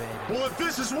get ready. Well, if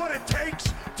this is what it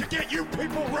takes to get you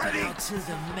people ready, Out to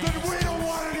the then we don't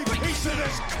want any piece of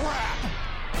this crap.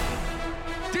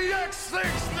 DX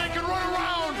thinks they can run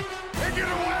around and get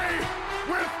away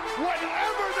with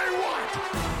whatever they want.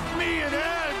 Me and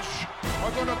Edge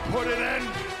are going to put an end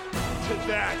to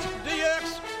that.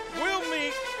 DX will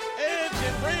meet Edge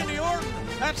and Randy Orton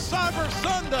at Cyber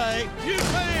Sunday. You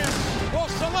fans will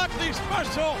select the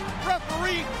special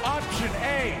referee. Option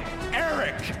A,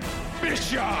 Eric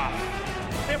Bischoff.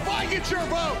 If I get your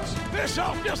votes,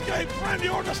 Bischoff just gave Randy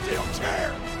Orton a steel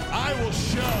chair. I will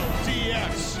show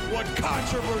DX what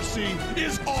controversy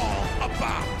is all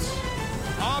about.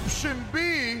 Option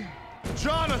B,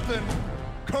 Jonathan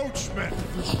Coachman.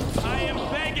 I am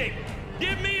begging.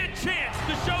 Give me a chance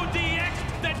to show DX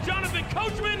that Jonathan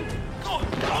Coachman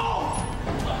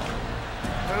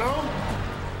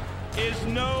is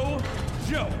no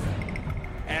joke.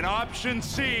 And option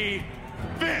C,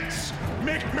 Vince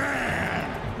McMahon.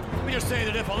 Let me just say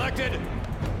that if elected,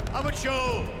 I would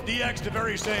show DX the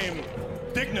very same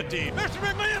dignity. Mr.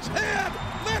 McMahon's head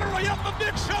literally up the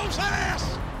Big Show's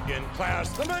ass. In class,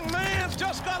 the McMahon's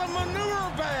just got a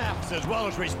manure bath. As well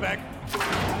as respect.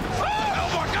 Oh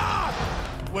my God!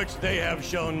 Which they have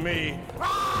shown me.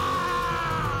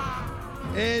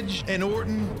 Edge and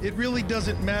Orton, it really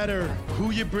doesn't matter who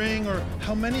you bring or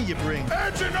how many you bring.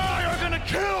 Edge and I are gonna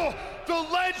kill the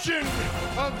legend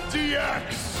of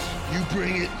DX. You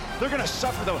bring it, They're gonna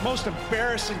suffer the most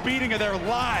embarrassing beating of their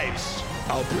lives.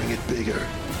 I'll bring it bigger.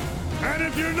 And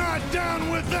if you're not down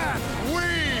with that, we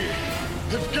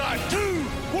have got 2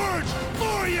 words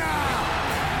for ya.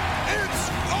 It's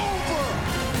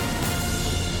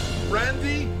over.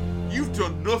 Randy, you've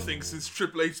done nothing since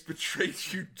Triple H betrayed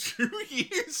you 2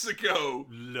 years ago.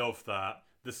 Love that.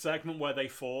 The segment where they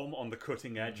form on the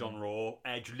cutting edge on Raw,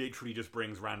 Edge literally just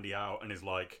brings Randy out and is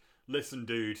like, listen,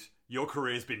 dude, your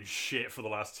career's been shit for the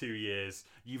last 2 years.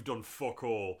 You've done fuck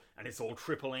all, and it's all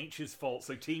Triple H's fault,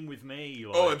 so team with me.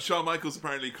 Like, Oh, and Shawn Michaels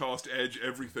apparently cost Edge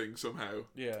everything somehow.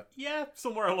 yeah,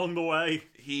 somewhere along the way.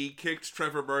 He kicked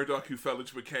Trevor Murdoch, who fell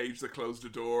into a cage that closed a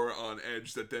door on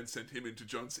Edge that then sent him into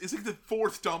John Cena. It's like the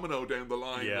 4th domino down the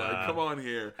line. Yeah. Like, come on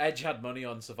here. Edge had money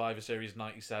on Survivor Series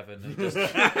 97. And just,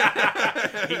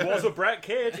 He was a Brett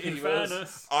kid, in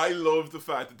fairness. I love the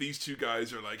fact that these two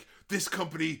guys are like, this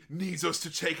company needs us to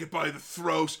take it by the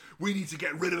throat. We need to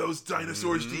get rid of those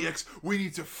dinosaurs, DX. We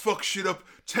need to fuck shit up.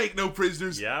 Take no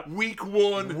prisoners. Yep. Week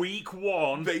 1. Week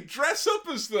 1. They dress up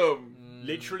as them.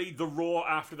 Literally, the Raw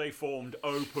after they formed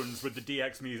opens with the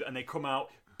DX music, and they come out,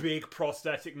 big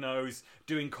prosthetic nose,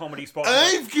 doing comedy spots.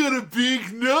 I've got a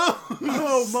big nose.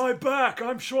 Oh, my back.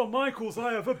 I'm Shawn Michaels.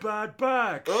 I have a bad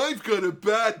back. I've got a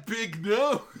bad big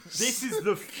nose. This is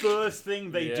the first thing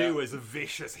they do as a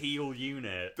vicious heel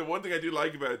unit. The one thing I do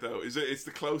like about it, though, is that it's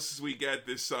the closest we get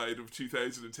this side of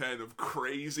 2010 of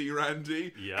crazy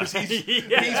Randy. Yeah. Because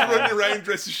he's running around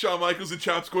dressed as Shawn Michaels and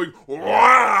chaps going,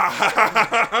 wah!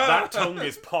 That tongue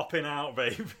is popping out,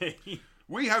 baby.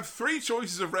 We have 3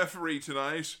 choices of referee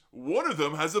tonight. One of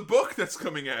them has a book that's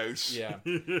coming out. yeah.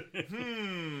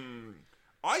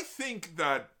 I think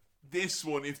that this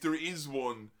one, if there is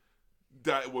one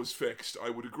that was fixed, I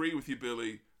would agree with you,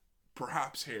 Billy.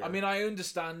 Perhaps here. I mean, I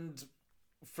understand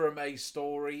from a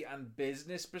story and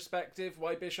business perspective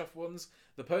why Bischoff wins.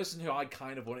 The person who I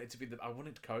kind of wanted to be, I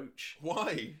wanted Coach.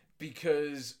 Why?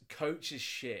 Because Coach is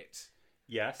shit.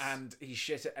 Yes. And he's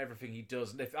shit at everything he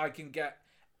does. And if I can get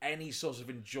any sort of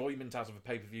enjoyment out of a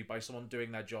pay-per-view by someone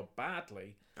doing their job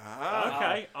badly,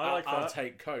 okay, I'll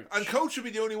take Coach. And Coach would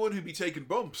be the only one who'd be taking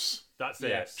bumps. That's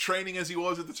Yes. it. Training as he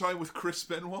was at the time with Chris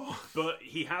Benoit. But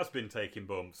he has been taking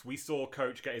bumps. We saw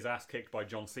Coach get his ass kicked by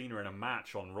John Cena in a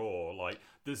match on Raw. Like,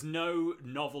 there's no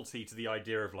novelty to the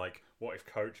idea of, like, what if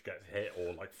Coach gets hit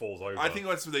or, like, falls over? I think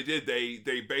that's what they did.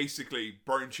 They basically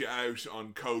burnt you out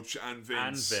on Coach and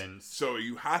Vince. So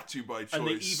you had to by choice. And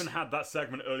they even had that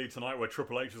segment earlier tonight where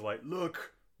Triple H was like,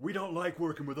 look, we don't like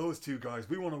working with those two guys.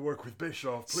 We want to work with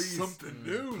Bischoff. Please. Something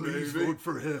new, Please maybe. vote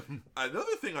for him.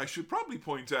 Another thing I should probably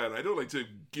point out, I don't like to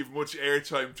give much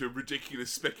airtime to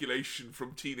ridiculous speculation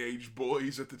from teenage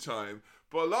boys at the time,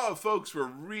 but a lot of folks were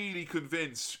really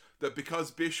convinced that because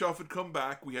Bischoff had come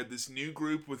back, we had this new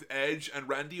group with Edge and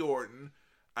Randy Orton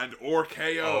and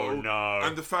RKO. Oh, no.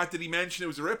 And the fact that he mentioned it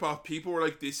was a ripoff, people were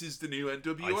like, this is the new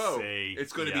NWO. I see.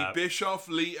 It's going to Yep. be Bischoff,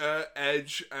 Lita,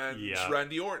 Edge, and Yep.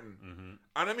 Randy Orton. Mm-hmm.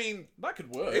 And I mean, that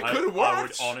could work. It could have worked. I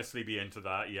would honestly be into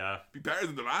that, yeah. Be better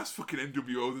than the last fucking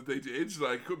NWO that they did.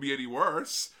 Like, couldn't be any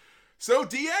worse. So,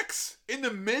 DX, in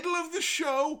the middle of the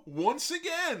show, once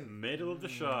again. Middle of the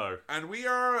show. And we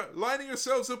are lining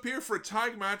ourselves up here for a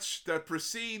tag match that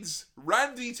precedes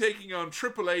Randy taking on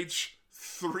Triple H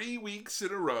 3 weeks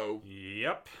in a row.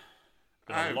 Yep.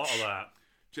 Been a lot of that.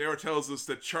 JR tells us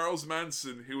that Charles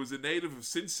Manson, who was a native of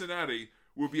Cincinnati,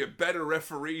 will be a better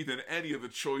referee than any of the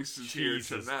choices Jesus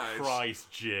here tonight. Christ,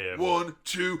 Jim. 1,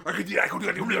 2,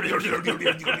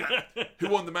 who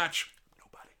won the match?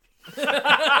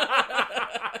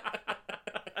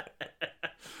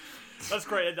 That's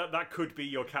great. That could be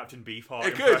your Captain Beefheart.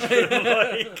 It could.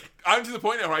 Like, I'm to the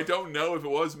point now where I don't know if it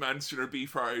was Manson or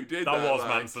Beefheart who did that. That was like,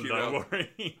 Manson, don't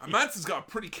worry. And Manson's got a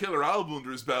pretty killer album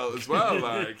under his belt as well,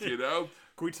 like, you know.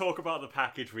 Can we talk about the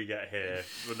package we get here?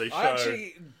 When they show... I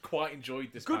actually quite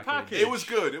enjoyed this package. It was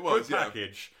good, it was, good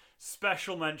package.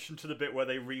 Special mention to the bit where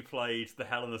they replayed the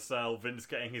Hell in a Cell, Vince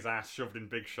getting his ass shoved in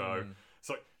Big Show.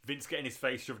 So Vince getting his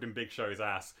face shoved in Big Show's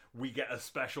ass. We get a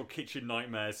special Kitchen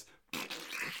Nightmares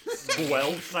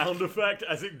swell sound effect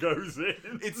as it goes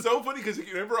in. It's so funny because you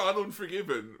remember on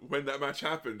Unforgiven when that match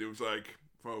happened, it was like,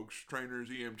 folks, trainers,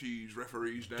 EMTs,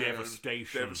 referees down.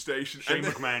 Devastation. Shane And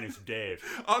McMahon is dead.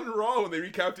 On Raw, when they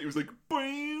recapped it, it was like,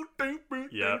 boing, doo, boing,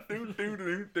 Yep. doo, doo,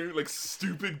 doo, doo, like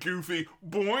stupid, goofy,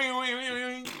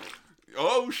 boing.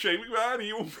 Oh, Shane McMahon,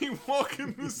 he won't be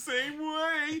walking the same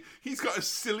way. He's got a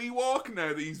silly walk now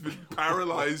that he's been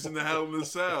paralyzed in the Hell in a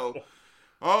Cell.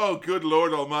 Oh, good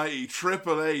Lord Almighty.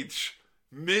 Triple H,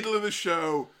 middle of the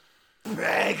show,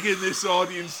 begging this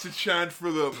audience to chant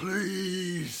for them.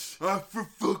 Please. For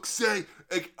fuck's sake.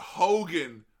 Like,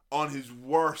 Hogan, on his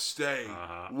worst day,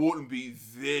 wouldn't be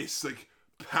this, like,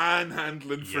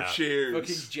 panhandling for cheers.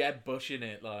 Fucking Jeb Bush in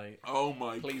it, like. Oh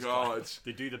my please God.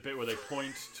 They do the bit where they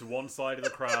point to one side of the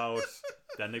crowd,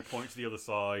 then they point to the other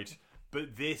side.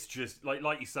 But this just,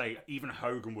 like you say, even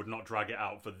Hogan would not drag it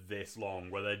out for this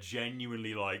long, where they're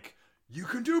genuinely like, you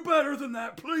can do better than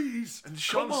that, please. And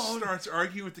Sean starts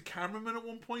arguing with the cameraman at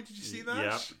one point. Did you see that?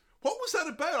 Yep. What was that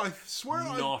about? I swear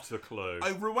not a clue.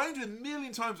 I rewound it a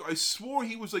million times. I swore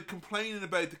he was like complaining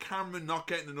about the cameraman not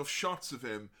getting enough shots of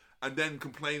him, and then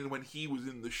complaining when he was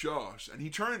in the shot. And he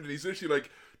turned and he's literally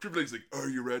like, Triple H's like, are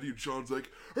you ready? And Sean's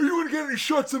like, are you going to get any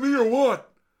shots of me or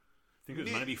what? I think it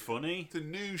was meant to be funny. The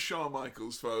new Shawn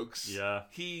Michaels, folks. Yeah.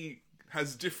 He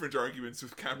has different arguments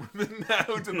with cameramen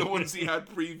now than the ones he had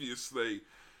previously.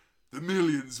 The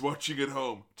millions watching at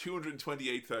home.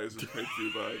 228,000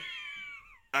 pay-per-view buy.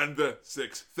 And the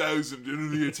 6,000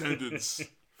 in the attendance.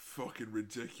 Fucking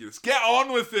ridiculous. Get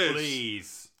on with this!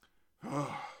 Please.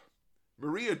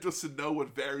 Maria doesn't know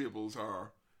what variables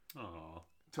are. Aww.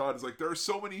 Todd is like, there are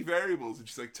so many variables. And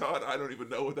she's like, Todd, I don't even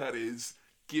know what that is.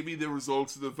 Give me the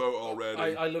results of the vote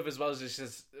already. I love as well as she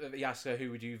says, he asks her,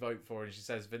 who would you vote for? And she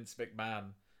says, Vince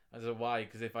McMahon. I said, why?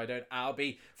 Because if I don't, I'll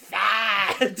be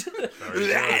fat.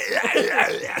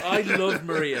 I love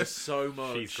Maria so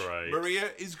much. She's great.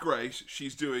 Maria is great.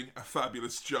 She's doing a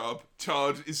fabulous job.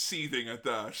 Todd is seething at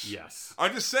that. Yes.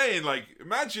 I'm just saying, like,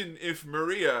 imagine if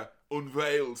Maria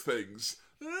unveiled things.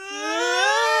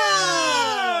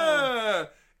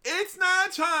 It's now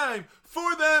time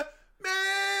for the main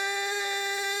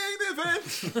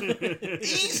event.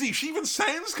 Easy. She even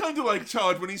sounds kind of like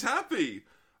Todd when he's happy.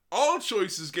 All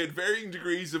choices get varying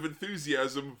degrees of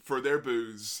enthusiasm for their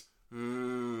booze.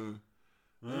 I'm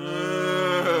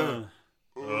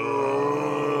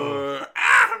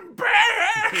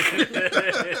back!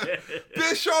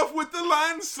 Bischoff with the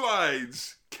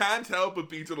landslides. Can't help but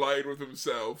be delighted with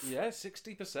himself. Yeah,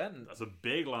 60%. That's a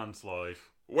big landslide.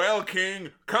 Well,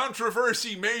 King,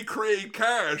 controversy may create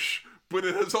cash, but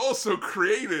it has also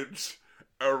created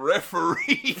a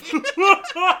referee.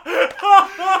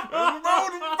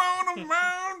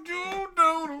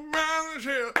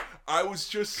 I was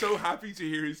just so happy to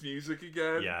hear his music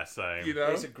again. Yeah, same. You know?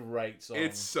 It's a great song.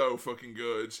 It's so fucking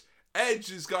good. Edge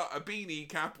has got a beanie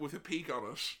cap with a peak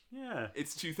on it. Yeah.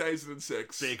 It's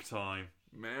 2006. Big time.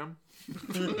 Ma'am?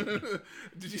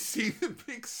 Did you see the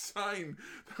big sign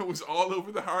that was all over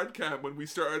the hard cam when we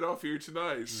started off here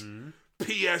tonight?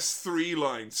 PS3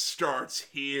 line starts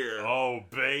here. Oh,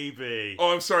 baby.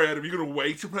 Oh, I'm sorry, Adam. You going to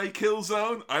wait to play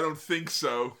Killzone? I don't think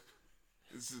so.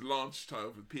 This is launch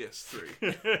title for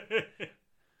PS3.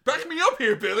 Back me up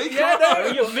here, Billy. Yeah, no,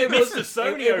 it was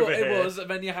Sony over here. It was, and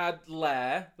then you had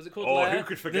Lair. Was it called Lair? Oh, who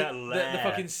could forget Lair? The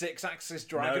fucking 6-axis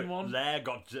dragon one. Lair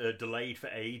got delayed for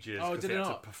ages. Oh, did it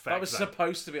not? That was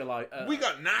supposed to be like. We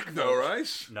got Knack though,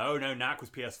 right? No, Knack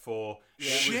was PS4. Yeah.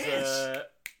 It was,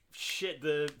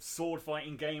 the sword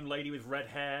fighting game, lady with red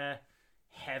hair,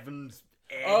 Heaven's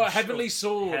Edge. Oh, Heavenly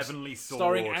Sword. Heavenly Sword.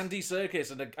 Starring Andy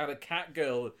Serkis and a cat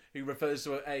girl who refers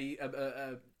to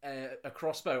a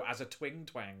crossbow as a twing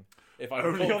twang. If I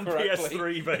Only recall on correctly.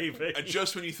 PS3, baby. And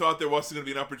just when you thought there wasn't going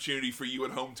to be an opportunity for you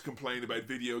at home to complain about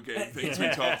video game things we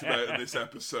talked about in this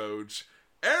episode,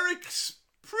 Eric's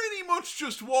pretty much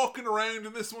just walking around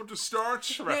in this one to start.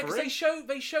 Yeah, because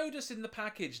they showed us in the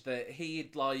package that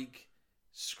he'd like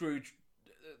screwed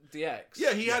DX.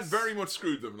 Yeah, he had very much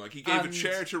screwed them. Like, he gave a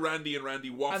chair to Randy and Randy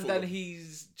waffled And then him.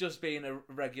 he's just being a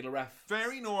regular ref.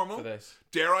 Very normal. For this.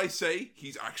 Dare I say,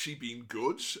 he's actually been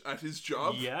good at his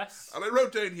job. Yes. And I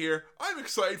wrote down here, I'm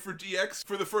excited for DX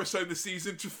for the first time this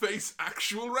season to face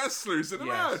actual wrestlers in a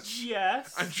match.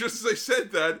 Yes. And just as I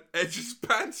said that, Edge's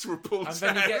pants were pulled And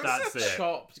then down. he gets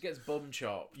chopped. He gets bum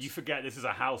chopped. You forget this is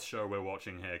a house show we're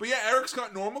watching here. But yeah, Eric's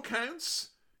got normal counts,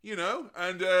 you know,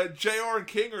 and JR and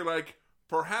King are like,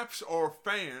 perhaps our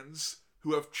fans,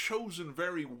 who have chosen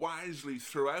very wisely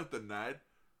throughout the night,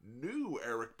 knew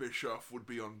Eric Bischoff would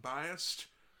be unbiased,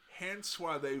 hence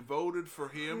why they voted for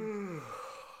him.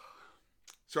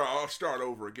 Sorry, I'll start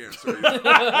over again. Sorry.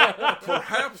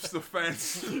 Perhaps the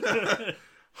fans...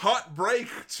 Hot break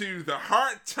to the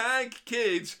Heart Tag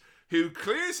Kid, who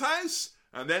clears house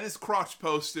and then is crotch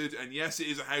posted. And yes, it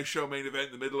is a house show main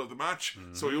event in the middle of the match,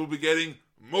 so you'll be getting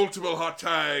multiple hot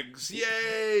tags.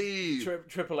 Yay!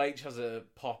 Triple H has a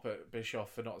pop at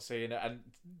Bischoff for not seeing it, and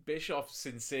Bischoff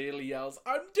sincerely yells,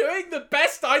 "I'm doing the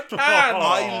best I can."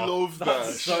 I love that.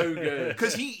 That's so good.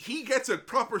 Because he gets a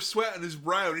proper sweat on his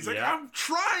brow, and he's like, I'm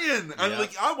trying. And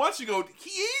like, I'm watching going, he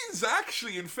is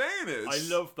actually, in fairness. I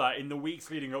love that. In the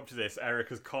weeks leading up to this, Eric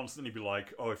has constantly been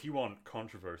like, oh, if you want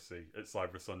controversy at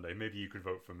Cyber Sunday, maybe you could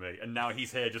vote for me. And now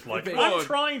he's here just like, I'm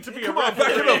trying to be a referee.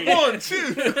 Back it up, 1,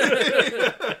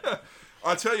 2.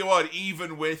 I'll tell you what,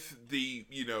 even with the,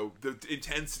 you know, the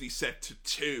intensity set to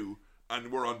 2,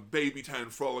 and we're on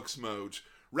Babytown Frolics mode,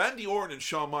 Randy Orton and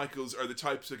Shawn Michaels are the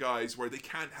types of guys where they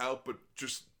can't help but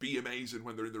just be amazing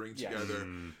when they're in the ring together.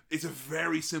 It's a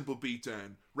very simple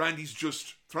beatdown. Randy's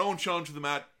just throwing Shawn to the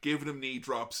mat, giving him knee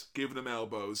drops, giving him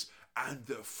elbows, and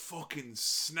the fucking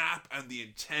snap and the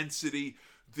intensity,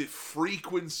 the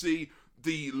frequency,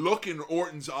 the look in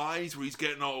Orton's eyes where he's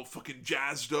getting all fucking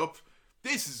jazzed up.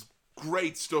 This is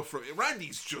great stuff from him.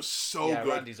 Randy's just so good.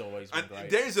 Randy's always been great.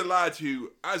 There's a lad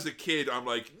who, as a kid, I'm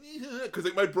like, because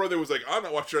like my brother was like, I'm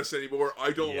not watching wrestling anymore.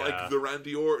 I don't like the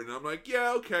Randy Orton. And I'm like,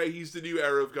 yeah, okay, he's the new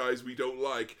era of guys we don't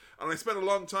like. And I spent a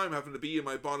long time having to be in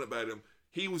my bonnet about him.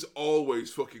 He was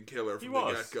always fucking killer from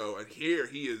the get-go. And here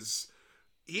he is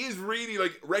really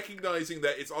like recognizing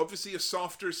that it's obviously a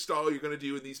softer style you're going to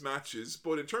do in these matches,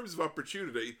 but in terms of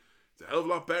opportunity, it's a hell of a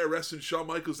lot better wrestling Shawn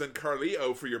Michaels than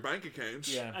Carlito for your bank account.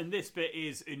 Yeah. And this bit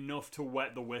is enough to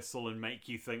wet the whistle and make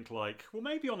you think like, well,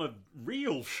 maybe on a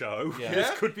real show, this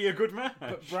could be a good match.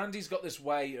 But Randy's got this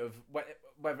way of,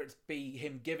 whether it's be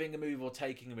him giving a move or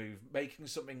taking a move, making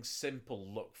something simple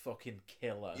look fucking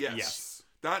killer. Yes.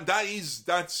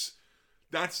 That's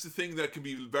the thing that can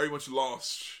be very much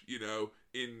lost, you know,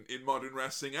 in modern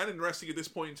wrestling and in wrestling at this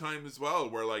point in time as well,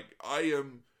 where like I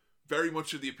am very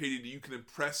much of the opinion that you can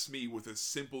impress me with a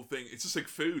simple thing. It's just like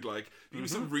food. Like, give me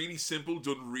something really simple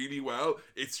done really well.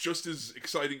 It's just as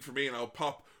exciting for me, and I'll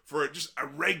pop for just a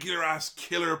regular ass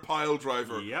killer pile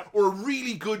driver, or a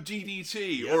really good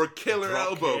DDT, or a killer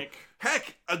elbow. Kick.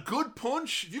 Heck, a good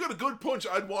punch. If you got a good punch,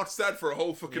 I'd watch that for a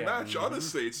whole fucking match.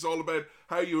 Honestly, it's all about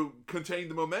how you contain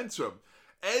the momentum.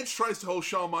 Edge tries to hold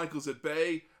Shawn Michaels at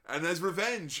bay, and as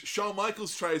revenge, Shawn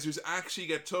Michaels' trousers actually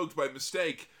get tugged by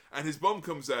mistake, and his bum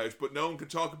comes out, but no one can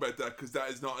talk about that because that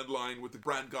is not in line with the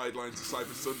brand guidelines of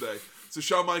Cyber Sunday. So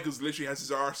Shawn Michaels literally has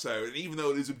his arse out, and even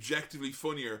though it is objectively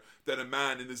funnier that a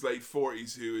man in his late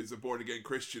 40s who is a born-again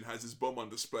Christian has his bum on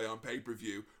display on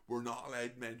pay-per-view, we're not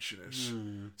allowed to mention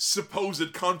it.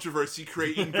 Supposed controversy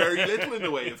creating very little in the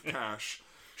way of cash.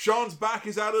 Shawn's back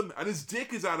is at him, and his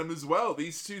dick is at him as well.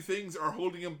 These two things are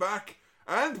holding him back,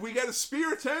 and we get a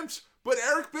spear attempt, but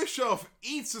Eric Bischoff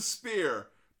eats a spear.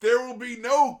 There will be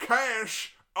no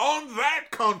cash on that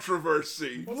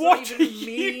controversy. What are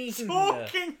you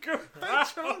talking about? I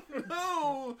don't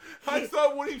know. I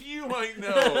thought one of you might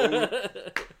know.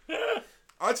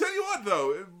 I'll tell you what,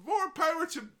 though. More power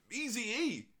to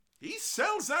Eazy-E. He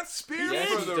sells that spear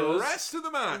for the rest of the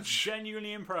match. I'm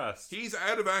genuinely impressed. He's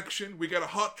out of action. We get a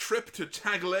hot trip to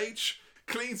Tackle H.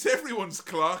 Cleans everyone's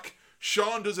clock.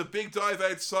 Shawn does a big dive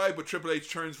outside, but Triple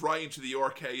H turns right into the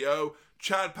RKO.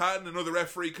 Chad Patton, another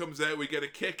referee, comes out. We get a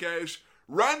kick out.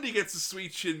 Randy gets the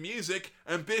sweet chin music.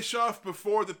 And Bischoff,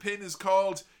 before the pin is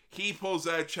called, he pulls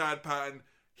out Chad Patton.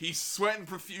 He's sweating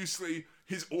profusely.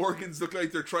 His organs look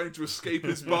like they're trying to escape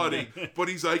his body. But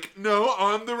he's like, no,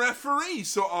 I'm the referee.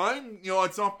 So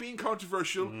it's not being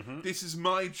controversial. This is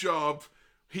my job.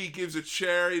 He gives a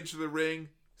chair into the ring,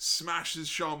 smashes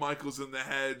Shawn Michaels in the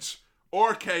head,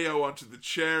 RKO onto the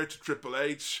chair to Triple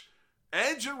H.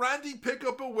 Edge and Randy pick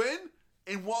up a win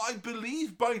in what I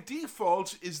believe by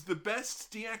default is the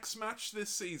best DX match this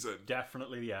season.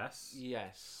 Definitely yes.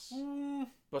 Yes.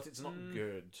 But it's not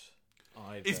good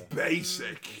either. It's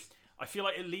basic. I feel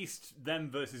like at least them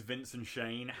versus Vince and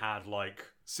Shane had like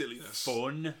silliness,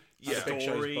 fun,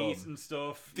 stories and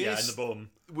stuff. In the bum.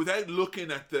 Without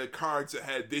looking at the cards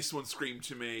ahead, this one screamed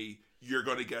to me, you're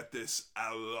going to get this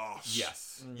a lot.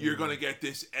 Yes. You're going to get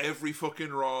this every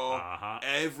fucking Raw.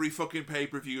 Every fucking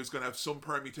pay-per-view is going to have some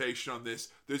permutation on this.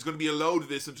 There's going to be a load of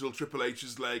this until Triple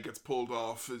H's leg gets pulled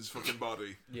off his fucking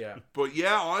body. Yeah. But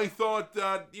yeah, I thought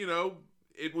that, you know,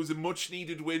 it was a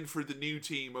much-needed win for the new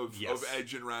team of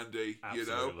Edge and Randy.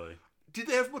 Absolutely. You know? Did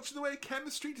they have much in the way of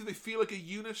chemistry? Did they feel like a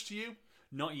unit to you?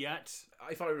 Not yet.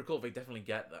 If I recall, they definitely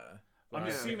get there. I'm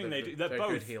assuming they do. They're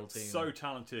both so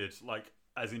talented, like,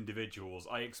 as individuals.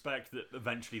 I expect that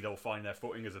eventually they'll find their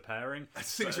footing as a pairing. I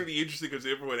think it's really interesting because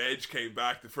when Edge came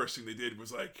back, the first thing they did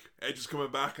was like, Edge is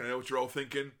coming back, and I know what you're all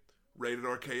thinking. Rated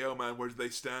RKO, man, where do they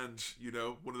stand? You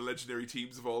know, one of the legendary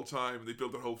teams of all time. They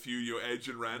built their whole feud, you know, Edge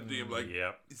and Randy. I'm like,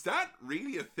 is that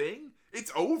really a thing?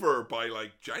 It's over by,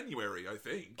 like, January, I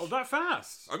think. Oh, that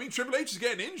fast? I mean, Triple H is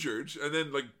getting injured, and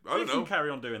then, like, I don't know. They can carry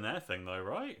on doing their thing, though,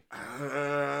 right?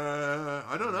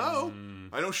 I don't know.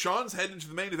 I know Sean's heading to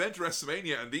the main event of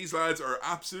WrestleMania, and these lads are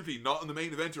absolutely not in the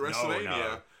main event of WrestleMania,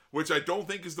 No. which I don't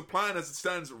think is the plan as it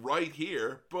stands right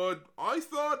here, but I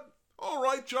thought, all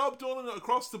right, job done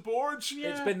across the board.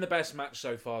 Yeah. It's been the best match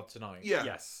so far tonight. Yeah.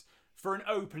 Yes. For an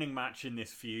opening match in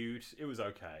this feud, it was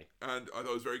okay. And I thought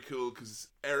it was very cool because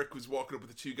Eric was walking up with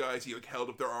the two guys. He like held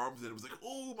up their arms and it was like,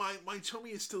 oh, my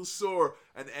tummy is still sore.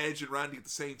 And Edge and Randy at the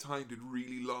same time did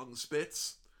really long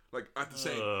spits. Like at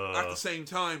the same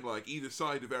time, like either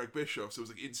side of Eric Bischoff. So it was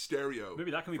like in stereo. Maybe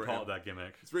that can be part of that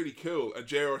gimmick. It's really cool. And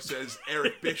JR says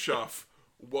Eric Bischoff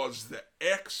was the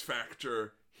X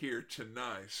Factor here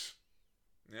tonight.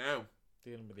 Now.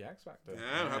 Dealing with the X Factor.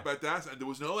 Now, how about that? And there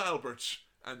was no Albert.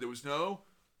 And there was no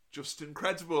Justin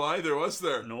Credible either, was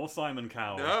there? Nor Simon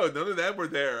Cowell. No, none of them were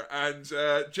there. And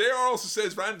JR also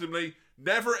says randomly,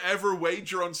 never ever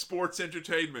wager on sports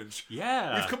entertainment.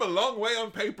 Yeah. We've come a long way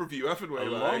on pay-per-view, haven't we? A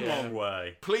long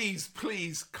way. Please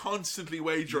constantly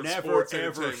wager on never, sports ever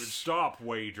entertainment. Stop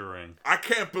wagering. I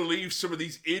can't believe some of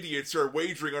these idiots are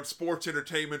wagering on sports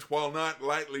entertainment while not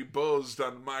lightly buzzed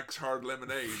on Max Hard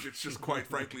Lemonade. It's just quite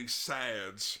frankly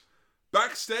sad.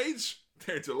 Backstage,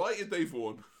 they're delighted they've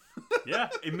won. Yeah,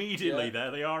 immediately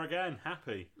there they are again,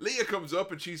 happy. Leah comes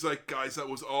up and she's like, guys, that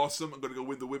was awesome. I'm going to go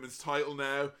win the women's title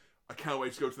now. I can't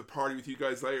wait to go to the party with you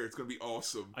guys later. It's going to be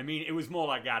awesome. I mean, it was more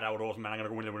like, God, that was awesome, man. I'm going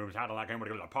to go win the women's title. I'm going to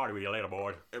go to the party with you later,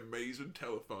 boy. Amazing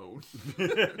telephone.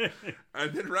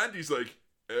 And then Randy's like,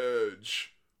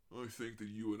 Edge, I think that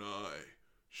you and I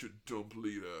should dump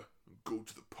Lita and go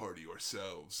to the party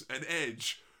ourselves. And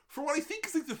Edge, for what I think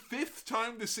is like the 5th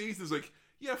time this season, is like,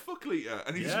 yeah, fuck Lita.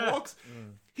 And he just walks.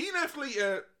 He left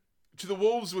Lita to the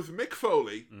Wolves with Mick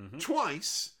Foley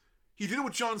twice. He did it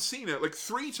with John Cena like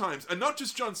 3 times. And not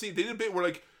just John Cena. They did a bit where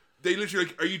like, they literally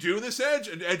like, are you doing this, Edge?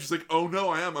 And Edge is like, oh no,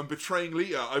 I am. I'm betraying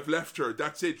Lita. I've left her.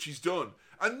 That's it. She's done.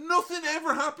 And nothing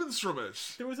ever happens from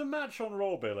it. There was a match on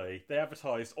Raw, Billy. They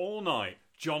advertised all night.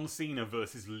 John Cena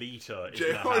versus Lita.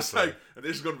 JR's like, and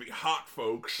this is going to be hot,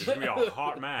 folks. It's going to be a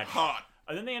hot match. Hot.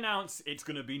 And then they announce it's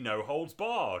going to be no holds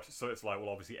barred. So it's like, well,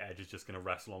 obviously Edge is just going to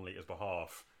wrestle on Lita's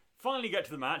behalf. Finally get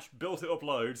to the match, built it up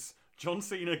loads. John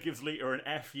Cena gives Lita an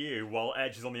FU while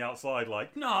Edge is on the outside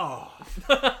like, no.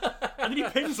 And then he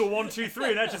pins a 1, 2,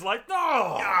 3 and Edge is like,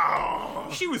 no.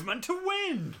 She was meant to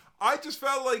win. I just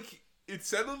felt like it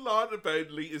said a lot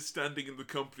about Lita's standing in the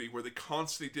company where they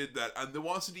constantly did that, and there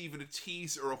wasn't even a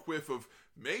tease or a whiff of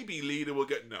maybe Lita will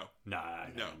get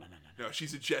no,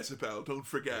 she's a Jezebel. Don't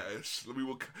forget it. We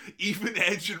will. Even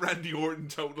Edge and Randy Orton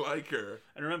don't like her.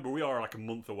 And remember, we are like a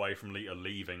month away from Lita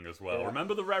leaving as well. Yeah.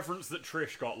 Remember the reverence that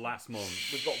Trish got last month.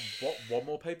 We've got one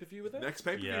more pay-per-view with it. Next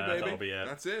pay-per-view, yeah, baby. That'll be it.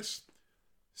 That's it.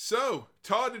 So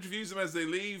Todd interviews them as they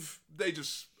leave. They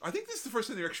just. I think this is the first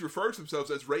time they actually refer to themselves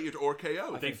as rated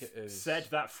RKO. I think they've said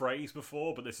that phrase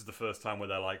before, but this is the first time where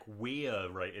they're like, we're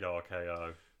rated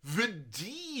RKO. The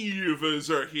Divas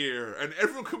are here, and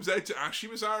everyone comes out to Ashley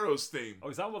Mazzaro's theme. Oh,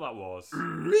 is that what that was?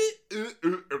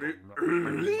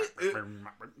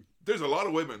 There's a lot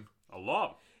of women. A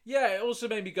lot. Yeah, it also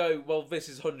made me go, well, this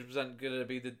is 100% going to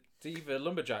be the Diva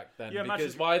Lumberjack then, yeah,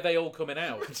 because why are they all coming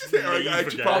out?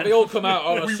 They all come out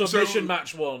on a submission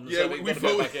match one, yeah, so we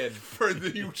vote back in. For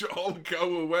you to all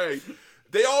go away.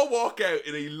 They all walk out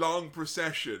in a long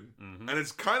procession, and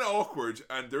it's kind of awkward,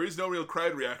 and there is no real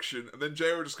crowd reaction, and then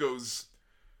JR just goes,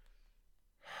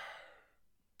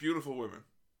 beautiful women.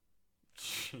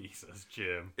 Jesus,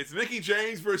 Jim. It's Mickie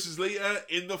James versus Lita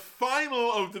in the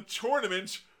final of the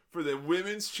tournament for the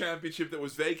Women's Championship that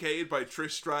was vacated by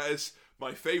Trish Stratus.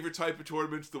 My favourite type of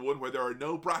tournament, the one where there are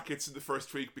no brackets in the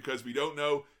first week because we don't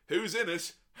know who's in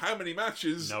it how many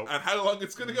matches Nope. and how long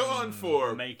it's going to go on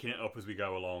for. Making it up as we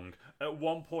go along. At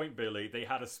one point, Billy, they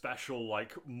had a special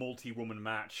like multi-woman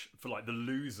match for like the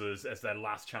losers as their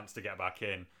last chance to get back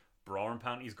in. Bra and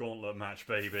panties gauntlet match,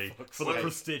 baby, for the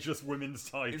prestigious women's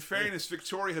title. In fairness,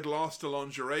 Victoria had lost a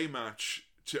lingerie match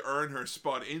to earn her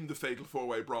spot in the Fatal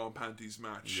 4-Way Bra and Panties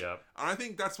match. Yep. And I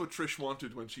think that's what Trish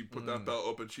wanted when she put that belt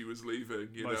up and she was leaving.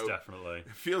 Most definitely.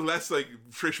 It feels less like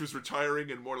Trish was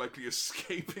retiring and more likely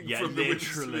escaping from the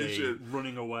women's literally division.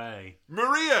 running away.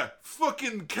 Maria,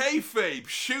 fucking kayfabe,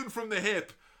 shooting from the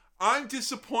hip. I'm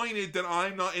disappointed that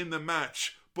I'm not in the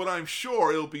match, but I'm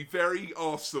sure it'll be very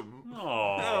awesome.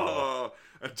 Aww.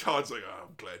 And Todd's like, oh,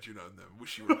 I'm glad you're not in that.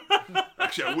 Wish you were.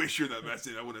 Actually, I wish you're in that match,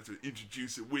 then I wouldn't have to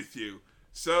introduce it with you.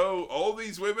 So, all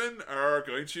these women are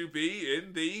going to be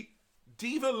in the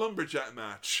Diva Lumberjack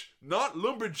match. Not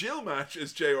Lumberjill match,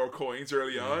 as JR coins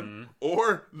early on,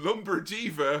 or Lumber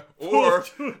Diva, or,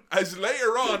 as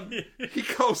later on, he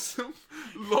calls them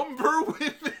Lumber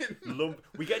Women.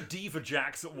 We get Diva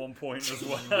Jacks at one point as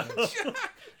well.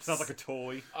 Sounds like a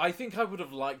toy. I think I would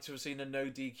have liked to have seen a no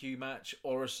DQ match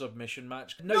or a submission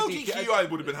match. No DQ I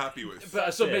would have been happy with. But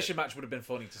a submission match would have been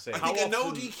funny to see. I think a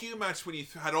no DQ match when you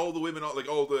had all the women, like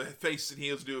all the faces and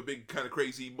heels do a big kind of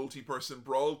crazy multi-person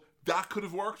brawl, that could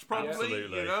have worked probably.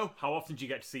 Absolutely. You know? How often do you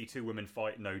get to see two women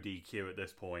fight no DQ at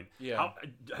this point? Yeah.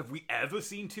 Have we ever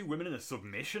seen two women in a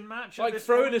submission match? Like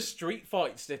throwing a street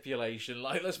fight stipulation.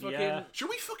 Like, let's fucking. Yeah. Sure,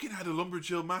 we fucking had a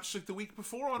Lumberjill match like the week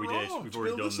before on Raw. We did. We've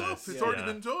already done this. It's already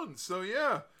been done. So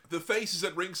yeah, the faces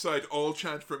at ringside all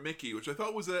chant for Mickey, which I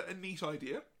thought was a neat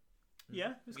idea.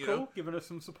 Yeah, it's cool. Giving us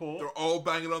some support. They're all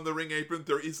banging on the ring apron.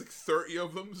 There is like 30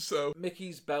 of them, so...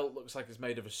 Mickey's belt looks like it's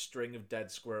made of a string of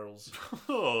dead squirrels.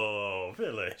 Oh,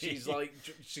 Billy.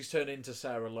 She's turned into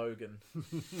Sarah Logan.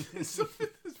 Something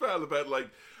as well about, like,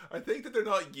 I think that they're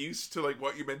not used to, like,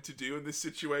 what you're meant to do in this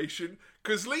situation.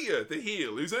 Because Leah, the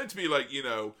heel, who's meant to be, like, you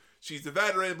know... She's the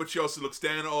veteran, but she also looks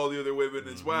down at all the other women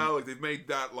as well. Like, they've made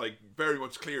that, like, very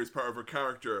much clear as part of her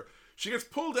character. She gets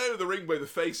pulled out of the ring by the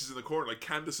faces in the corner, like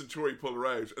Candice and Tori pull her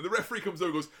out. And the referee comes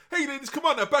over and goes, hey ladies, come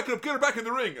on now, back it up, get her back in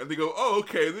the ring. And they go, oh,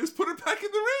 okay, and they just put her back in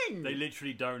the ring. They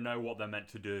literally don't know what they're meant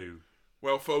to do.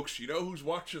 Well, folks, you know who's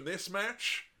watching this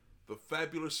match? The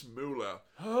fabulous Moolah.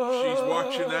 She's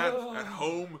watching that at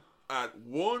home at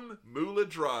 1 Moolah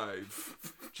Drive.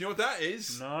 Do you know what that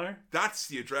is? No. That's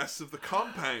the address of the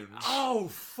compound. Oh,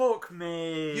 fuck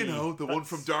me. You know, the one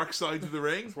from Dark Side of the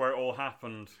Ring. That's where it all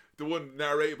happened. The one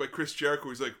narrated by Chris Jericho.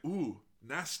 He's like, ooh,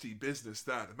 nasty business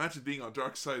that. Imagine being on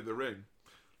Dark Side of the Ring.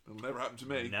 That'll never happen to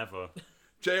me. Never.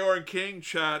 JR and King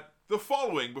chat the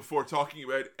following before talking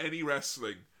about any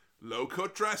wrestling.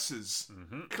 Low-cut dresses.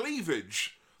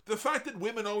 Cleavage. The fact that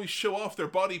women always show off their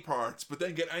body parts but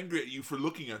then get angry at you for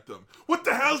looking at them. What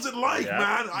the hell's it like,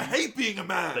 man? I hate being a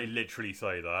man. They literally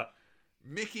say that.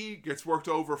 Mickey gets worked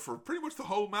over for pretty much the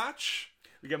whole match.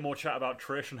 We get more chat about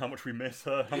Trish and how much we miss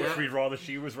her, how much we'd rather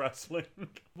she was wrestling.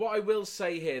 What I will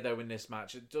say here, though, in this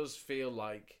match, it does feel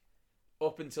like,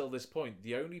 up until this point,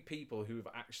 the only people who have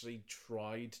actually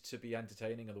tried to be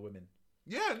entertaining are the women.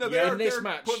 Yeah, no, they're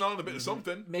match, putting on a bit of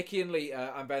something. Mickey and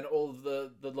Lita, and then all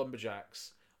the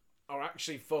Lumberjacks are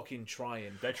actually fucking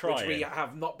trying. They're trying. Which we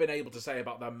have not been able to say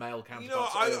about their male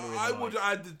counterparts. You know, I would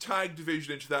add the tag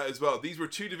division into that as well. These were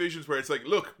two divisions where it's like,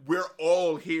 look, we're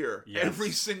all here. Yes.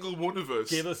 Every single one of us.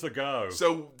 Give us a go.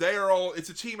 So they are all, it's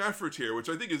a team effort here, which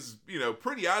I think is, you know,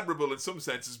 pretty admirable in some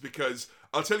senses because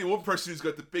I'll tell you one person who's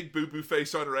got the big boo-boo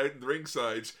face on her out in the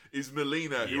ringside is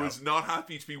Melina, who is not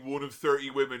happy to be one of 30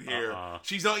 women here.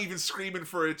 She's not even screaming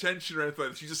for attention or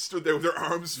anything. She just stood there with her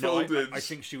arms folded. I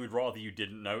think she would rather you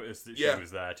didn't notice that she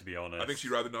was there, to be honest. I think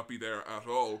she'd rather not be there at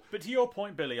all. But to your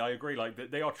point, Billy, I agree. Like,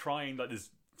 they are trying, like, there's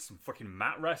some fucking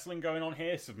mat wrestling going on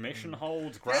here, submission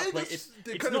holds, grappling. Yeah, it's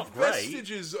kind not of great.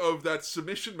 Vestiges of that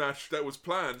submission match that was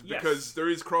planned because there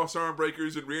is cross arm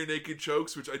breakers and rear naked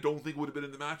chokes, which I don't think would have been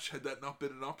in the match had that not been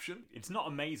an option. It's not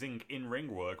amazing in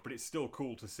ring work, but it's still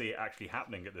cool to see it actually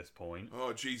happening at this point.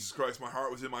 Oh Jesus Christ! My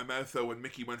heart was in my mouth though when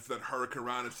Mickey went for that Hurricane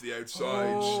Rana to the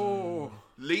outside. Oh.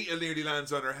 Lita nearly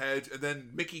lands on her head, and then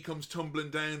Mickey comes tumbling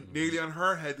down nearly on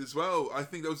her head as well. I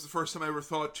think that was the first time I ever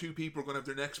thought two people were going to have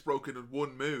their necks broken in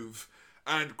one move.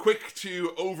 And quick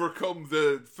to overcome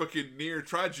the fucking near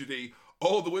tragedy,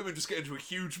 all the women just get into a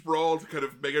huge brawl to kind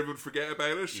of make everyone forget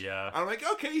about it. Yeah. And I'm like,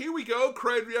 okay, here we go.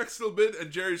 Crowd reacts a little bit, and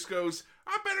Jerry just goes,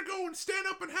 I better go and stand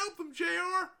up and help them,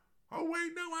 JR. Oh,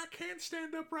 wait, no, I can't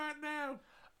stand up right now.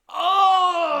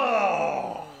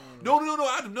 Oh! No,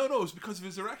 Adam, no, it's because of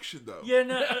his erection, though. Yeah,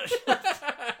 no.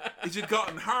 It had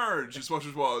gotten hard, is what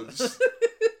it was.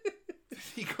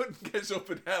 He couldn't get up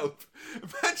and help.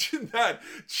 Imagine that.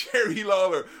 Jerry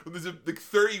Lawler, when there's like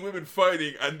 30 women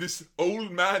fighting and this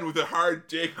old man with a hard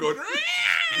dick going,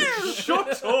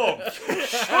 Shut up!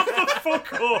 Shut the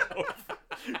fuck up!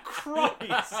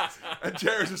 Christ! And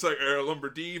Jerry's just like, lumber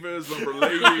divas, lumber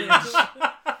ladies,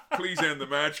 please end the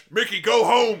match. Mickey, go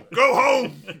home! Go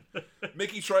home!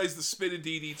 Mickey tries the spinning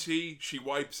DDT. She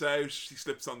wipes out. She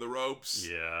slips on the ropes.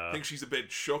 Yeah. I think she's a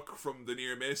bit shook from the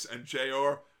near miss. And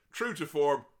JR, true to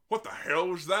form, what the hell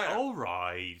was that? All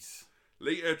right.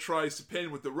 Lita tries to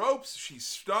pin with the ropes. She's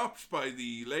stopped by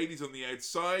the ladies on the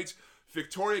outside.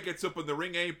 Victoria gets up on the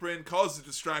ring apron, causes a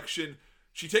distraction.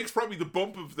 She takes probably the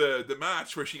bump of the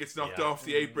match where she gets knocked off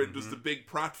the apron, does the big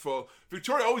pratfall.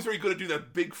 Victoria always very good at doing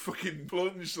that big fucking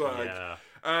plunge like. Yeah.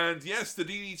 And yes, the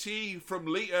DDT from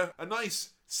Lita, a nice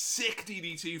sick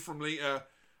DDT from Lita,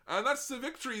 and that's the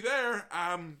victory there.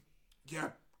 Yeah,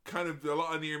 kind of a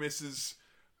lot of near misses,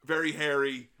 very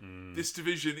hairy. This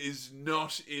division is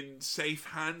not in safe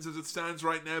hands as it stands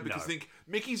right now because I think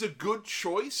Mickey's a good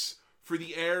choice for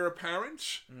the heir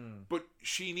apparent, but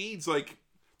she needs like.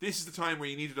 This is the time where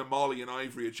you needed a Molly and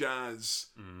Ivory, a Jazz.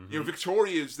 You know,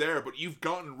 Victoria is there, but you've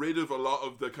gotten rid of a lot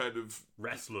of the kind of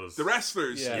wrestlers. The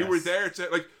wrestlers who were there to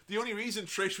like. The only reason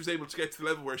Trish was able to get to the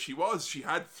level where she was, she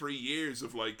had 3 years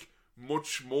of like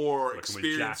much more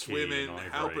experienced women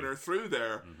helping her through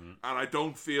there, and I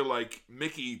don't feel like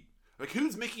Mickey. Like,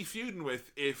 who's Mickey feuding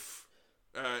with if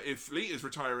Lita's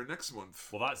retiring next month?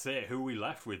 Well, that's it. Who are we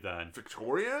left with then?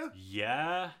 Victoria?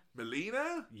 Yeah.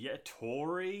 Melina? Yeah,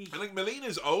 Tori. And like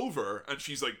Melina's over and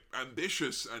she's like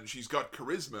ambitious and she's got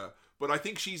charisma, but I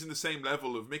think she's in the same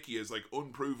level of Mickey as like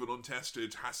unproven,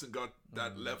 untested, hasn't got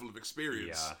that level of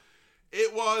experience. Yeah.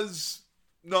 It was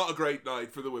not a great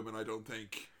night for the women, I don't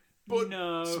think. But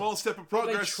small step of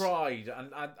progress. They tried,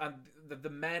 and the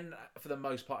men for the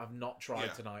most part have not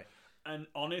tried tonight. And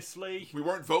honestly, we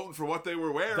weren't voting for what they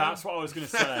were wearing. That's what I was going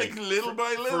to say. Like little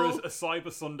by little. For a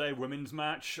Cyber Sunday women's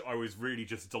match, I was really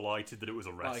just delighted that it was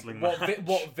a wrestling match.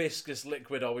 What viscous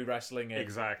liquid are we wrestling in?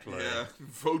 Exactly. Yeah.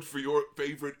 Vote for your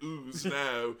favourite ooze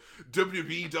now.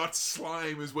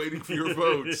 WB.slime is waiting for your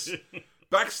votes.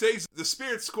 Backstage, the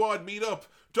Spirit Squad meet up.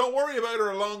 Don't worry about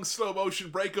our long slow motion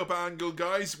breakup angle,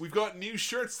 guys. We've got new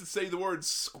shirts that say the word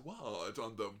squad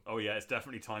on them. Oh yeah, it's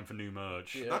definitely time for new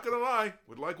merch. Yeah. Not gonna lie,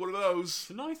 would like one of those. It's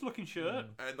a nice looking shirt.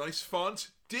 A nice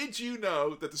font. Did you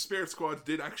know that the Spirit Squad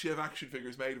did actually have action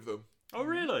figures made of them? Oh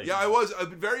really? Yeah, I've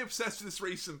been very obsessed with this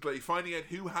recently, finding out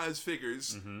who has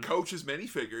figures. Coach has many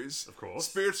figures. Of course.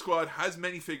 Spirit Squad has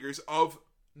many figures of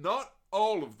not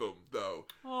all of them, though.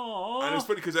 Aww. And it was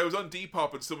funny because I was on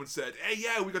Depop and someone said, hey,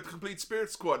 yeah, we got the complete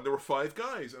Spirit Squad. And there were 5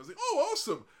 guys. I was like, oh,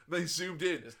 awesome. And they zoomed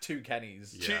in. There's 2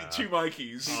 Kennys. Yeah. Two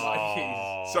Mikeys.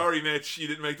 Aww. Sorry, Mitch. You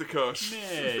didn't make the cut.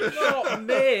 Mitch. Not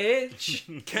Mitch.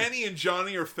 Kenny and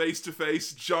Johnny are face to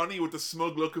face. Johnny with the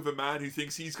smug look of a man who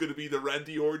thinks he's going to be the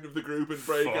Randy Orton of the group and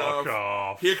break Fuck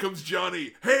off. Here comes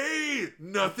Johnny. Hey,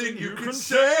 nothing you can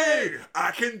say.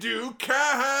 I can do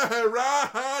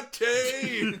karate.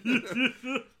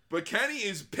 But Kenny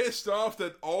is pissed off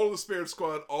that all the Spirit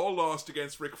Squad all lost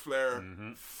against Ric Flair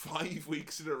 5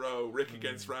 weeks in a row. Rick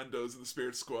against Randos and the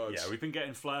Spirit Squad. Yeah, we've been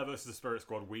getting Flair versus the Spirit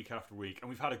Squad week after week, and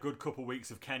we've had a good couple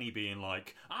weeks of Kenny being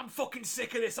like, I'm fucking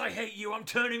sick of this, I hate you, I'm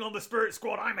turning on the Spirit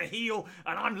Squad, I'm a heel,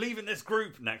 and I'm leaving this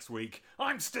group. Next week,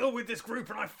 I'm still with this group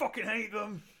and I fucking hate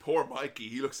them. Poor Mikey,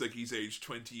 he looks like he's aged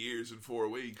 20 years in 4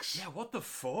 weeks. Yeah, what the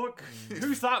fuck?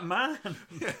 Who's that man?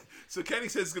 Yeah. So Kenny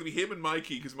says it's going to be him and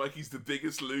Mikey because Mikey's the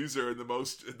biggest loser and the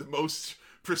most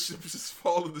precipitous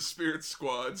fall in the Spirit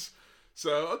Squads.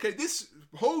 So, okay, this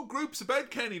whole group's about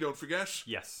Kenny, don't forget.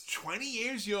 Yes. 20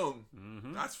 years young.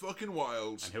 That's fucking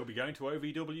wild. And he'll be going to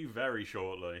OVW very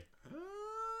shortly.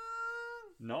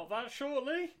 Not that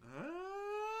shortly?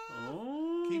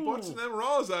 Oh. Keep watching them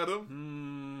Raws,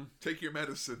 Adam. Take your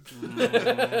medicine.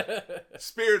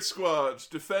 Spirit Squad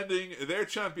defending their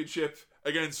championship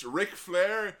against Ric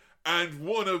Flair and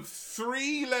one of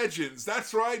 3 legends.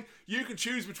 That's right. You can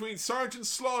choose between Sergeant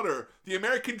Slaughter, the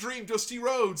American Dream Dusty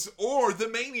Rhodes, or the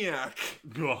Maniac.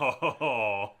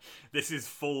 Oh, this is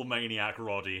full Maniac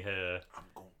Roddy here. I'm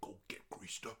gonna go get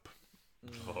greased up.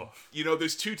 Oh. You know,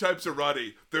 there's 2 types of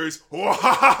Roddy. There's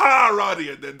Roddy,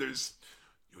 and then there's,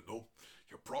 you know,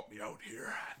 you brought me out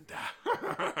here,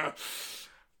 and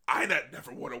I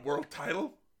never won a world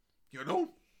title, you know.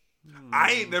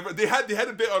 I ain't never. They had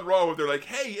a bit on Raw where they're like,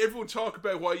 "Hey, everyone, talk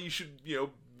about why you should, you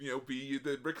know, be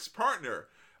the Rick's partner."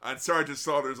 And Sergeant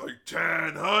Slaughter's like,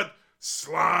 "Tan Hunt,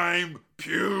 slime,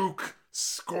 puke,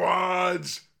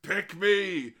 squads, pick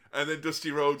me." And then Dusty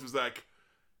Rhodes was like,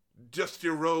 "Dusty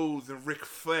Rhodes and Ric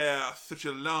Flair, such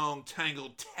a long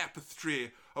tangled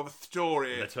tapestry of a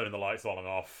story. They're turning the lights on and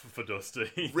off for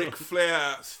Dusty. Ric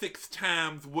Flair,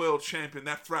 6th-time world champion.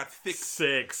 That's right, Six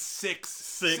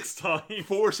times.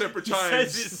 4 separate He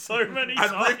times. says it so many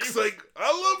and times. Ric's like,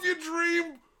 I love you,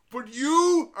 Dream, but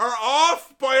you are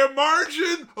off by a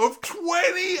margin of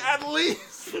 20 at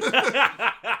least.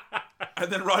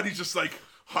 And then Roddy's just like,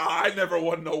 I never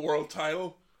won no world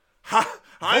title.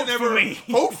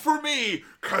 Vote for me,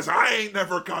 cause I ain't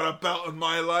never got a belt in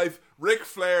my life. Ric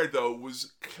Flair, though,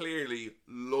 was clearly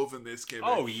loving this gimmick.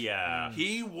 Oh, yeah.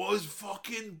 He was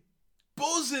fucking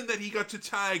buzzing that he got to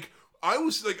tag. I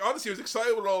was like, honestly, I was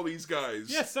excited with all these guys.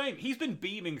 Yeah, same. He's been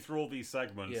beaming through all these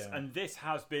segments, Yeah. and this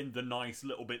has been the nice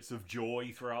little bits of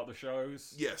joy throughout the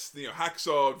shows. Yes,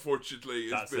 Hacksaw,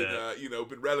 unfortunately, has That's been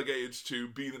been relegated to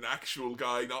being an actual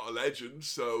guy, not a legend.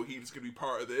 So he's going to be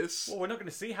part of this. Well, we're not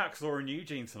going to see Hacksaw and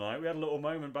Eugene tonight. We had a little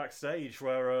moment backstage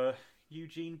where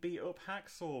Eugene beat up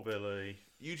Hacksaw, Billy.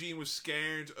 Eugene was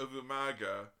scared of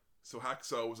Umaga, so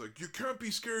Hacksaw was like, "You can't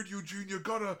be scared, Eugene. You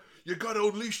gotta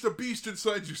unleash the beast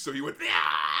inside you." So he went,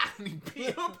 "Yeah," and he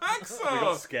beat up Hacksaw. We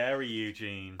got scary,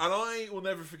 Eugene. And I will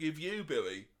never forgive you,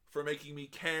 Billy, for making me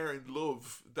care and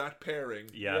love that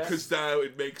pairing. Yeah. Because now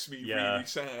it makes me really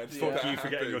sad. Fuck that you for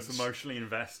getting us happens. emotionally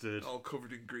invested. All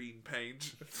covered in green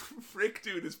paint. Rick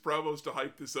doing his promos to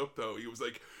hype this up, though. He was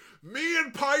like, "Me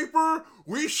and Piper,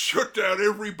 we shut down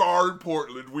every bar in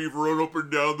Portland. We've run up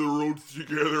and down the roads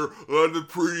together. Lots of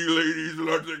pretty ladies,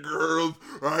 lots of girls.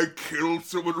 I killed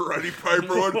someone Roddy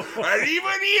Piper on, and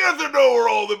even he doesn't know where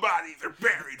all the bodies are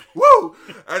buried. Woo!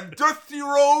 And Dusty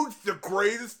Rhodes, the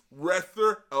greatest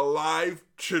wrestler alive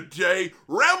today.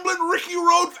 Ramblin' Ricky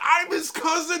Rhodes, I'm his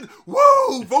cousin.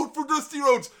 Woo! Vote for Dusty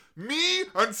Rhodes. Me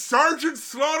and Sergeant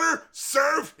Slaughter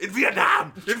served in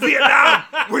Vietnam. In Vietnam,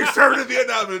 we served in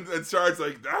Vietnam." And Sergeant's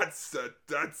like, "That's the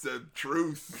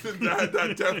truth.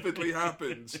 that definitely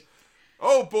happened."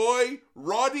 Oh boy,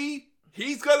 Roddy,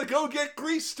 he's got to go get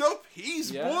greased up.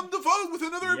 He's won the vote with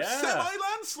another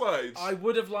semi-landslide. I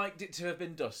would have liked it to have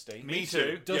been Dusty. Me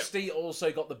too. Dusty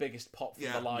also got the biggest pop from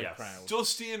the live crowd.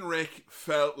 Dusty and Rick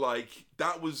felt like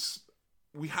that was...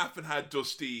 We haven't had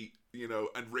Dusty,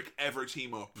 and Rick ever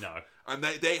team up. No. And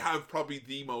they have probably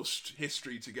the most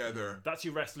history together. That's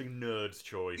your wrestling nerd's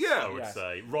choice, Yeah. I would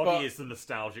say. Roddy is the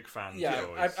nostalgic fan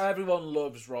choice. Everyone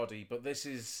loves Roddy, but this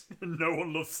is... No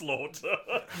one loves Slaughter.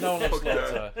 No one loves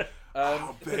Slaughter.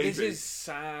 Oh, but this is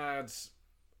sad,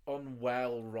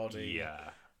 unwell Roddy.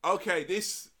 Yeah. Okay,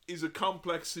 this is a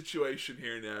complex situation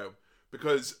here now.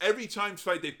 Because every time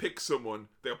fight they pick someone,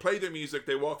 they'll play their music,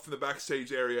 they walk from the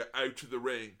backstage area out to the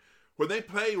ring. When they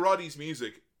play Roddy's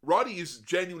music, Roddy is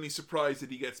genuinely surprised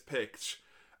that he gets picked.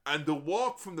 And the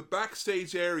walk from the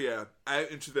backstage area out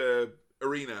into the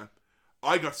arena,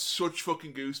 I got such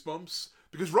fucking goosebumps.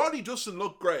 Because Roddy doesn't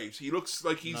look great. He looks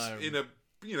like he's in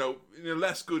a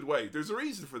less good way. There's a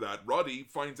reason for that. Roddy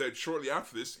finds out shortly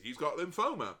after this he's got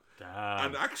lymphoma. Damn.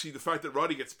 And actually the fact that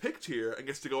Roddy gets picked here and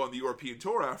gets to go on the European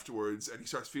tour afterwards, and he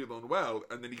starts feeling unwell,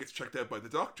 and then he gets checked out by the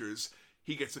doctors,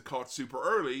 he gets it caught super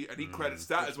early, and he credits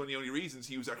that as one of the only reasons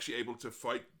he was actually able to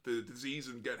fight the disease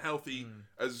and get healthy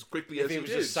as quickly as he did. If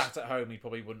he was just sat at home, he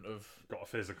probably wouldn't have got a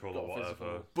physical or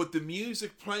whatever. But the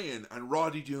music playing and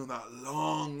Roddy doing that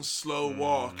long, slow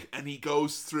walk, and he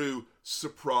goes through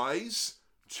surprise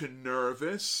to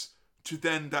nervous to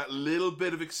then that little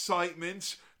bit of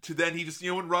excitement to then he just,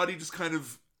 when Roddy just kind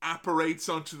of apparates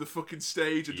onto the fucking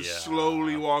stage and just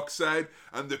slowly walks out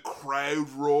and the crowd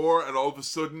roar and all of a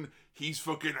sudden he's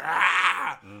fucking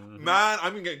man,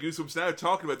 I'm gonna get goosebumps now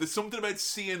talking about it. There's something about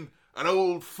seeing an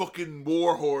old fucking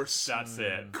warhorse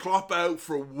clop out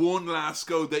for one last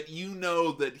go that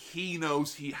that he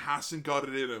knows he hasn't got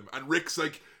it in him, and Rick's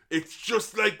like, it's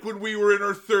just like when we were in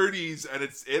our 30s, and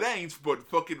it ain't, but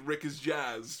fucking Rick is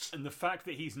jazzed. And the fact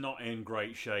that he's not in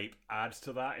great shape adds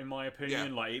to that, in my opinion.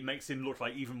 Yeah. Like, it makes him look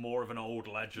like even more of an old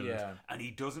legend. Yeah. And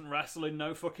he doesn't wrestle in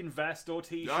no fucking vest or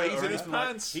t-shirt. No, he's or in his anything like-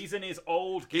 pants. He's in his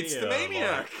old gear. It's the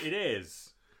Maniac. Like, it is.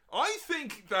 I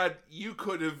think that you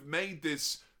could have made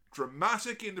this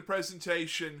dramatic in the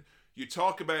presentation. You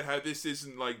talk about how this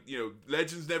isn't like,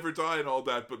 legends never die and all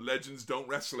that, but legends don't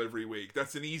wrestle every week.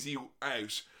 That's an easy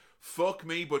out. Fuck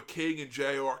me, but King and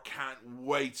JR can't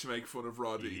wait to make fun of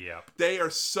Roddy. Yep. They are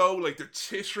so, they're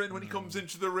tittering when he comes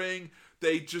into the ring.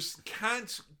 They just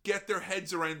can't get their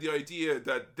heads around the idea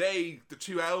that the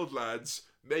two old lads,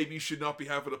 maybe should not be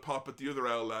having a pop at the other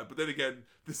old lad. But then again,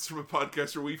 this is from a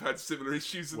podcast where we've had similar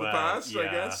issues in the past, I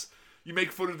guess. You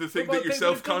make fun of the thing that you're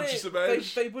self-conscious about.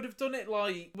 They would have done it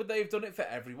like... Would they have done it for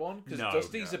everyone? Because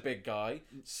Dusty's a big guy.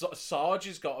 Sarge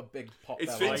has got a big pop.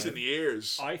 It fits in the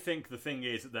ears. I think the thing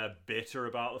is that they're bitter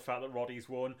about the fact that Roddy's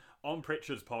won. On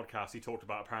Pritchard's podcast, he talked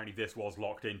about apparently this was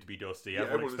locked in to be Dusty.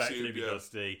 Everyone expected it to be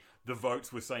Dusty. The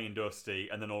votes were saying Dusty,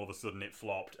 and then all of a sudden it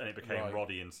flopped, and it became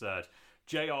Roddy instead.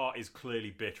 JR is clearly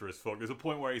bitter as fuck. There's a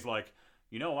point where he's like,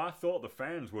 I thought the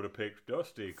fans would have picked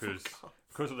Dusty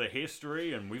because of the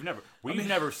history, and we've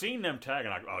never seen them tag,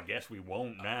 and I guess we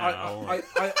won't now.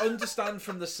 I understand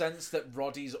from the sense that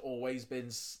Roddy's always been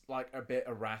like a bit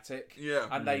erratic,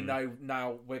 and they know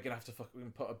now we're gonna have to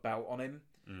fucking put a belt on him.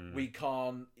 He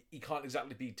can't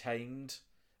exactly be tamed.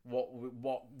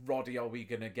 What Roddy are we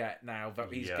gonna get now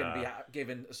that he's gonna be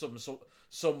given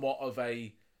somewhat of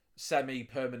a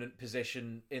semi-permanent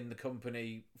position in the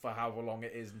company for however long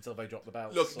it is until they drop the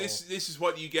belts? Look, this is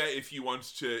what you get if you want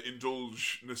to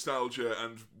indulge nostalgia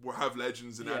and have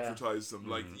legends and advertise them.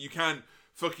 Like, you can't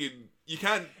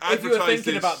advertise. If you were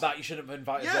thinking this. about that, you shouldn't have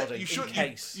invited Roddy. You should. In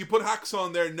case you put Hacks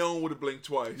on there, no one would have blinked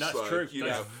twice. That's true.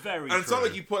 That's very true. And it's not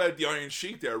like you put out the Iron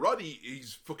Sheik there. Roddy,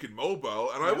 he's fucking mobile.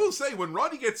 And I will say, when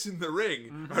Roddy gets in the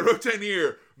ring, I wrote down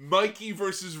here, Mikey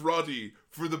versus Roddy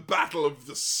for the battle of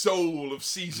the soul of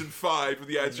season 5 of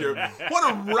the Edge here.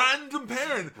 What a random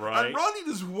pairing. Right. And Roddy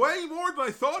does way more than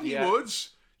I thought he would.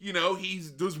 He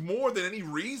does more than any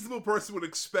reasonable person would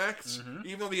expect.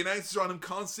 Even though the announcers are on him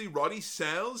constantly, Roddy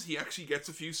sells. He actually gets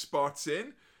a few spots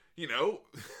in.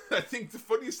 I think the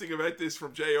funniest thing about this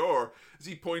from JR is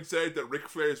he points out that Ric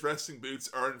Flair's wrestling boots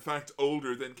are in fact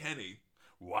older than Kenny.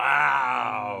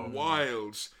 Wow.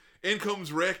 Wild. In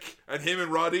comes Rick, and him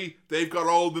and Roddy, they've got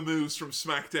all the moves from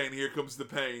SmackDown. Here comes the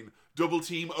pain. Double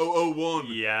team 001.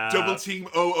 Yeah. Double team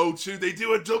 002. They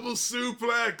do a double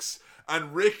suplex.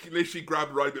 And Rick literally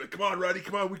grabbed Roddy and be like, come on, Roddy,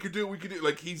 come on, we can do it.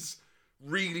 Like, he's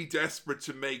really desperate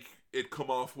to make it come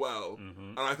off well.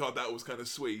 And I thought that was kind of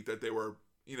sweet that they were,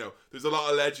 there's a lot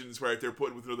of legends where if they're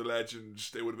putting with another legend,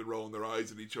 they would have been rolling their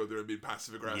eyes at each other and being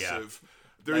passive-aggressive. Yeah.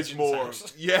 There is more.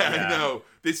 I know.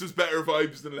 This was better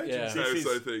vibes than Legends House,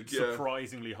 I think.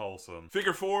 Surprisingly wholesome.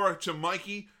 Figure 4 to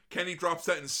Mikey. Kenny drops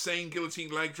that insane guillotine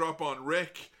leg drop on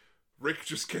Rick. Rick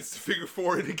just gets the figure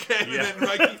 4 in again, and then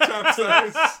Mikey taps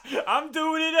out. I'm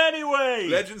doing it anyway.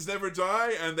 Legends never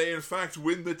die, and they in fact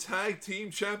win the tag team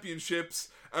championships.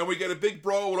 And we get a big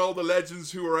brawl with all the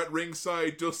legends who are at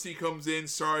ringside. Dusty comes in,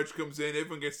 Sarge comes in,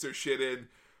 everyone gets their shit in.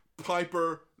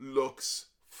 Piper looks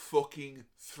fucking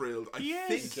thrilled. I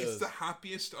think it's the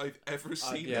happiest I've ever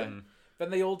seen him.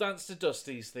 Then they all dance to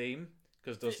Dusty's theme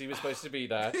because Dusty was supposed to be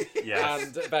there. Yes.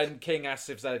 And then King asks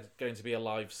if there's going to be a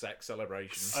live sex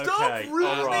celebration. Stop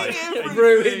ruining everything.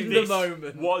 Ruining the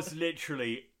moment. Was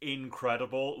literally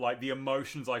incredible. Like the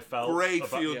emotions I felt. Great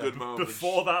feel-good moment.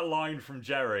 Before that line from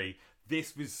Jerry.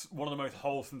 This was one of the most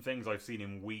wholesome things I've seen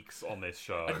in weeks on this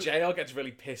show. And JR gets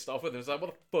really pissed off with him. He's like,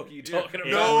 what the fuck are you talking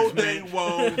about? No, they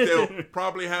won't. They'll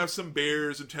probably have some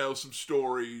beers and tell some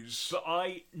stories. But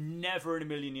I never in a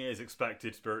million years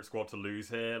expected Spirit Squad to lose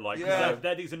here. Like,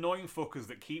 they're these annoying fuckers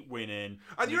that keep winning.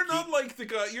 And you're not like the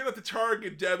guy, you're not the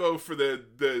target demo for the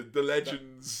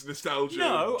Legends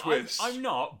nostalgia twist. I'm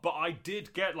not, but I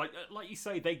did get, like you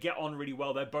say, they get on really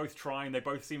well. They're both trying. They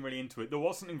both seem really into it. There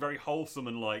was something very wholesome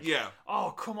and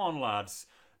oh, come on, lads.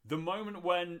 The moment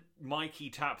when Mikey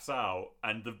taps out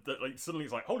and suddenly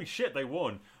it's like, holy shit, they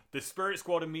won. The Spirit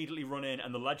Squad immediately run in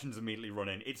and the Legends immediately run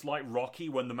in. It's like Rocky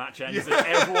when the match ends and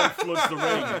everyone floods the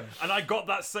ring. And I got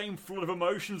that same flood of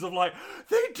emotions of like,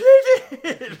 they did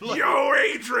it! Like, yo,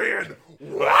 Adrian!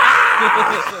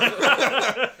 Wow!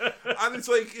 And it's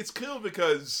like, it's cool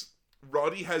because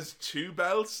Roddy has 2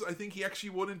 belts. I think he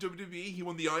actually won in WWE. He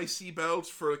won the IC belt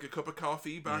for like a cup of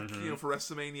coffee back, for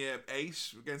WrestleMania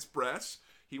 8 against Brett.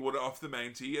 He won it off the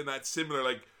Mountie, and that's similar.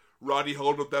 Like Roddy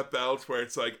holding up that belt, where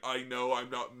it's like, I know I'm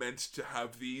not meant to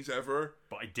have these ever,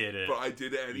 but I did it. But I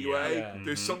did it anyway. Yeah.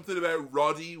 There's something about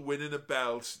Roddy winning a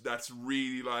belt that's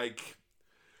really like.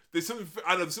 There's something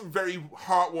very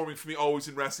heartwarming for me always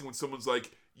in wrestling when someone's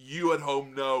like, you at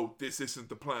home know this isn't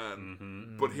the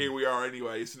plan, but here we are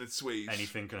anyway. Isn't it sweet?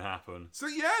 Anything can happen. So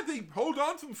they hold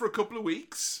on to them for a couple of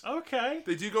weeks. Okay,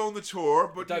 they do go on the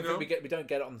tour, but we don't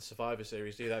get it on the Survivor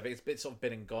Series, do that? It's sort of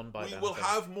been and gone by now. We will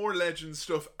have more Legends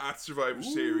stuff at Survivor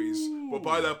Series, but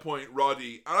by that point,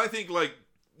 Roddy, and I think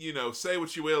say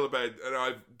what you will about, and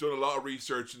I've done a lot of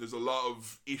research, and there's a lot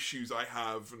of issues I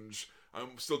have, and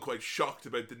I'm still quite shocked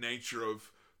about the nature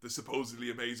of the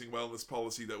supposedly amazing wellness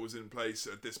policy that was in place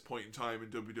at this point in time in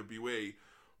WWE.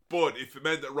 But if it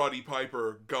meant that Roddy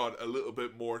Piper got a little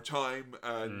bit more time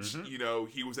and,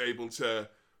 he was able to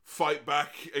fight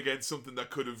back against something that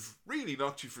could have really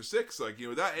knocked you for six. Like, you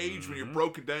know, that age when you're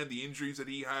broken down, the injuries that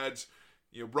he had,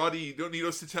 you know, Roddy, you don't need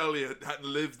us to tell you, hadn't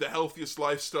lived the healthiest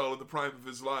lifestyle in the prime of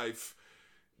his life.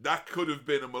 That could have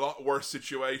been a lot worse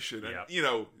situation. And, you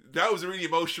know, that was a really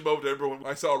emotional moment. I remember when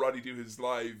I saw Roddy do his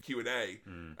live Q&A,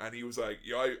 and he was like,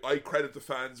 you know, I credit the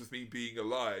fans with me being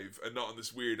alive, and not in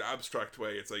this weird abstract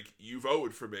way. It's like, you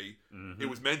voted for me. It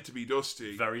was meant to be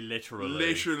Dusty. Very literally.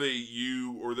 Literally,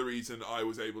 you were the reason I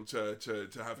was able to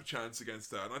have a chance against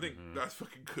that. And I think that's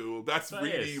fucking cool. That's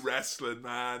really wrestling,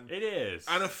 man. It is.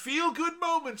 And a feel-good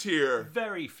moment here.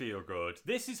 Very feel-good.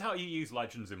 This is how you use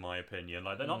legends, in my opinion.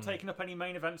 Like, they're not taking up any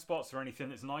main event spots or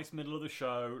anything. It's nice middle of the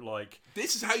show. Like,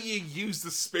 this is how you use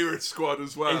the Spirit Squad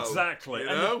as well. Exactly. You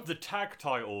and know? the tag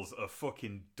titles are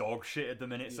fucking dog shit at the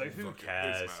minute, so who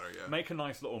cares? Make a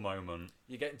nice little moment.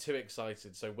 You're getting too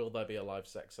excited, so will there be a live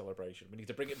sex celebration? We need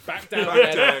to bring it back down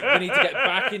again. We need to get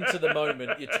back into the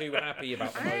moment. You're too happy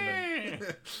about the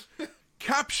moment.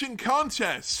 Caption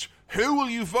contest. Who will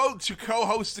you vote to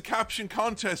co-host the caption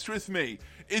contest with me?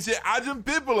 Is it Adam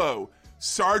Bigelow,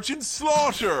 Sergeant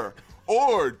Slaughter,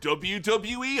 or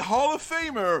WWE Hall of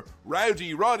Famer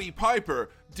Rowdy Roddy Piper?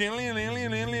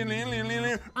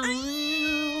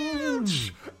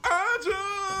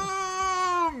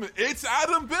 Adam! It's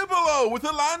Adam Bigelow with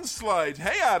a landslide.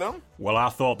 Hey, Adam. Well, I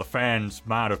thought the fans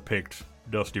might have picked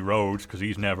Dusty Rhodes because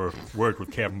he's never worked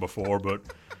with Kevin before, but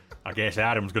I guess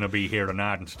Adam's going to be here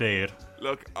tonight instead.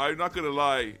 Look, I'm not going to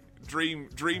lie. Dream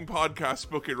podcast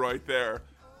booking right there.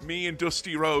 Me and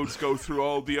Dusty Rhodes go through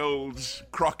all the old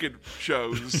Crockett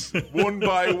shows, one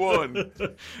by one.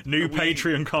 New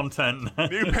Patreon content.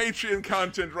 New Patreon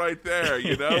content right there,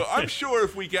 you know? I'm sure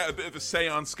if we get a bit of a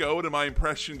seance going and my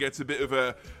impression gets a bit of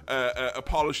a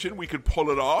polishing, we could pull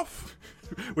it off.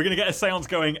 We're going to get a seance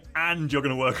going and you're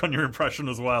going to work on your impression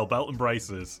as well. Belt and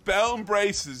braces. Belt and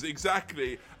braces,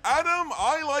 exactly. Adam,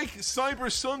 I like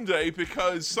Cyber Sunday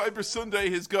because Cyber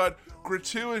Sunday has got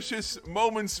gratuitous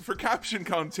moments for caption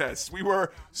contests. We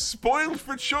were spoiled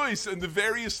for choice in the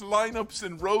various lineups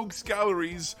and rogues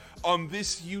galleries on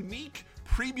this unique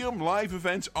premium live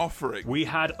event offering. We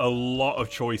had a lot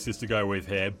of choices to go with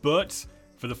here, but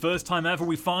for the first time ever,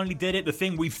 we finally did it. The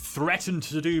thing we've threatened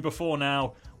to do before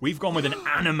now. We've gone with an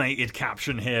animated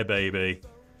caption here, baby.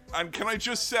 And can I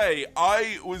just say,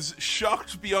 I was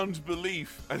shocked beyond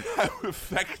belief at how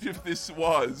effective this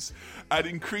was at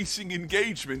increasing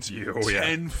engagement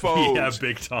tenfold. Yeah,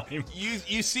 big time.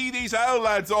 You see these owl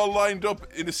lads all lined up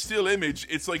in a still image,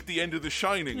 it's like the end of The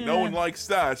Shining. Yeah. No one likes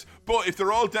that. But if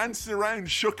they're all dancing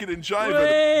around, shucking and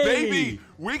jiving, baby,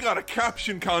 we got a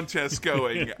caption contest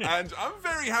going. And I'm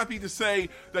very happy to say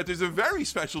that there's a very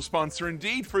special sponsor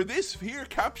indeed for this here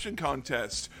caption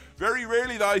contest. Very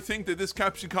rarely that I think that this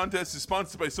caption contest is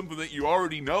sponsored by something that you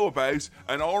already know about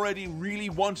and already really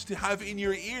want to have in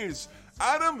your ears.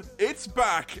 Adam, it's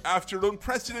back after an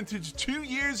unprecedented 2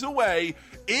 years away.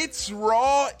 It's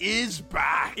Raw is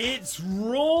back. It's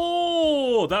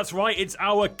Raw! That's right, it's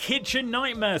our Kitchen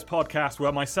Nightmares podcast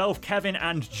where myself, Kevin,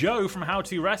 and Joe from How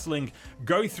To Wrestling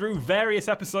go through various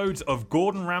episodes of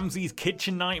Gordon Ramsay's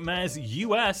Kitchen Nightmares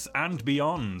US and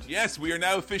beyond. Yes, we are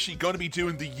now officially going to be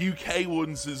doing the UK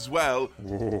ones as well.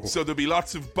 Whoa. So there'll be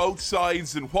lots of both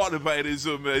sides and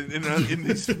whataboutism in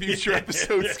these future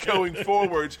episodes going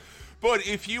forward. But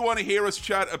if you want to hear us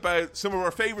chat about some of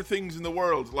our favorite things in the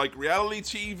world, like reality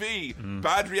TV,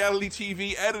 bad reality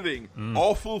TV editing,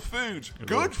 awful food,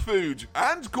 good food,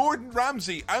 and Gordon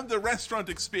Ramsay and the restaurant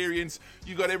experience,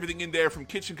 you got everything in there from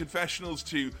kitchen confessionals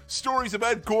to stories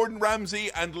about Gordon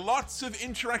Ramsay and lots of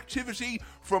interactivity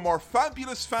from our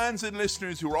fabulous fans and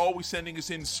listeners who are always sending us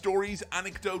in stories,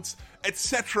 anecdotes,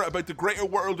 etc. about the greater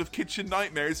world of Kitchen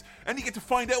Nightmares. And you get to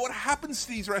find out what happens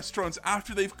to these restaurants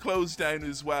after they've closed down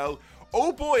as well.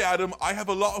 Oh boy, Adam, I have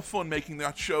a lot of fun making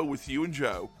that show with you and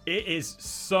Joe. It is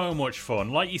so much fun.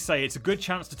 Like you say, it's a good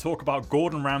chance to talk about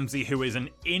Gordon Ramsay, who is an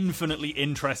infinitely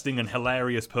interesting and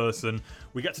hilarious person.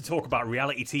 We get to talk about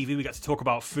reality TV, we get to talk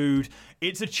about food.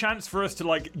 It's a chance for us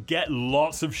to get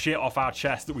lots of shit off our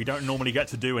chest that we don't normally get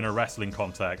to do in a wrestling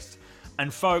context.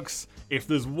 And folks, if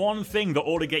there's one thing that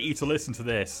ought to get you to listen to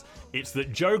this, it's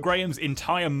that Joe Graham's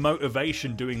entire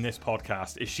motivation doing this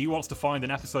podcast is she wants to find an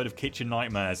episode of Kitchen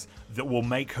Nightmares that will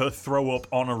make her throw up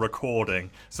on a recording.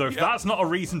 So if that's not a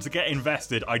reason to get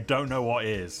invested, I don't know what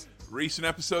is. Recent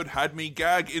episode had me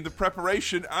gag in the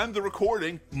preparation and the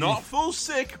recording. Not full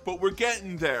sick, but we're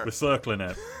getting there. We're circling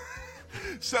it.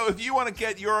 So if you want to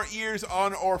get your ears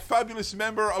on our fabulous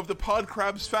member of the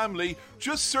Podcrabs family,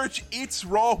 just search It's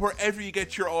Raw wherever you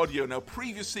get your audio. Now,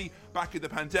 previously, back in the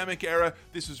pandemic era,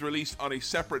 this was released on a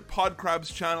separate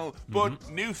Podcrabs channel, but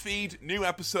new feed, new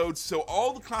episodes, so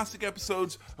all the classic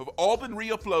episodes have all been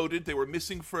re-uploaded. They were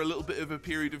missing for a little bit of a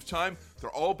period of time.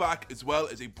 They're all back, as well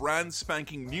as a brand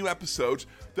spanking new episode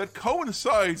that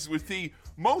coincides with the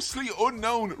mostly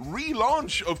unknown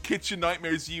relaunch of Kitchen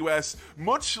Nightmares US.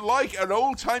 Much like an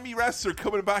old-timey wrestler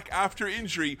coming back after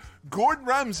injury, Gordon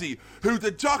Ramsay, who the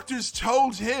doctors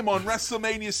told him on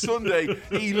WrestleMania Sunday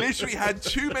he literally had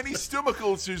too many stomach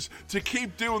ulcers to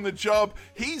keep doing the job,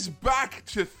 he's back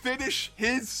to finish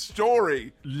his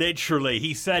story. Literally,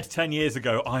 he said 10 years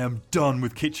ago, I am done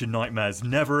with Kitchen Nightmares,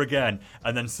 never again.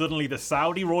 And then suddenly the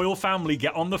Saudi royal family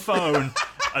get on the phone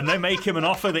and they make him an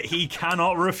offer that he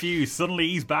cannot refuse. Suddenly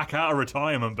he's back out of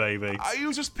retirement, baby. He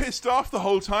was just pissed off the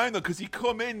whole time, though, because he'd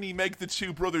come in and he'd make the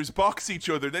two brothers box each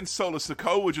other, then Solo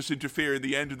Sikoa would just interfere in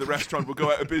the end and the restaurant would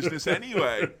go out of business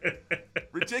anyway.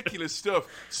 Ridiculous stuff.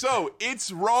 So,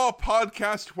 It's Raw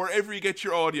podcast wherever you get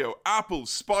your audio. Apple,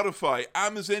 Spotify,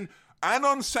 Amazon, and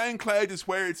on SoundCloud is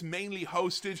where it's mainly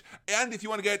hosted. And if you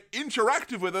want to get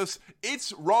interactive with us,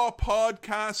 It's Raw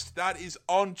Podcast. That is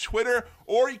on Twitter.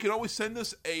 Or you can always send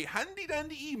us a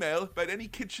handy-dandy email about any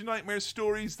Kitchen Nightmare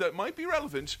stories that might be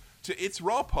relevant to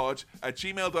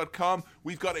itsrawpod@gmail.com.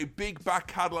 We've got a big back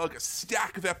catalogue, a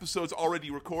stack of episodes already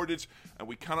recorded, and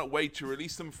we cannot wait to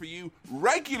release them for you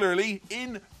regularly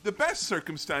in the best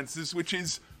circumstances, which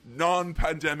is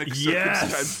non-pandemic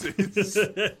circumstances.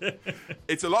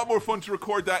 It's a lot more fun to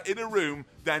record that in a room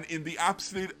than in the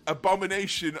absolute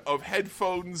abomination of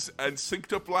headphones and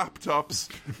synced up laptops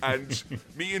and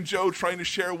me and Joe trying to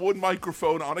share one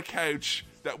microphone on a couch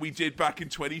that we did back in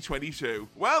 2022.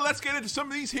 Well, let's get into some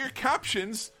of these here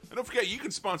captions. And don't forget, you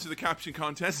can sponsor the caption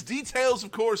contest. Details,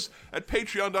 of course, at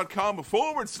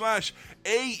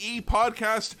patreon.com/AE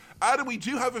podcast. Adam, we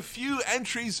do have a few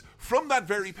entries from that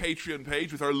very Patreon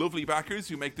page with our lovely backers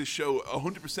who make this show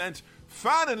 100%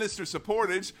 fan and listener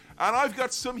supported. And I've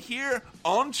got some here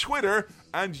on Twitter,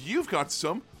 and you've got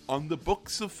some on the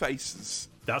Books of Faces.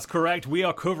 That's correct. We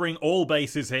are covering all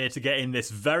bases here to get in this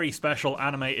very special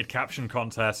animated caption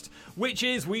contest, which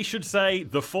is, we should say,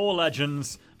 the four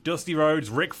legends, Dusty Rhodes,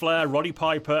 Ric Flair, Roddy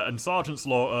Piper, and Sergeant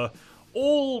Slaughter,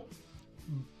 all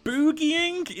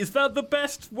boogieing? Is that the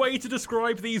best way to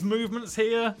describe these movements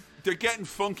here? They're getting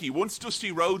funky. Once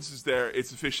Dusty Rhodes is there,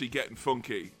 it's officially getting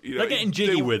funky. You know, they're getting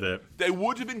jiggy with it. They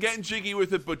would have been getting jiggy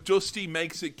with it, but Dusty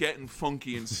makes it getting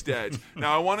funky instead.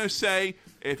 Now, I want to say,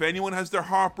 if anyone has their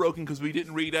heart broken because we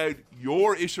didn't read out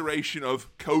your iteration of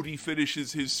Cody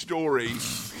finishes his story,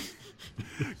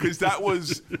 because that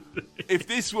was, if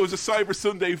this was a Cyber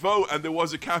Sunday vote and there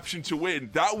was a caption to win,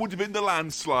 that would have been the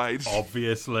landslide.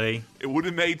 Obviously. It would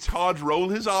have made Todd roll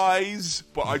his eyes,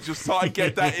 but I just thought I'd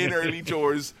get that in early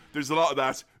doors. There's a lot of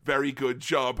that. Very good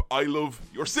job. I love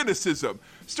your cynicism.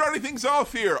 Starting things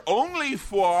off here, Only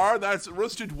For, that's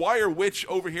Rusted Wire Witch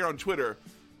over here on Twitter.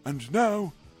 And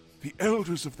now, the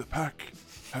elders of the pack,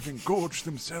 having gorged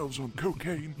themselves on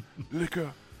cocaine,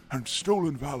 liquor, and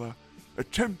stolen valor,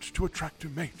 attempt to attract a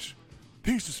mate.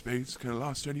 These spades can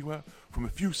last anywhere from a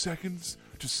few seconds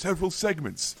to several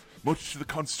segments, much to the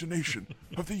consternation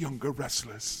of the younger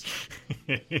wrestlers.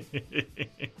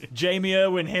 Jamie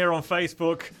Irwin here on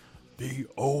Facebook. The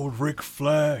old Ric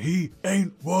Flair, he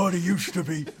ain't what he used to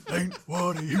be, ain't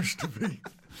what he used to be.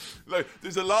 Look,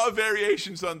 there's a lot of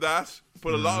variations on that,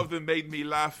 but a lot of them made me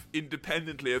laugh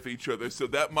independently of each other, so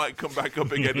that might come back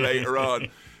up again later on.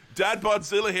 Dad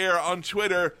Bodzilla here on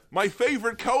Twitter. My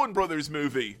favorite Coen Brothers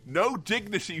movie, No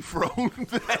Dignity for Old Men.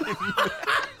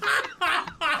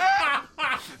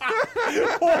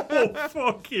 Oh,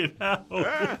 fucking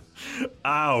hell.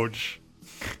 Ouch.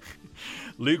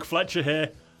 Luke Fletcher here.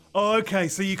 Oh, okay,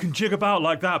 so you can jig about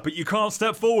like that, but you can't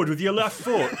step forward with your left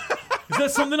foot. Is there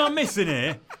something I'm missing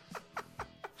here?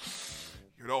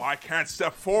 You know, I can't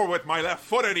step forward with my left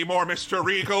foot anymore, Mr.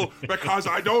 Regal, because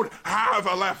I don't have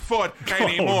a left foot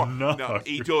anymore. Oh, no,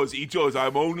 he does.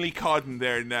 I'm only codding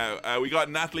there now. We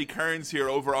got Natalie Kearns here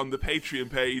over on the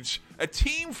Patreon page. A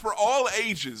team for all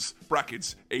ages,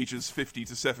 brackets, ages 50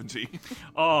 to 70.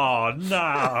 Oh,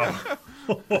 no.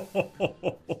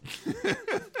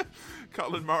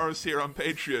 Colin Morris here on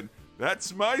Patreon.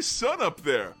 That's my son up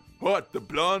there. What, the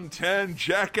blonde tan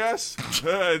jackass?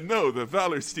 No, the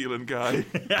valor-stealing guy.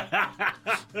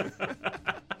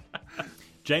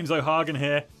 James O'Hagan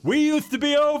here. We used to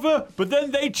be over, but then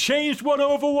they changed what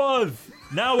over was.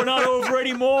 Now we're not over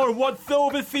anymore, and what's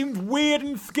over seems weird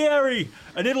and scary.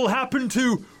 And it'll happen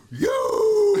to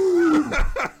you!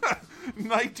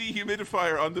 Night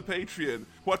Dehumidifier on the Patreon.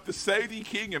 What the Saudi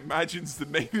King imagines the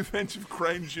main event of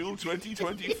Crown Jewel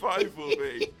 2025 will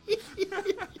be.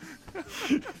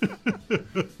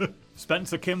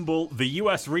 Spencer Kimball, the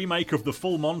US remake of The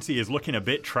Full Monty is looking a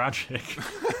bit tragic.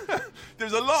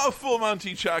 There's a lot of Full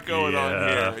Monty chat going on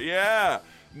here. Yeah.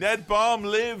 Ned Baum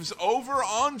lives over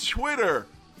on Twitter.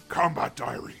 Combat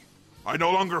Diary. I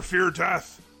no longer fear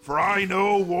death, for I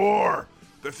know war.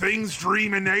 The things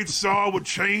Dream and Nate saw would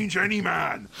change any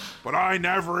man, but I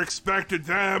never expected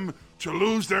them to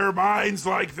lose their minds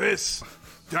like this.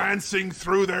 Dancing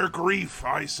through their grief,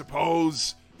 I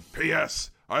suppose.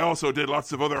 P.S. I also did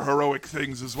lots of other heroic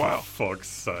things as well. For fuck's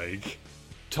sake.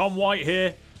 Tom White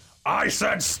here. I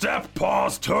said step,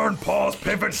 pause, turn, pause,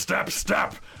 pivot, step,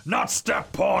 step. Not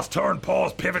step, pause, turn,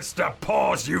 pause, pivot, step,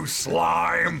 pause, you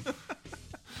slime.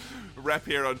 Rep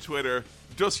here on Twitter.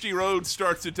 Dusty Rhodes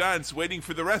starts a dance, waiting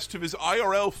for the rest of his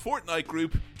IRL Fortnite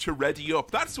group to ready up.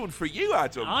 That's one for you,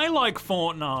 Adam. I like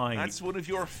Fortnite. That's one of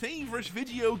your favourite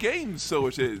video games, so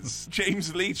it is.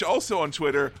 James Leach, also on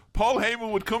Twitter. Paul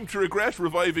Heyman would come to regret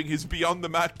reviving his Beyond the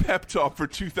Mat pep talk for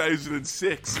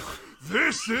 2006.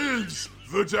 This is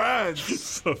the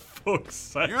dance. For fuck's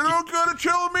sake. You don't gotta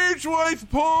tell me twice,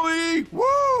 Paulie.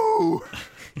 Woo!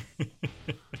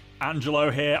 Angelo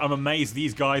here. I'm amazed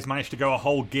these guys managed to go a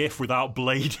whole GIF without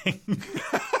bleeding.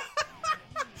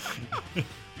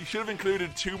 You should have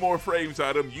included 2 more frames,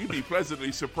 Adam. You'd be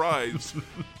pleasantly surprised.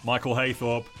 Michael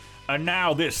Haythorpe. And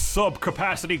now this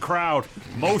sub-capacity crowd,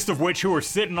 most of which who are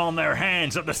sitting on their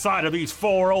hands at the side of these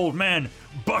 4 old men,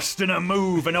 busting a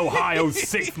move in Ohio's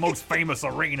 6th most famous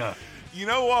arena. You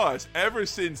know what? Ever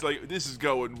since, like, this is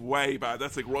going way back.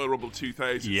 That's like Royal Rumble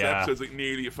 2000. Yeah. Episode's like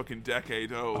nearly a fucking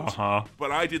decade old. Uh-huh.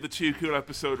 But I did the Too Cool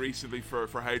episode recently for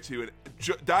How To, and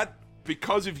that,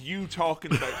 because of you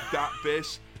talking about that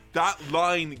bit, that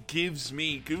line gives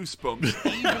me goosebumps.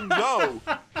 Even though,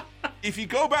 if you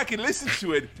go back and listen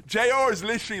to it, JR is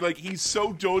literally like, he's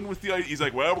so done with the idea. He's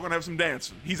like, well, we're gonna have some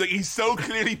dancing. He's like, he's so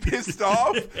clearly pissed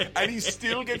off, and he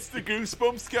still gets the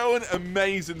goosebumps going.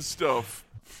 Amazing stuff.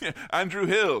 Andrew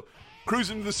Hill,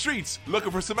 cruising the streets,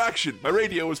 looking for some action. My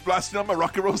radio was blasting on my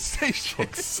rock and roll station.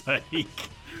 Fuck's sake.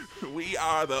 We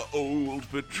are the old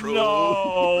patrol.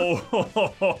 No.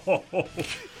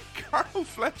 Carl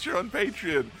Fletcher on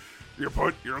Patreon. You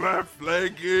put your left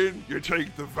leg in, you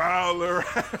take the valor.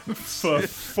 For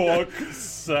fuck's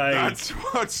sake. That's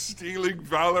what stealing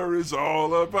valor is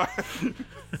all about.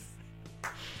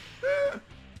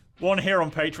 One here on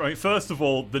Patreon. First of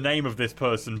all, the name of this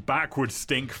person, Backward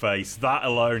Stinkface, that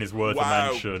alone is worth a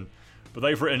mention. But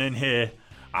they've written in here,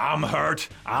 I'm hurt,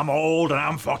 I'm old, and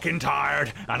I'm fucking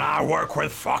tired, and I work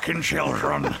with fucking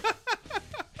children.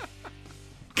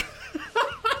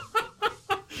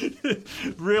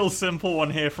 Real simple one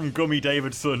here from Gummy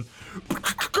Davidson.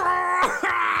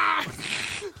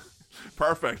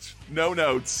 Perfect. No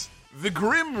notes. The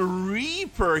Grim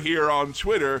Reaper here on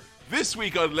Twitter. This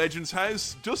week on Legends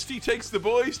House, Dusty takes the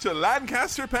boys to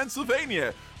Lancaster,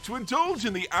 Pennsylvania to indulge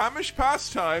in the Amish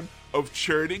pastime of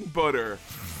churning butter.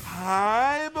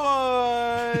 Hi,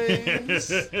 boys!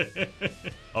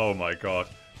 Oh my god.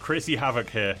 Chrissy Havoc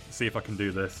here. See if I can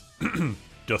do this.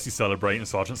 Dusty celebrating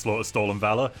Sergeant Slaughter's stolen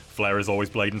valor. Flair is always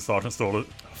blading Sergeant Slaughter.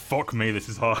 Fuck me, this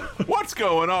is hard. What's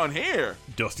going on here?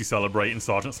 Dusty celebrating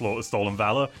Sergeant Slaughter's stolen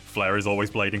valor. Flair is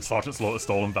always blading Sergeant Slaughter's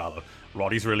stolen valor.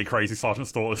 Roddy's really crazy Sergeant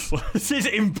Slaughter. This is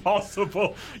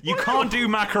impossible. You can't do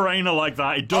Macarena like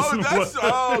that. It doesn't work.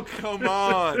 Oh, come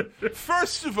on.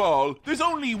 First of all, there's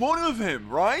only one of him,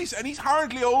 right? And he's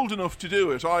hardly old enough to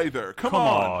do it either. Come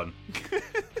on.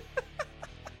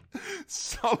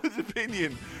 Solid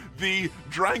opinion. The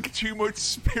drank too much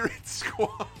spirit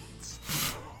squad.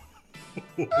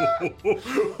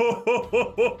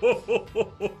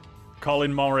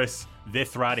 Colin Morris,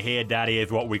 this right here, daddy,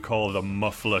 is what we call the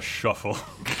muffler shuffle.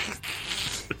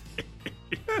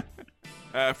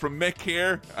 From Mick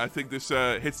here, I think this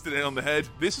hits the nail on the head.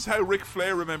 This is how Ric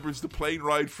Flair remembers the plane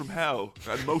ride from hell,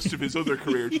 and most of his other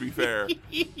career, to be fair.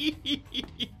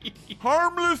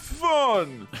 Harmless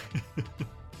fun!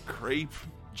 Creep.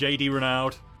 JD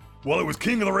Renaud. Well, it was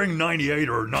King of the Ring 98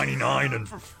 or 99, and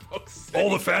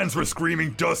all the fans were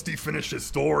screaming, Dusty finished his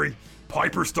story.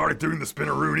 Piper started doing the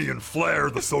spinneroonie, and Flair,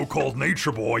 the so-called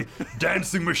nature boy,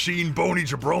 dancing machine Boney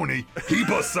Jabroni, he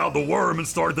busts out the worm and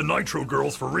started the Nitro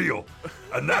Girls for real.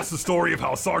 And that's the story of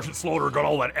how Sergeant Slaughter got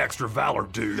all that extra valor,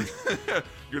 dude.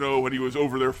 You know, when he was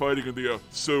over there fighting in the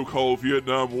so-called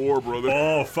Vietnam War, brother.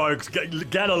 Oh, folks,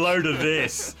 get a load of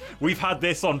this. We've had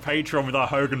this on Patreon with our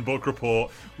Hogan book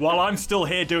report. While I'm still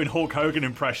here doing Hulk Hogan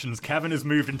impressions, Kevin has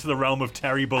moved into the realm of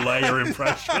Terry Bollea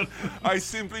impression. I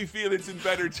simply feel it's in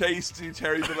better taste do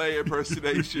Terry Bollea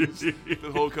impersonations,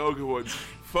 the Hulk Hogan ones.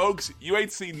 Folks, you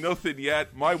ain't seen nothing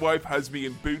yet. My wife has me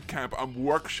in boot camp. I'm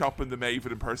workshopping the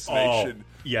Maven impersonation.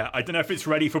 Oh, yeah, I don't know if it's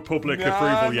ready for public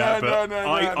approval yet, but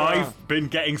I've been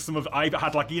getting some of... I've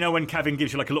had, like, you know when Kevin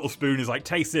gives you, like, a little spoon, he's like,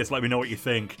 taste this, let me know what you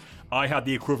think. I had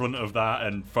the equivalent of that,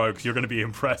 and, folks, you're going to be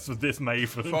impressed with this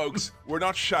Maven. Folks, we're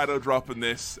not shadow dropping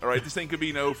this, all right? This ain't going to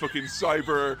be no fucking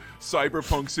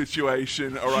cyberpunk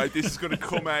situation, all right? This is going to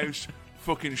come out...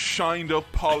 fucking shined up,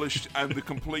 polished, and the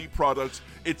complete product.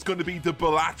 It's going to be the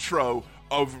Bellatro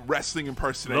of wrestling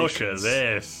impersonations. Look at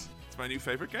this. It's my new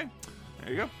favourite game.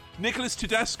 There you go. Nicholas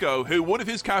Tedesco, who one of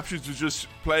his captions was just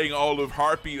playing all of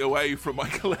Heartbeat Away from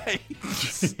Michael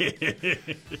Hayes,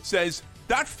 says,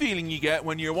 that feeling you get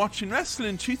when you're watching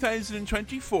wrestling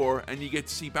 2024 and you get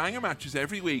to see banger matches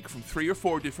every week from 3 or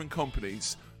 4 different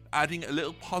companies, adding a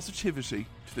little positivity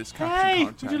to this caption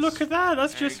contest. Would you look at that?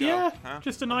 That's just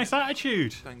a nice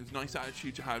attitude. It's a nice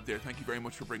attitude to have there. Thank you very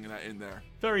much for bringing that in there.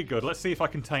 Very good. Let's see if I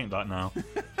can taint that now.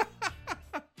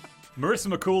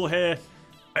 Marissa McCool here.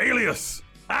 Alias,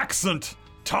 accent,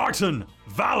 tartan,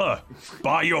 valor.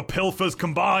 By your pilfers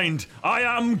combined, I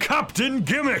am Captain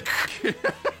Gimmick.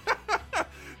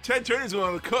 Ted Turner's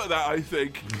going to cut that, I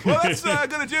think. Well, that's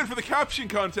going to do it for the caption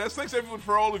contest. Thanks, everyone,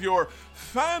 for all of your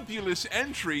fabulous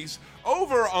entries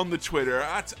over on the Twitter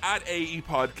at AE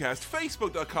Podcast,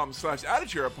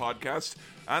 Facebook.com/Attitude Podcast,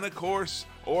 and, of course,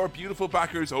 our beautiful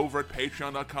backers over at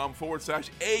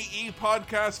Patreon.com/AE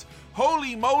Podcast.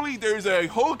 Holy moly, there's a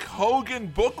Hulk Hogan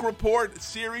book report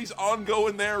series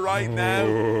ongoing there right now.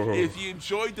 If you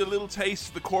enjoyed the little taste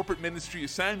of the corporate ministry of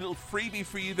sound, a little freebie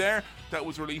for you there that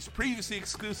was released previously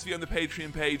exclusively on the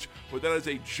Patreon page, but that is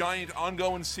a giant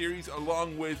ongoing series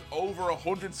along with over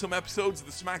 100 some episodes of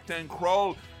the SmackDown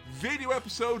Crawl video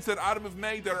episodes that Adam have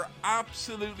made that are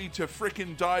absolutely to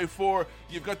frickin' die for.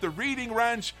 You've got the Reading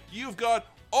Ranch, you've got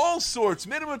all sorts,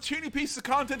 minimum 20 pieces of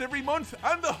content every month,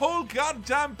 and the whole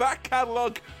goddamn back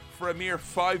catalogue for a mere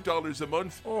 $5 a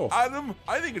month. Adam,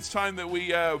 I think it's time that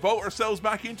we vote ourselves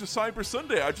back into Cyber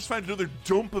Sunday. I just found another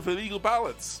dump of illegal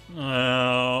ballots.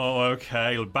 Oh,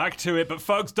 okay, back to it. But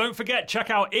folks, don't forget, check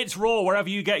out It's Raw wherever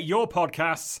you get your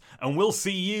podcasts, and we'll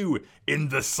see you in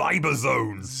the Cyber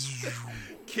Zones.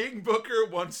 King Booker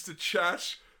wants to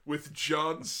chat with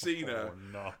John Cena. Oh,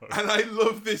 no. And I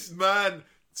love this man.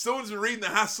 Someone's been reading the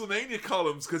Hasslemania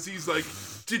columns because he's like,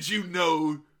 did you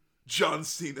know, John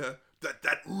Cena,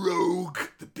 that rogue,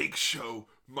 the Big Show,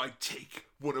 might take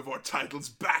one of our titles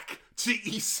back to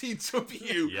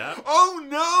ECW? Yeah. Oh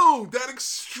no, that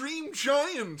extreme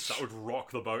giant. That would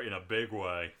rock the boat in a big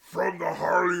way. From the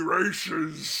Harley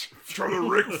Races to the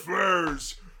Ric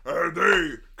Flairs, and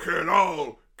they can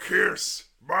all kiss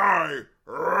my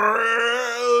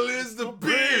is the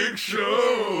Big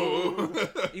Show.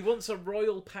 He wants a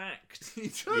royal pact. He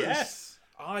does. Yes.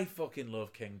 I fucking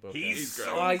love King Booker. He's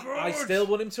so good. I still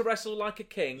want him to wrestle like a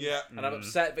king. Yeah. And I'm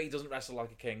upset that he doesn't wrestle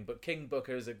like a king. But King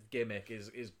Booker as a gimmick is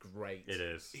great. It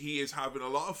is. He is having a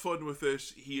lot of fun with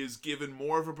it. He is given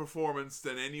more of a performance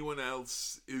than anyone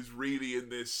else is really in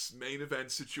this main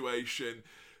event situation.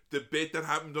 The bit that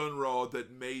happened on Raw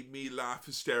that made me laugh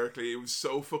hysterically, it was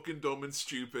so fucking dumb and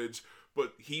stupid,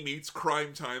 but he meets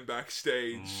Crime Time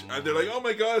backstage, and they're like, oh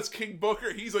my god, it's King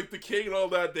Booker, he's like the king and all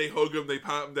that. They hug him, they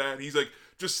pat him down, he's like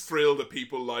just thrilled that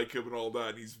people like him and all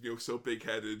that, and he's, you know, so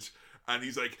big-headed, and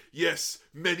he's like, yes,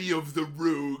 many of the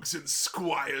rogues and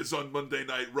squires on Monday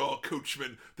Night Raw,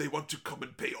 coachman, they want to come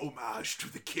and pay homage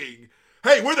to the king.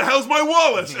 Hey, where the hell's my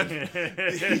wallet? And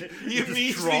he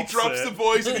immediately drops the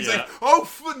voice and he's like, oh,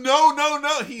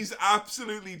 no. He's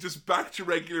absolutely just back to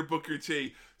regular Booker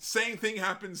T. Same thing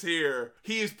happens here.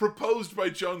 He is proposed by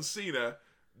John Cena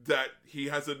that he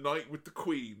has a night with the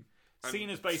Queen.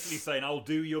 Cena's basically saying, I'll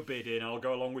do your bidding, I'll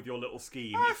go along with your little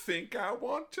scheme. I think I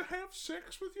want to have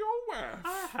sex with your wife.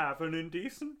 I have an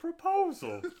indecent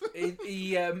proposal.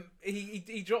 He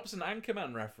drops an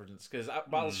Anchorman reference, because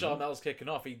while Charmel's kicking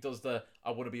off, he does the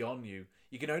I want to be on you.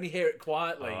 You can only hear it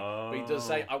quietly, but he does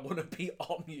say, I want to be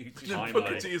on you. And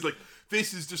Booker T is like,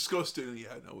 this is disgusting.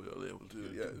 Yeah, no, we'll do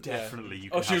it. Yeah. Definitely. You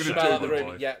can have Charmel out the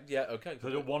room. Yeah, okay. So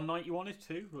the one night you wanted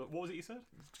to? What was it you said?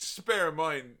 Just to bear in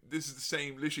mind, this is the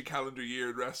same literally calendar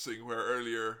year in wrestling where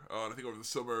earlier on, I think over the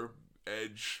summer,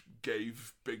 Edge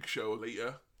gave Big Show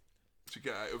Alita to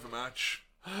get out of a match.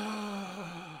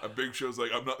 And Big Show's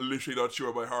like, I'm literally not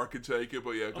sure my heart can take it,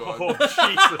 but yeah, go on. Oh,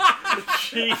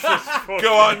 Jesus.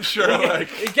 Go on, Sherlock.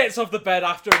 He gets off the bed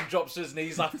after and drops his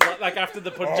knees after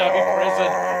the Punjabi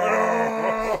prison.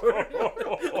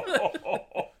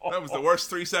 That That was the worst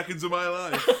 3 seconds of my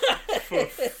life. For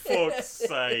fuck's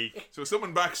sake. So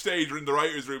someone backstage or in the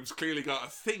writers' rooms clearly got a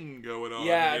thing going on.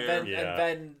 Yeah, here. and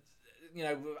then you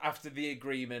know, after the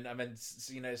agreement, and then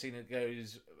Cena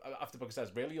goes, after Booker says,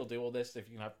 "Really, you'll do all this if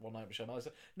you can have one night with Shawn Michaels?"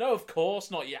 No, of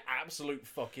course not. You absolute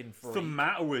fucking freak. What's the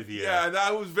matter with you? Yeah, and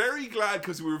I was very glad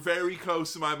because we were very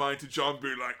close in my mind to John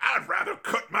being like, "I'd rather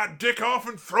cut my dick off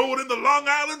and throw it in the Long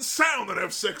Island Sound than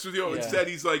have sex with you." Yeah. Instead,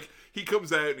 he's like, he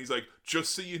comes out and he's like,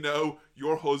 "Just so you know,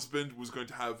 your husband was going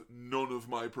to have none of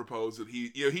my proposal."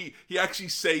 He actually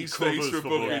saves face for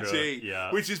Booker T,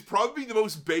 which is probably the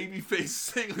most babyface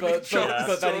thing.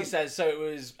 But then he says, so it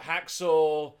was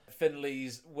Hacksaw,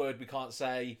 Finley's word we can't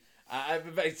say.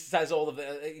 He says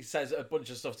he says a bunch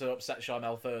of stuff to upset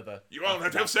Charmel further. You all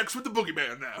have to have sex with the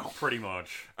boogeyman now. Pretty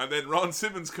much. And then Ron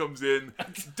Simmons comes in.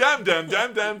 Damn. Yeah,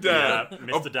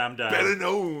 Mr. Damn. Better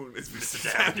known as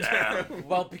Mr. Damn.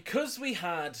 Well, because we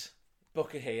had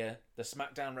Booker here, the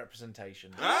SmackDown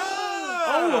representation.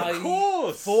 Of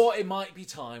course. Thought it might be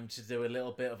time to do a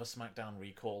little bit of a SmackDown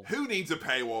recall. Who needs a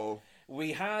paywall?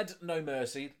 We had No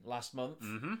Mercy last month.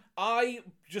 Mm-hmm. I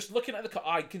just looking at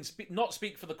I can not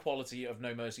speak for the quality of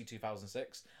No Mercy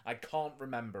 2006. I can't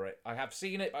remember it. I have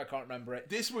seen it, but I can't remember it.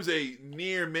 This was a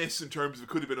near miss in terms of it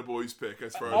could have been a boys' pick,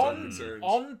 as far as I'm concerned.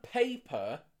 On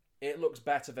paper, it looks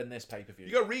better than this pay-per-view.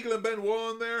 You got Regal and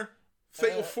Benoit on there.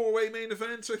 Fatal four-way main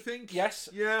events, I think. Yes.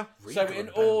 Yeah. So in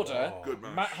order, good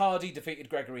match. Matt Hardy defeated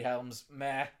Gregory Helms.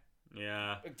 Meh.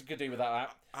 Yeah. Could do with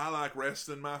that. I like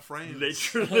wrestling, my friends.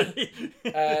 Literally.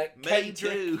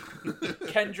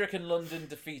 Kendrick and London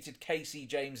defeated Casey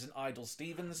James and Idol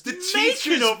Stevens. The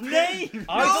teacher's up name.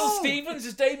 Idol Stevens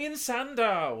is Damien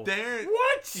Sandow. They're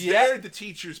the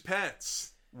teacher's pets.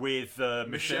 With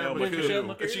Michelle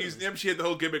McCool. McCool. She had the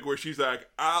whole gimmick where she's like,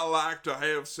 "I like to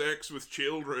have sex with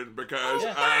children because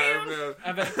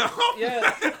And then,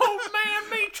 oh man,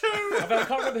 me too. And then I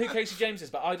can't remember who Casey James is,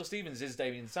 but Idol Stevens is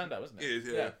Damien Sandow, isn't it? It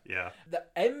is, yeah. The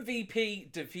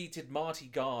MVP defeated Marty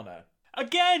Garner.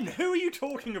 Again, who are you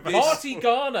talking about? Marty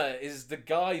Garner is the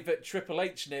guy that Triple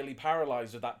H nearly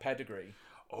paralysed with that pedigree.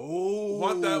 Oh,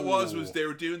 what that was they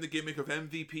were doing the gimmick of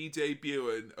MVP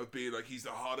debuting, of being like he's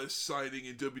the hottest signing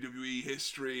in WWE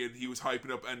history, and he was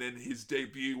hyping up, and then his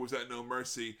debut was at No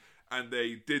Mercy, and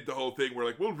they did the whole thing where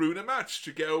like, we'll ruin a match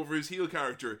to get over his heel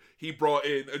character. He brought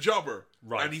in a jobber,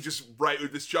 and he just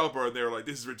with this jobber, and they were like,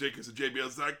 this is ridiculous, and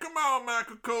JBL's like, come on,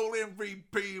 Michael Cole,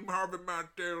 MVP, Marvin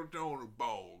Martel, on a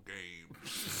ball game.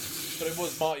 But it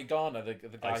was Marty Garner, the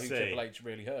guy who Triple H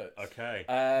really hurt. Okay.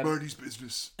 Marty's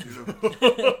business, it's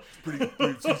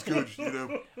he's good,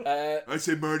 I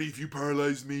say, Marty, if you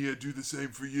paralyze me, I'd do the same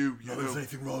for you. There's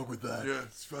anything wrong with that. Yeah,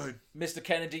 it's fine. Mr.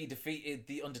 Kennedy defeated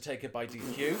The Undertaker by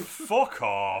DQ. Fuck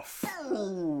off.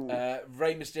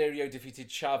 Rey Mysterio defeated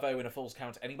Chavo in a Falls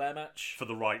Count Anywhere match. For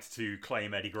the right to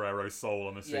claim Eddie Guerrero's soul,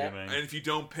 I'm assuming. Yeah. And if you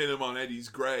don't pin him on Eddie's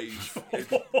grave,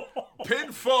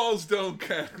 pinfalls don't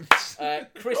count.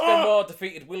 Chris Benoit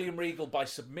defeated William Regal by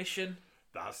submission.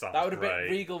 That sounds That would have great.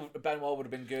 been Regal Benoit would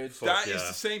have been good. That is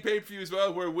the same pay-per-view as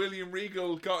well, where William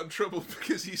Regal got in trouble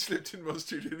because he slipped in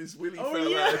mustard and his willy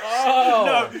fell out.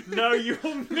 Oh no, you're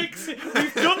mixing.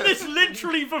 We've done this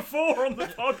literally before on the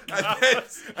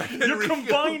podcast. And then You're Regal,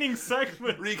 combining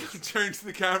segments. Regal turned to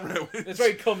the camera. That's where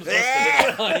he comes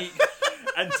mustard.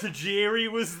 And Tajiri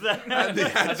was there. And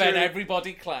then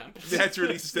everybody clapped. They had to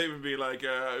release a statement being like,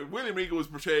 William Regal was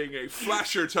portraying a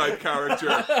flasher type character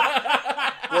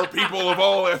where people of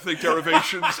all ethnic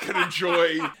derivations can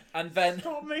enjoy. And then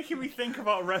stop making me think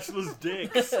about wrestlers'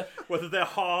 dicks, whether they're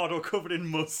hard or covered in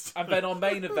mustard. And then our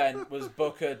main event was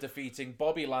Booker defeating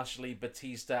Bobby Lashley,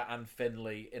 Batista, and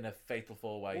Finlay in a fatal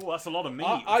four-way. Oh, that's a lot of meat.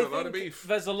 I think a lot of beef.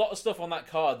 There's a lot of stuff on that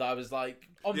card that I was like,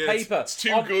 on paper, it's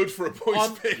too good for a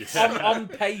boys' pick. On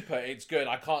paper, it's good.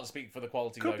 I can't speak for the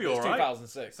quality. Could though, be alright.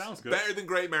 2006. Sounds good. Better than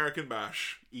Great American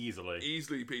Bash. Easily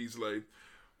peasily.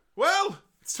 Well,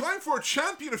 it's time for a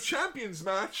Champion of Champions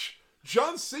match.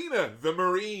 John Cena, the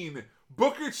Marine,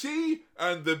 Booker T,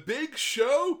 and The Big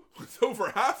Show, with over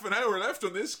half an hour left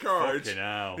on this card. Fucking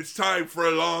hell. It's time for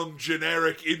a long,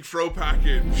 generic intro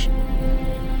package.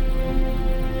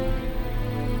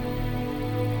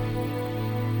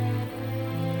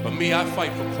 But me, I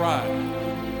fight for pride.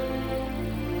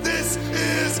 This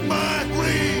is my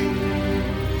ring.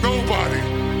 Nobody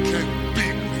can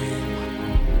beat me.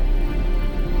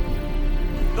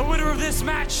 The winner of this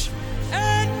match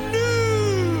and new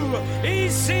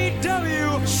ECW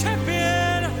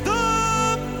champion,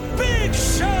 The Big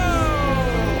Show.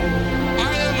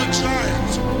 I am a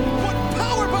giant. What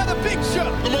power by The Big Show?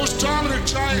 The most dominant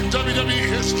giant in WWE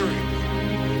history.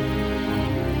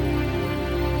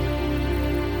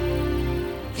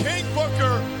 Can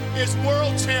is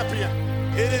world champion.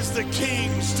 It is the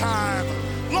King's time.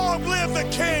 Long live the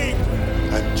King!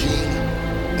 I'm King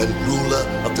and ruler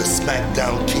of the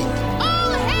SmackDown Kingdom.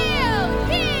 All hail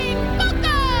King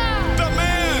Booker! The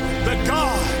man, the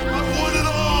God. I won it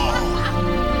all!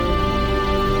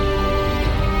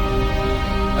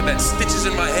 I've had stitches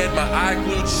in my head, my eye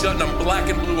glued shut, and I'm black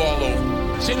and blue all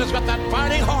over. Cena's got that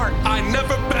fighting heart. I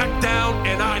never back down,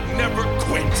 and I never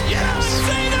quit. Yes!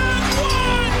 Cena won!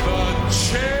 The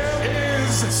champ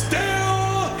is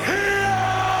still here!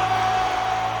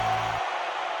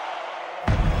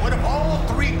 What if all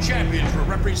three champions were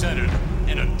represented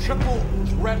in a triple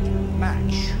threat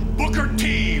match? Booker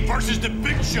T versus The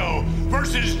Big Show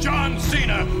versus John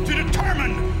Cena to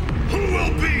determine who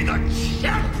will be the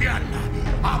champion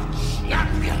of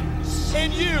champions.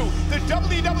 And you, the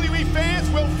WWE fans,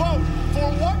 will vote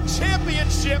for what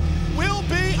championship will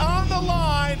be on the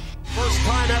line. First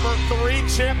time ever, 3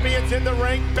 champions in the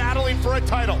ring battling for a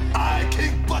title. I,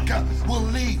 King Booker, will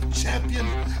lead champion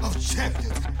of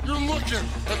champions. You're looking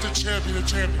at the champion of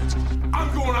champions.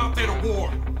 I'm going out there to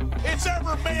war. It's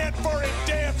every man for his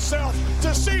damn self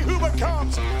to see who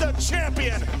becomes the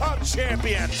champion of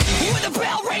champions. When the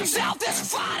bell rings out,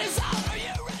 this fight is on. Are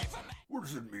you ready for me? What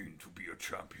does it mean to be a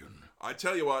champion? I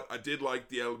tell you what, I did like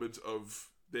the element of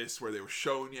this where they were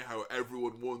showing you how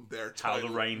everyone won their title. How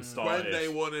the reign started. When they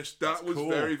won it, that was cool.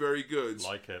 very, very good.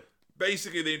 Like it.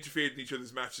 Basically, they interfered in each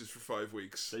other's matches for 5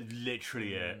 weeks.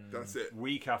 Literally it. That's it.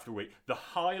 Week after week. The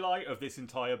highlight of this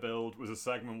entire build was a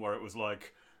segment where it was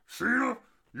like, Cena,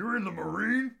 you're in the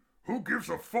Marine? Who gives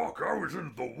a fuck? I was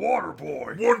in the Water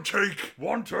Boy. One take.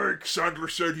 Sandler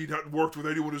said he hadn't worked with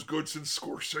anyone as good since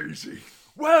Scorsese.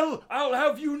 well, I'll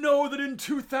have you know that in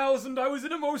 2000 I was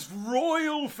in a most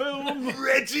royal film.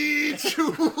 Ready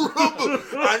to rumble!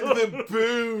 And the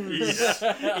booze!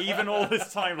 Yeah. Even all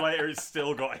this time later, it's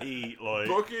still got heat. Like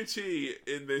Booker T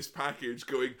in this package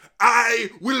going, I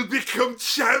will become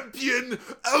champion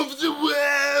of the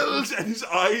world! And his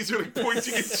eyes are like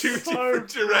pointing in 2 different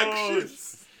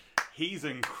directions. He's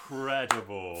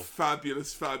incredible.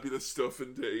 Fabulous, fabulous stuff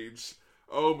indeed.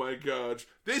 Oh my god.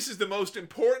 This is the most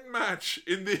important match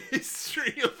in the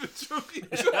history of the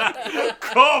WWE.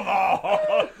 Come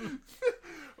on!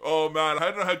 Oh man, I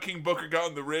don't know how King Booker got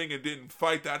in the ring and didn't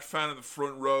fight that fan in the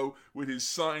front row with his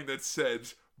sign that said,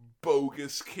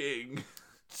 Bogus King.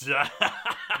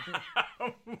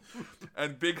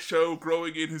 And Big Show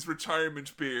growing in his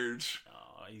retirement beard.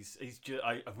 He's just,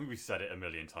 I think we've said it a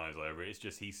million times over. It's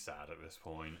just he's sad at this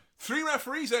point. 3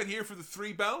 referees out here for the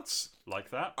 3 belts. Like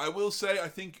that. I will say, I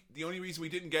think the only reason we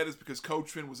didn't get is because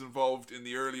Coachman was involved in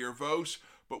the earlier vote,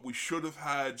 but we should have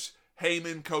had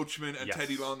Heyman, Coachman, and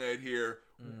Teddy Long out here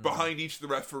behind each of the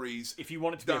referees. If you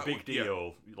want it to be a big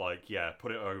deal,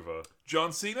 put it over.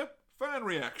 John Cena, fan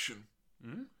reaction.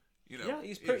 You know, yeah,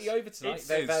 he's pretty over tonight.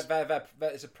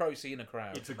 It's a pro Cena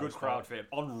crowd. It's a good crowd for him.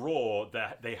 On Raw,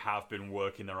 they have been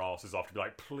working their asses off to be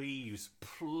like, please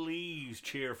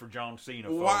cheer for John Cena,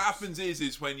 folks. What happens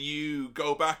is when you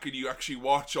go back and you actually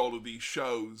watch all of these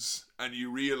shows and you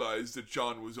realise that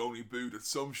John was only booed at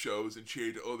some shows and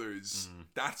cheered at others,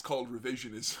 that's called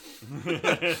revisionism.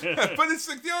 But it's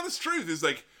like the honest truth is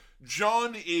like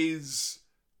John is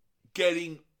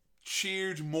getting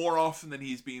cheered more often than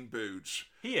he's being booed.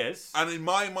 He is. And in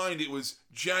my mind, it was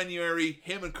January,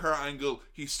 him and Kurt Angle,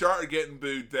 he started getting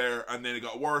booed there, and then it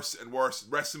got worse and worse.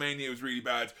 WrestleMania was really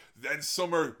bad. Then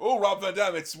summer, Rob Van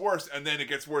Dam, it's worse, and then it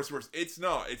gets worse and worse. It's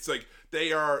not. It's like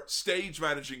they are stage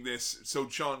managing this so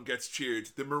John gets cheered.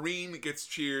 The Marine gets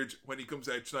cheered when he comes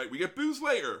out tonight. We get boos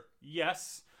later.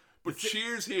 Yes. But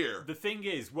cheers here. The thing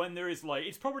is, when there is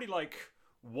it's probably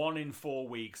 1 in 4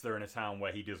 weeks they're in a town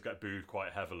where he does get booed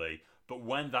quite heavily. But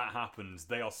when that happens,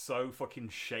 they are so fucking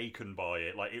shaken by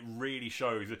it. It really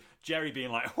shows. Jerry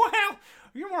being like, well,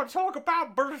 you want to talk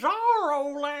about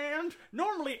Bizarro Land?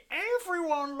 Normally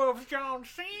everyone loves John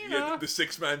Cena. Yeah, the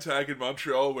 6-man tag in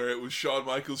Montreal where it was Shawn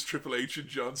Michaels, Triple H, and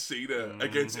John Cena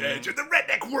against Edge and the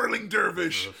redneck whirling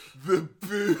dervish. The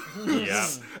boos. Yeah.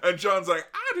 And John's like,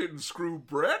 I didn't screw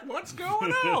Brett. What's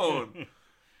going on?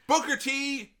 Booker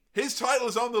T, his title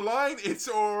is on the line. It's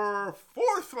our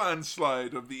 4th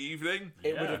landslide of the evening.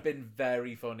 It would have been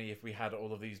very funny if we had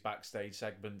all of these backstage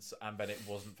segments and then it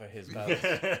wasn't for his belt.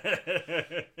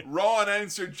 Raw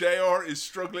announcer JR is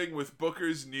struggling with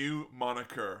Booker's new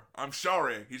moniker. I'm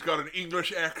sorry, he's got an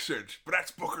English accent, but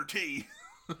that's Booker T.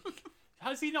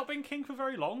 Has he not been king for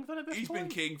very long then at this point? He's been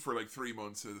king for 3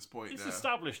 months at this point It's now.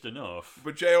 established enough.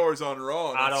 But JR's on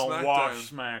Raw. I don't SmackDown. watch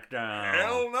SmackDown.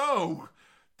 Hell no.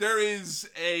 There is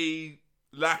a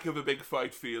lack of a big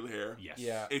fight feel here. Yes.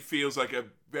 Yeah. It feels like a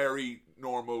very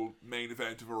normal main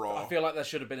event of a Raw. I feel like there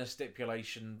should have been a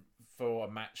stipulation for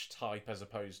a match type as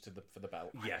opposed to for the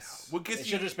belt. Yes. Well, it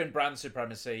should have just been brand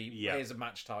supremacy. Yeah. Here's a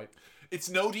match type. It's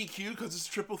no DQ because it's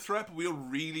a triple threat, but we don't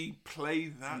really play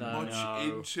that much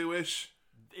into it.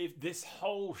 If this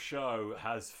whole show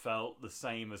has felt the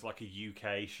same as like a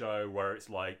UK show where it's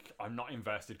like, I'm not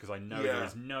invested because I know there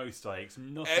is no stakes,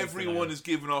 nothing. Everyone is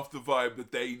giving off the vibe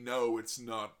that they know it's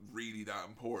not really that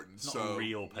important. It's not a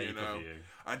real pay-per-view.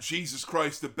 And Jesus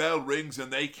Christ, the bell rings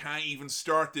and they can't even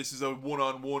start this as a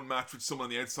one-on-one match with someone on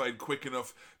the outside quick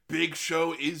enough. Big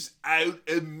Show is out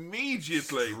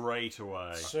immediately. Straight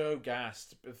away. So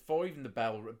gassed. Before even the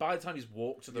bell, by the time he's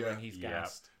walked to the ring, he's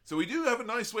gassed. So we do have a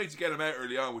nice way to get him out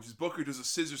early on, which is Booker does a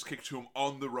scissors kick to him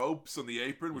on the ropes, on the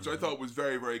apron, which I thought was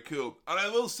very, very cool. And I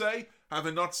will say,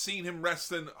 having not seen him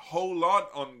wrestling a whole lot,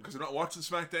 because I'm not watching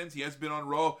SmackDowns, he has been on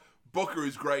Raw, Booker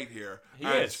is great here.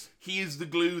 He is the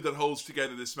glue that holds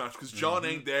together this match, because John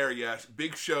ain't there yet.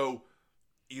 Big Show,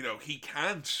 he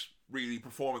can't really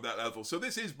perform at that level. So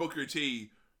this is Booker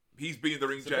T. He's being the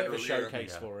ring general here. It's a bit of a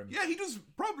showcase for him. Yeah, he does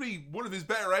probably one of his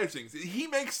better outings. He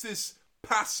makes this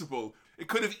passable. It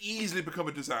could have easily become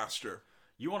a disaster.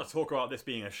 You want to talk about this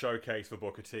being a showcase for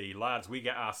Booker T. Lads, we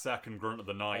get our second grunt of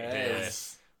the night here.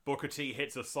 Booker T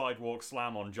hits a sidewalk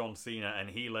slam on John Cena and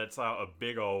he lets out a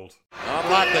big old...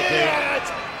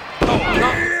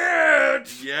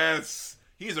 Yes!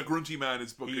 He is a grunty man,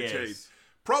 is Booker T.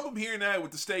 Problem here now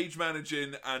with the stage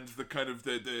managing and the kind of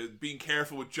the being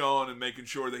careful with John and making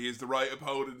sure that he has the right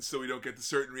opponents so we don't get the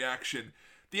certain reaction.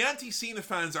 The anti-Cena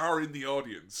fans are in the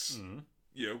audience.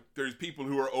 There's people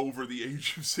who are over the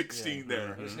age of 16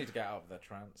 there. They just need to get out of their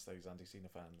trance, those anti-Cena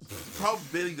fans. The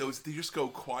probability, though, is they just go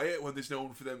quiet when there's no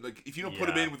one for them. Like, if you don't put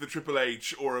them in with a Triple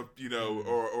H or a,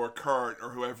 or a Kurt or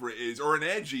whoever it is, or an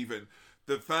Edge even,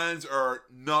 the fans are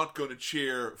not going to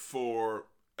cheer for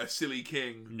a silly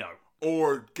King. No.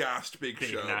 Or gassed Big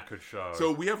Show. Knackered show.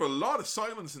 So we have a lot of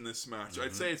silence in this match.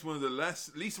 I'd say it's one of the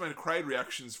least amount of crowd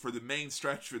reactions for the main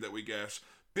stretch that we get.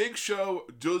 Big Show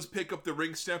does pick up the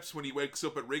ring steps when he wakes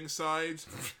up at ringside,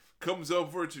 comes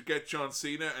over to get John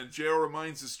Cena, and JR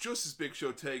reminds us just as Big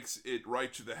Show takes it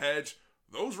right to the head,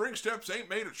 those ring steps ain't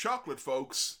made of chocolate,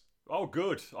 folks. Oh,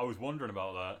 good. I was wondering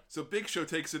about that. So Big Show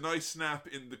takes a nice snap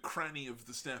in the cranny of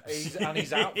the steps.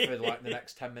 He's out for like the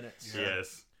next 10 minutes.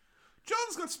 Yes.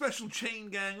 John's got special chain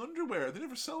gang underwear. They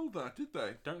never sold that, did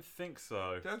they? Don't think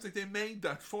so. Sounds like they made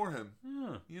that for him.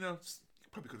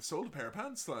 Probably could have sold a pair of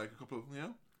pants, like a couple of,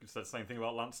 It's that same thing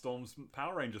about Lance Storm's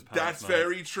Power Rangers pants. That's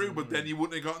very true, but then you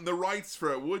wouldn't have gotten the rights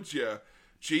for it, would you?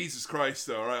 Jesus Christ,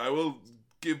 though. Right? I will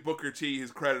give Booker T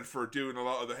his credit for doing a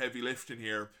lot of the heavy lifting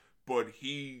here, but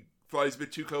he flies a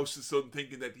bit too close to the sun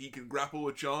thinking that he can grapple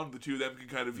with John. The two of them can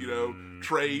kind of,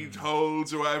 trade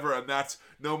holds or whatever, and that's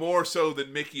no more so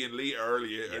than Mickey and Lita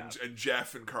earlier and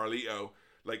Jeff and Carlito.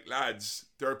 Like, lads,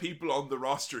 there are people on the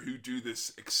roster who do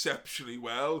this exceptionally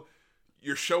well.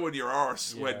 You're showing your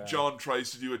arse when John tries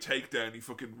to do a takedown. He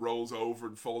fucking rolls over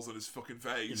and falls on his fucking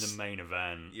face. In the main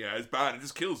event. Yeah, it's bad. It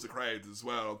just kills the crowd as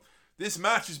well. This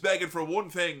match is begging for one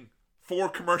thing. 4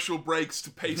 commercial breaks to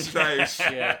pace it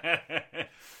out.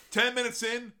 10 minutes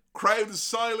in, crowd is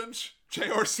silent.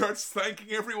 JR starts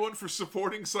thanking everyone for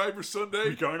supporting Cyber Sunday.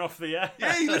 We're going off the air.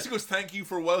 Yeah, he literally goes, thank you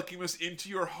for welcoming us into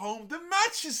your home. The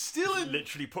match is still in.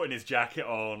 Literally putting his jacket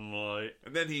on, like.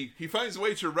 And then he finds a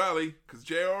way to rally, because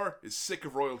JR is sick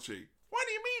of royalty. What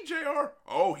do you mean, JR?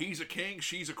 Oh, he's a king,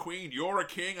 she's a queen, you're a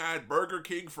king, I had Burger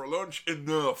King for lunch.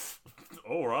 Enough.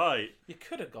 All right. You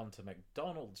could have gone to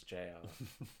McDonald's, JR.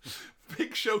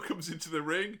 Big Show comes into the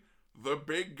ring. The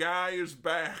big guy is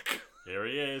back. Here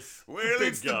he is. Well,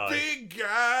 it's the big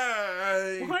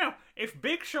guy. Well, if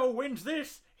Big Show wins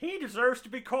this, he deserves to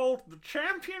be called the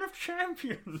champion of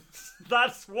champions.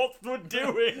 That's what we're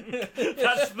doing.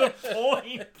 That's the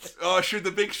point. Oh, sure, the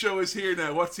Big Show is here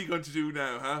now. What's he going to do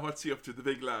now, huh? What's he up to, the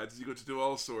big lad? Is he going to do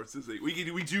all sorts, is he?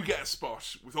 We do get a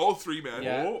spot with all 3 men.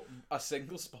 Yeah, a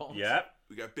single spot. Yeah.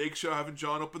 We got Big Show having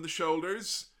John up on the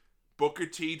shoulders. Booker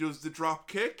T does the drop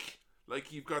kick.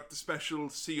 Like you've got the special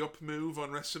see-up move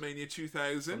on WrestleMania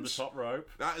 2000. On the top rope.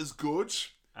 That is good.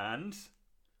 And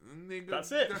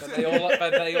that's it. They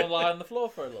all lie on the floor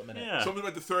for a little minute. Yeah. Something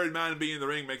about the third man being in the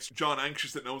ring makes John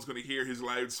anxious that no one's going to hear his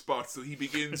loud spots, so he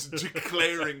begins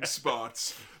declaring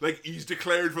spots. Like he's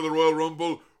declared for the Royal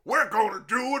Rumble, we're going to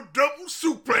do a double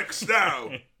suplex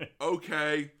now.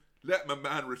 Okay, let my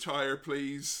man retire,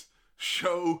 please.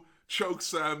 Show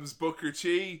chokesams Booker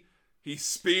T. He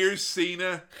spears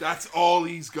Cena. That's all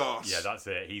he's got. Yeah, that's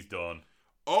it. He's done.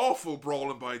 Awful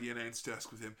brawling by the announce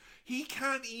desk with him. He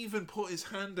can't even put his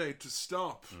hand out to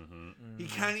stop. He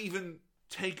can't even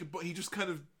take a... He just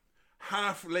kind of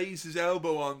half lays his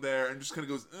elbow on there and just kind of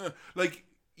goes, ugh. Like,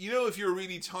 you know, if you're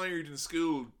really tired in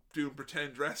school doing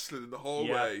pretend wrestling in the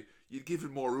hallway, you'd give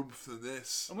it more oomph than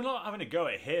this. And we're not having a go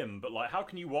at him, but like, how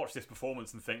can you watch this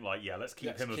performance and think like, let's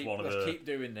keep him as one of the... Let's keep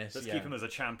doing this. Let's keep him as a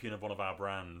champion of one of our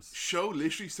brands. Show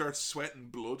literally starts sweating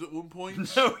blood at one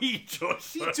point. No, he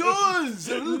does. He does!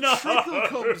 A little trickle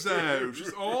comes out.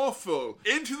 It's awful.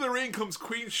 Into the ring comes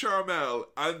Queen Sharmell,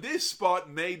 and this spot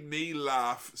made me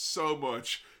laugh so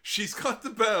much. She's got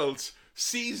the belt,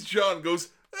 sees John, goes,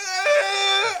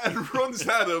 ah! And runs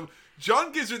at him.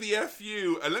 John gives her the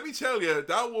FU, and let me tell you,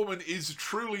 that woman is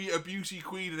truly a beauty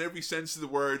queen in every sense of the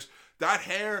word. That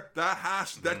hair, that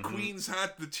hat, that queen's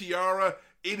hat, the tiara,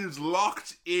 it is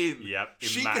locked in. Yep,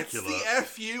 she immaculate. gets the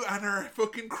FU, and her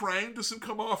fucking crown doesn't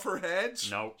come off her head.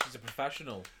 No. She's a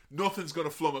professional. Nothing's going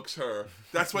to flummox her.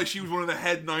 That's why she was one of the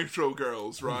head Nitro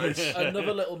girls, right?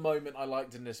 Another little moment I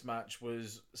liked in this match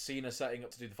was Cena setting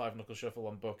up to do the 5-knuckle shuffle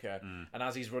on Booker, and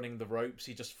as he's running the ropes,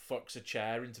 he just fucks a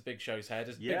chair into Big Show's head.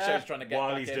 As Big Show's trying to get while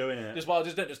back he's in. doing it.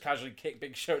 Just casually kick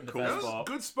Big Show in the face.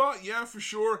 Good spot, yeah, for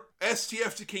sure.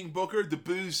 STF to King Booker. The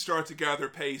boos start to gather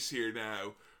pace here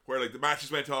now, where like the matches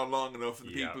went on long enough, and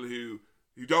the people who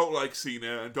don't like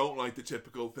Cena and don't like the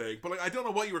typical thing, but like I don't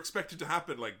know what you were expected to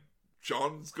happen. Like,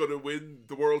 John's gonna win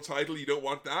the world title, you don't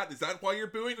want that? Is that why you're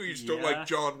booing, or you just don't like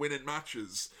John winning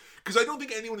matches? Because I don't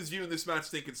think anyone is viewing this match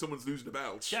thinking someone's losing a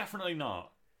belt. Definitely not.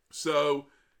 So,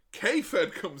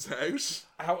 K-Fed comes out.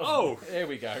 Here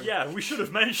we go. Yeah, we should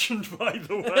have mentioned, by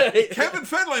the way. Kevin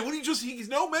Federline, he's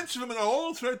no mention of him at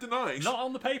all throughout the night. Not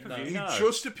on the pay-per-view, no. He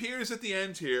just appears at the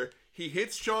end here. He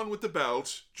hits John with the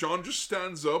belt. John just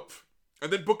stands up.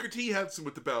 And then Booker T helps him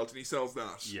with the belt, and he sells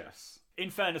that. Yes. In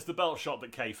fairness, the belt shot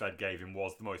that K-Fed gave him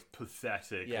was the most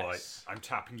pathetic. Yes. Like, I'm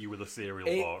tapping you with a cereal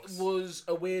box. It was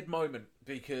a weird moment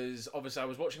because obviously I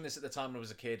was watching this at the time when I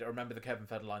was a kid. I remember the Kevin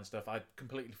Federline stuff. I'd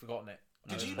completely forgotten it.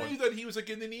 Did you know that he was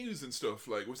like in the news and stuff?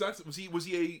 Like, was he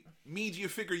a media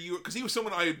figure? Because he was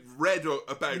someone I had read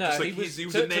about. No, just like he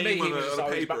was a name on a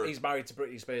paper. He's married to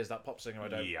Britney Spears, that pop singer I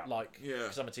don't like. Yeah,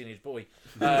 because I'm a teenage boy.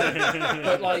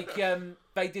 But like,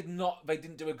 they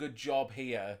didn't do a good job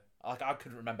here. Like, I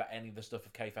couldn't remember any of the stuff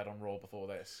of K-Fed on Raw before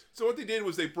this. So what they did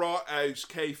was they brought out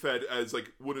K-Fed as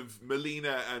like one of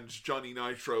Melina and Johnny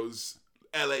Nitro's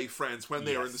LA friends when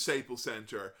they were in the Staples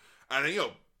Center, and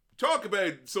talk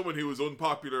about someone who was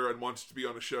unpopular and wanted to be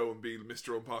on a show and be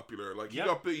Mr. Unpopular. Like,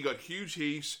 he got huge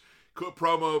heat, cut a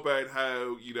promo about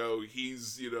how,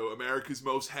 he's, America's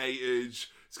most hated.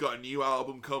 He's got a new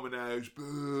album coming out.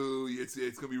 Boo, it's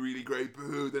going to be really great.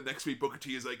 Boo. Then next week, Booker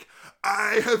T is like,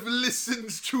 I have listened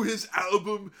to his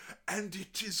album and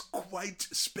it is quite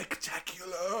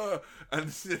spectacular. And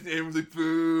then everyone's like,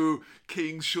 boo.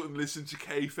 Kings shouldn't listen to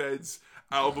K-Fed's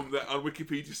album that on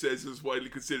Wikipedia says is widely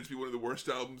considered to be one of the worst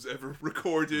albums ever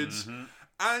recorded.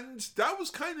 And that was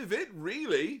kind of it,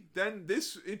 really. Then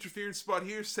this interference spot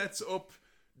here sets up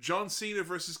John Cena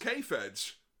versus K-Fed,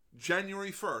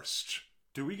 January 1st.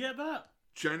 Do we get that?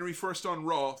 January 1st on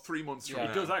Raw, 3 months from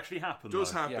now. It does actually happen,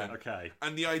 Does though. happen. Yeah. Okay.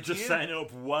 And the idea... Just setting it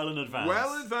up well in advance.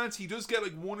 Well in advance. He does get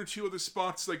like one or two other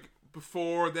spots like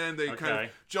before then. They kind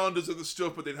of... John does other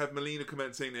stuff, but they'd have Melina come out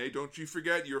and saying, hey, don't you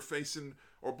forget, you're facing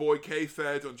our boy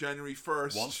K-Fed on January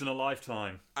 1st. Once in a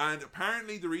lifetime. And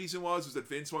apparently the reason was that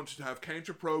Vince wanted to have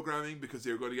counter-programming because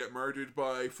they were going to get murdered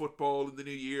by football in the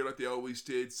new year like they always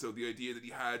did. So the idea that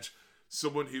he had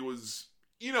someone who was...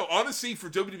 honestly, for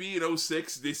WWE in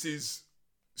 06, this is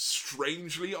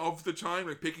strangely of the time.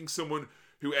 Like, picking someone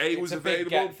who was available. Big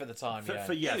get for the time, for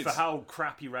how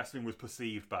crappy wrestling was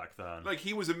perceived back then. Like,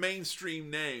 he was a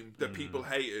mainstream name that people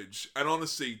hated. And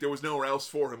honestly, there was nowhere else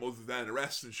for him other than a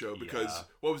wrestling show. Because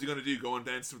what was he going to do? Go on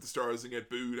Dancing with the Stars and get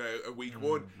booed out at week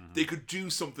one? They could do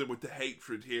something with the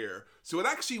hatred here. So it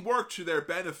actually worked to their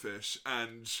benefit.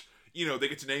 And, they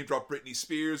get to name drop Britney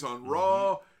Spears on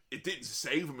Raw. It didn't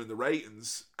save him in the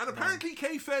ratings. And apparently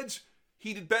K-Fed,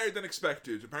 he did better than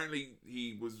expected. Apparently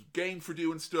he was game for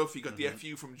doing stuff. He got the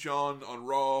FU from John on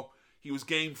Raw. He was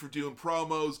game for doing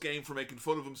promos, game for making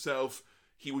fun of himself.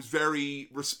 He was very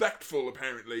respectful,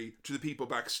 apparently, to the people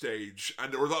backstage.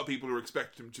 And there were a lot of people who were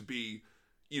expecting him to be,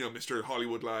 Mr.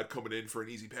 Hollywood lad coming in for an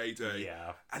easy payday.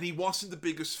 Yeah. And he wasn't the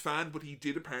biggest fan, but he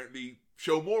did apparently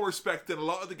show more respect than a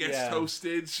lot of the guest hosts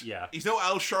did. Yeah. He's no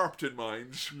Al Sharpton,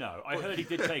 mind. No, I heard he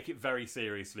did take it very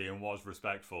seriously and was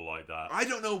respectful like that. I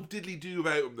don't know diddly do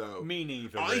about him, though. Me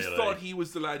neither, I really. thought he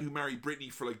was the lad who married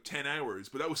Britney for like 10 hours,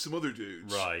 but that was some other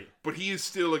dudes. Right. But he is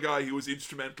still a guy who was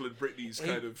instrumental in Britney's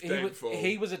kind of downfall.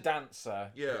 He was a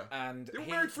dancer. Yeah. And they were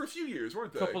married for a few years,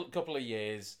 weren't they? Couple of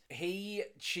years. He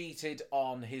cheated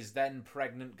on his then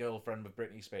pregnant girlfriend with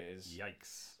Britney Spears.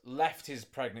 Yikes. left his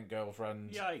pregnant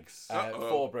girlfriend. Yikes!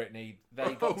 For Britney.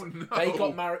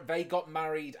 They got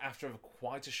married after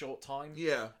quite a short time.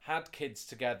 Yeah. Had kids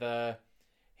together.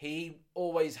 He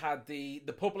always had the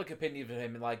public opinion of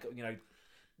him, like, you know,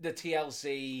 the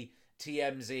TLC,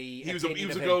 TMZ. He was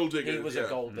a gold digger. He was a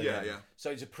gold digger. Yeah.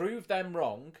 So to prove them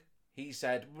wrong, he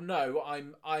said, "No,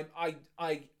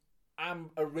 I am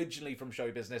originally from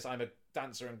show business. I'm a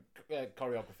dancer and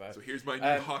choreographer. So here's my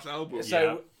new hot album.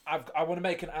 So I want to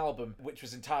make an album which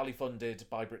was entirely funded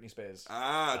by Britney Spears.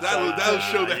 That'll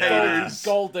show the haters.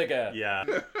 Gold digger. Yeah.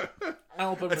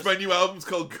 That's my new album's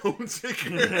called Gold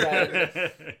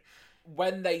Digger.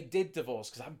 When they did divorce,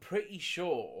 because I'm pretty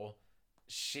sure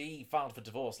she filed for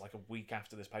divorce like a week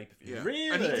after this pay-per-view. Yeah. Really?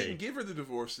 And he didn't give her the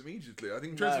divorce immediately. I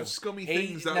think in terms of scummy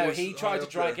things, he tried to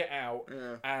drag it out.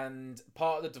 Yeah. And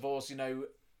part of the divorce, you know,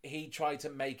 he tried to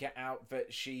make it out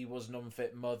that she was an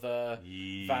unfit mother,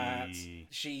 that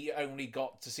she only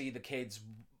got to see the kids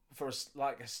for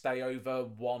a stay over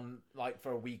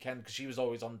for a weekend because she was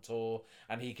always on tour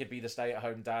and he could be the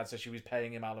stay-at-home dad, so she was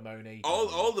paying him alimony.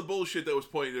 All the bullshit that was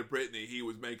pointed at Britney, he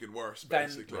was making worse,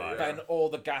 basically. Then all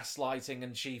the gaslighting,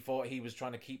 and she thought he was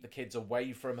trying to keep the kids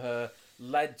away from her,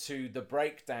 led to the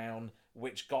breakdown,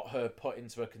 which got her put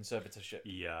into a conservatorship.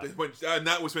 Yeah. And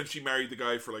that was when she married the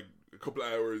guy for like a couple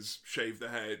of hours, shaved the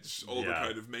heads, all the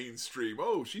kind of mainstream,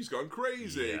 oh, she's gone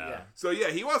crazy. Yeah. So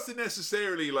yeah, he wasn't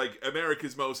necessarily like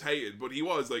America's most hated, but he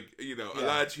was like, you know, a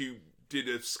lad who did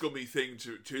a scummy thing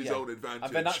to his own advantage.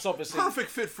 And then that's obviously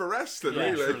perfect fit for wrestling,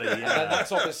 really. Truly, And then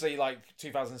that's obviously like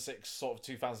 2006, sort of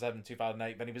 2007,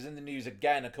 2008. Then he was in the news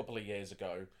again a couple of years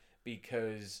ago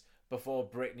because before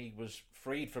Britney was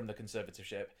freed from the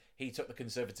conservatorship, he took the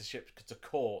conservatorship to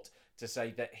court to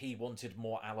say that he wanted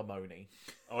more alimony.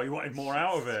 Oh, he wanted more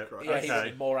out of it. Yeah, he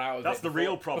wanted more out of it. That's the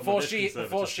real problem.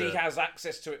 Before she has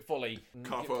access to it fully.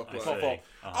 Cough up. Uh-huh.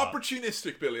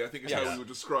 Opportunistic Billy, I think is how we would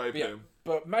describe him.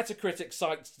 But Metacritic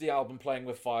cites the album Playing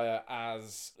with Fire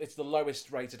as it's the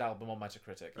lowest rated album on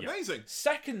Metacritic. Amazing.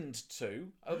 Second to,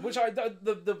 which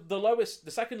the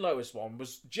second lowest one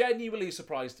was genuinely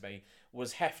surprised to me,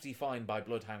 was Hefty Fine by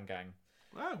Bloodhound Gang.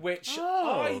 Wow. Which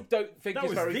I don't think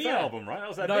is very fair. That was the album, right? That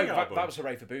was their big album. That was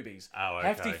Hooray for Boobies. Oh, okay.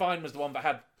 Hefty Fine was the one that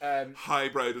had...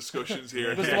 highbrow discussions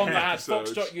here. It was the one that had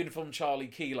Foxtrot Uniform Charlie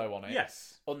Kilo on it.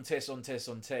 Yes.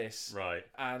 Untis. Right.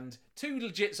 And two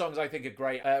legit songs I think are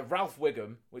great. Ralph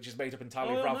Wiggum, which is made up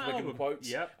entirely of Ralph Wiggum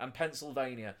quotes. Yep. And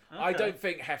Pennsylvania. Okay. I don't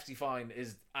think Hefty Fine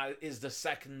is the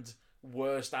second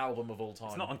worst album of all time.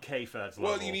 It's not on K-Fed's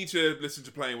level. Well, you need to listen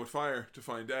to Playing with Fire to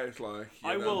find out.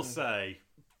 I will say,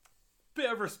 bit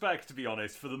of respect, to be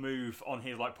honest, for the move on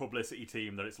his publicity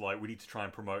team that it's like, we need to try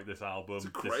and promote this album. It's a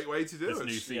great way to do this it.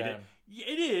 New CD. Yeah.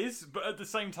 It is, but at the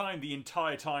same time, the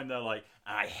entire time they're like,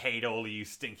 I hate all of you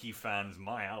stinky fans.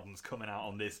 My album's coming out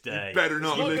on this day. You better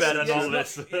not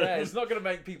listen. It's not going to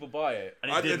make people buy it.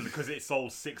 And it didn't, because it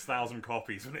sold 6,000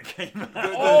 copies when it came out.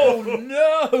 Oh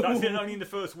no! That's only in the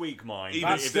first week, mind.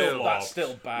 That's still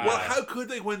bad. Well, how could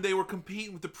they when they were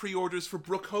competing with the pre-orders for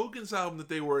Brooke Hogan's album that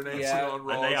they were announcing on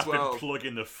Raw and they as have well? been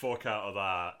plugging the fuck out of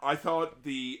that. I thought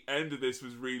the end of this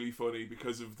was really funny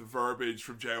because of the verbiage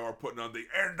from JR putting on the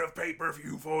end of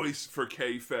pay-per-view voice for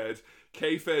K-Fed.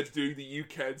 K-Fed doing the "You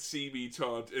Can't See Me"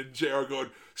 taunt, and JR going,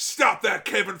 "Stop that,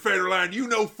 Kevin Federline! You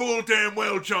know full damn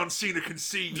well John Cena can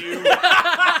see you."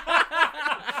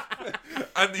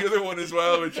 And the other one as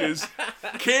well, which is,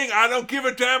 "King, I don't give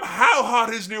a damn how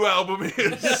hot his new album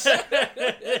is.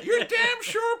 You're damn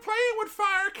sure Playing with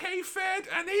Fire, K-Fed,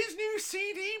 and his new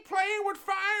CD, Playing with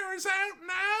Fire, is out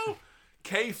now."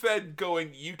 K-Fed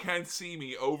going, "You Can't See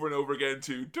Me" over and over again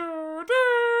to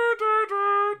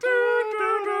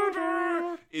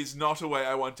is not a way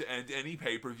I want to end any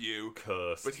pay-per-view.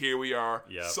 Cursed. But here we are.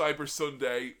 Yep. Cyber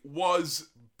Sunday was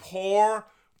poor,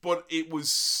 but it was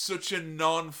such a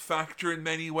non-factor in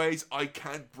many ways, I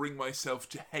can't bring myself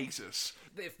to hate it.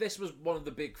 If this was one of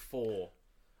the big four,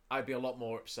 I'd be a lot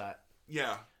more upset.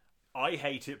 Yeah. I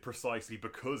hate it precisely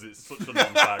because it's such a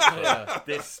non-factor.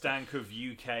 This stank of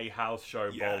UK house show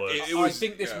bollocks. I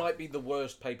think this might be the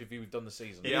worst pay-per-view we've done this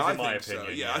season. Yeah, I think so.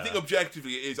 Yeah, I think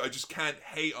objectively it is. I just can't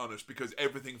hate on it because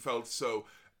everything felt so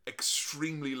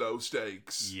extremely low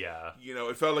stakes. Yeah. You know,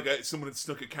 it felt like someone had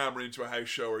snuck a camera into a house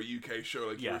show or a UK show,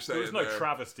 like you were saying. There's no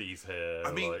travesties here.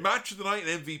 I mean, Match of the Night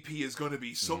and MVP is going to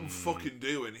be some fucking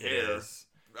doing here.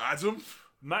 Adam?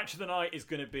 Match of the night is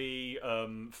going to be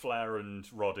Flair and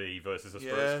Roddy versus a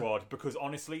Spirit Squad, because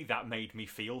honestly, that made me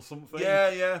feel something.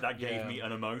 Yeah. That gave me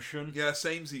an emotion. Yeah,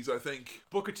 samesies, I think.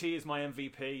 Booker T is my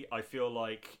MVP. I feel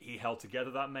like he held together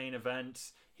that main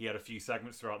event. He had a few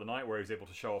segments throughout the night where he was able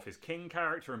to show off his King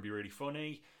character and be really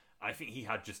funny. I think he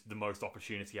had just the most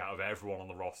opportunity out of everyone on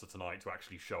the roster tonight to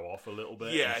actually show off a little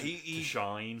bit. Yeah, to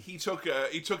shine. He took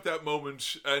that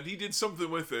moment and he did something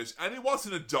with it. And it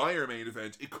wasn't a dire main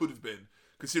event. It could have been,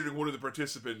 considering one of the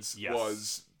participants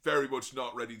was very much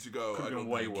not ready to go. Could have been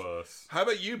way worse. How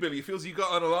about you, Billy? It feels you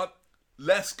got on a lot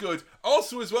less good.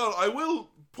 Also, as well, I will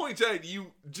point out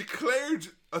you declared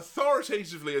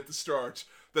authoritatively at the start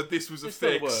that this was a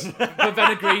fix. But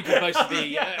then agreed with most of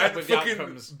the, and with the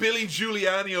outcomes. Billy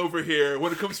Giuliani over here,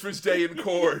 when it comes for his day in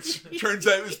court, turns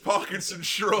out his pockets and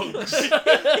shrugs.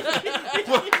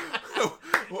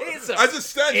 As it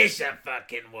stands, it's a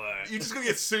fucking word. You're just gonna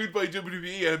get sued by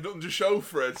WWE and have nothing to show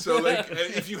for it. So, like,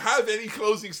 if you have any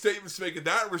closing statements to make in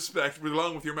that respect,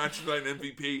 along with your match of the night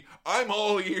MVP, I'm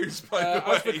all ears. By the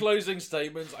way, as for closing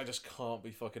statements, I just can't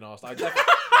be fucking arsed. I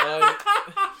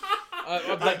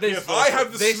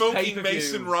have the smoking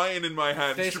Mason Ryan in my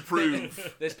hands to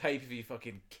prove. This pay-per-view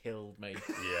fucking killed me.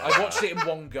 Yeah. I watched it in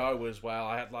one go as well.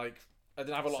 I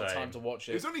didn't have a lot of time to watch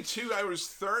it. It was only 2 hours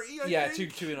 30, I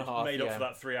think? 2.5. Made up for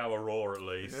that 3 hour Raw at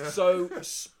least. Yeah. So,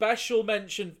 special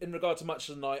mention in regard to match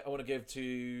of the night, I want to give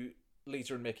to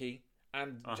Lita and Mickey,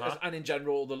 and in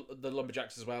general the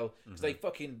Lumberjacks as well, because they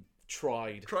fucking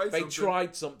tried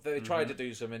something. They tried to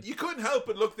do something. You couldn't help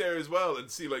but look there as well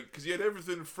and see, like, because you had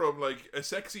everything from like a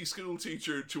sexy school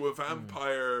teacher to a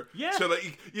vampire. Yeah. So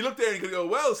like you look there and you can go,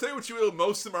 well, say what you will,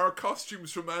 most of them are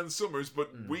costumes from Ann Summers,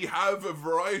 but we have a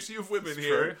variety of women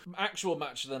here. Actual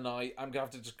match of the night, I'm gonna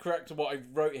have to just correct what I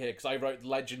wrote here, because I wrote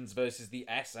Legends versus the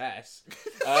SS,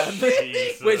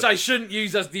 which I shouldn't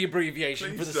use as the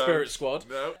abbreviation for the Spirit Squad.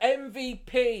 No.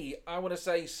 MVP, I want to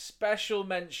say special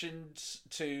mentions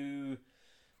to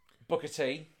Booker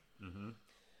T.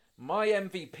 My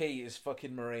MVP is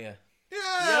fucking Maria.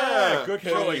 Yeah, good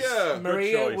choice. Yeah.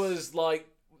 Maria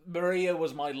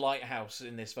was my lighthouse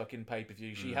in this fucking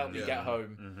pay-per-view. She helped me get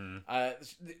home.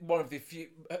 One of the few.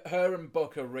 Her and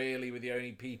Booker really were the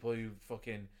only people who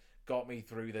fucking got me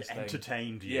through this thing.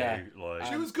 Entertained you. Yeah. Like.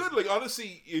 She was good. Like,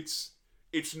 honestly, it's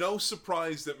no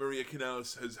surprise that Maria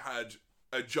Kanellis has had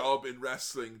a job in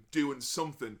wrestling doing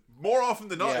something. More often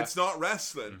than not, it's not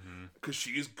wrestling, because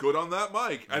she is good on that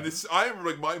mic. And I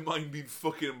remember, like, my mind being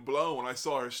fucking blown when I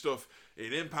saw her stuff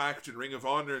in Impact and Ring of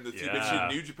Honor and the thing that she did in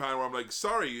New Japan, where I'm like,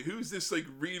 sorry, who's this, like,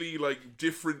 really, like,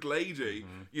 different lady?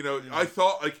 You know, I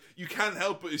thought, like, you can't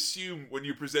help but assume when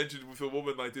you're presented with a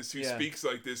woman like this who speaks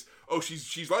like this, oh,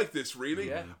 she's like this, really?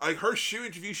 Yeah. Like, her shoe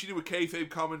interview she did with kayfabe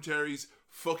commentaries,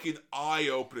 fucking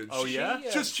eye-opening. Oh, she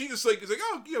just like, it's like,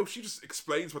 oh, you know, she just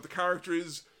explains what the character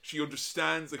is. She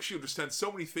understands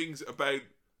so many things about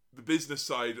the business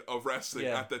side of wrestling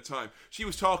at that time. She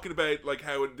was talking about, like,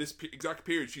 how in this exact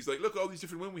period, she's like, look, all these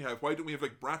different women we have. Why don't we have,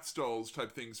 like, brat stalls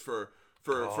type things for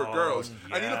girls?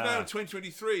 Yeah. And you look now in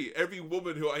 2023, every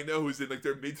woman who I know who's in, like,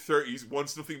 their mid-30s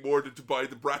wants nothing more than to buy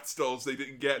the brat stalls they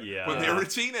didn't get when they were a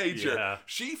teenager. Yeah.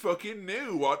 She fucking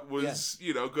knew what was,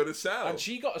 you know, going to sell. And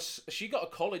she got a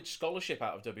college scholarship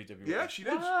out of WWE. Yeah, she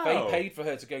did. Wow. They paid for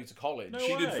her to go to college.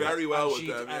 She did very well with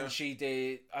them. And she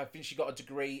did. I think she got a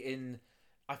degree in.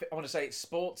 I want to say it's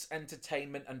sports,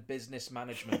 entertainment, and business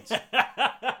management.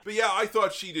 But yeah, I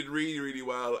thought she did really, really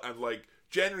well, and like,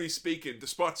 generally speaking, the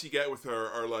spots you get with her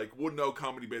are like 1-0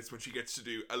 comedy bits when she gets to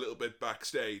do a little bit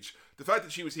backstage. The fact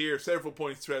that she was here several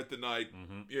points throughout the night,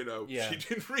 you know, she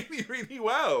did really, really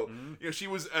well. You know, she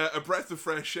was a breath of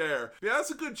fresh air. Yeah,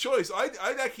 that's a good choice. I'd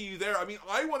echo you there. I mean,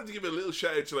 I wanted to give a little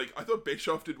shout out to, like, I thought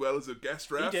Bischoff did well as a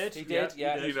guest ref. He did.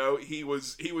 You know, he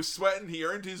was sweating. He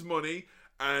earned his money.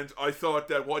 And I thought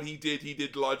that what he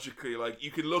did logically. Like, you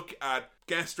can look at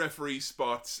guest referee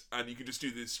spots and you can just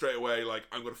do this straight away, like,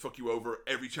 I'm going to fuck you over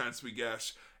every chance we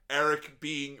get. Eric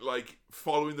being, like,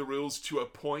 following the rules to a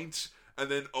point and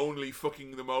then only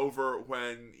fucking them over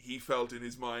when he felt in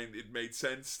his mind it made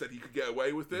sense that he could get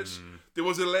away with it. There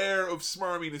was a layer of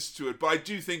smarminess to it, but I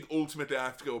do think ultimately I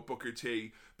have to go with Booker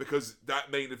T, because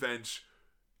that main event,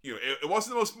 you know, it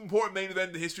wasn't the most important main event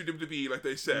in the history of WWE, like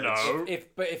they said. No. If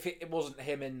it wasn't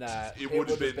him in there, it would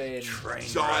have been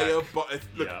Zaya. But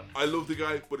look, I love the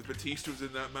guy, but if Batista was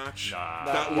in that match,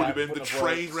 that would have been the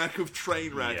train wreck of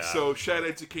train wrecks. Yeah. So shout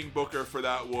out to King Booker for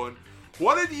that one.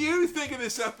 What did you think of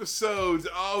this episode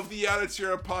of the Attitude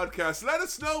Era podcast? Let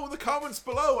us know in the comments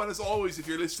below. And as always, if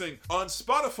you're listening on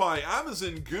Spotify,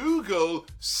 Amazon, Google,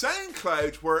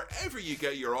 SoundCloud, wherever you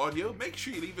get your audio, make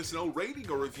sure you leave us an old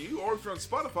rating or review. Or if you're on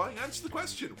Spotify, answer the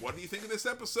question. What do you think of this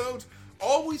episode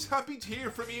Always happy to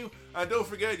hear from you. And don't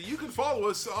forget, you can follow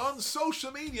us on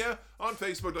social media on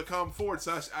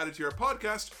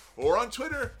Facebook.com/AddedToYourPodcast or on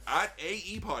Twitter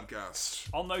 @AEPodcast.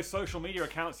 On those social media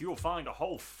accounts, you will find a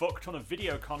whole fuck ton of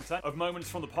video content of moments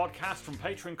from the podcast, from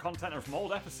Patreon content, and from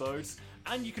old episodes.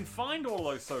 And you can find all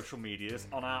those social medias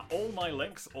on our All My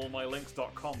Links,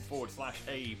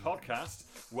 allmylinks.com/AEPodcast,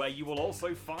 where you will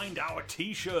also find our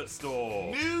t-shirt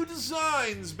store. New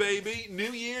designs, baby.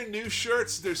 New year, new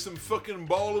shirts. There's some fucking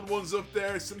ballin' ones up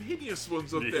there, some hideous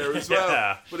ones up there as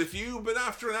well. But if you've been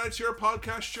after an Out Your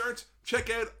Podcast shirt,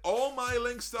 check out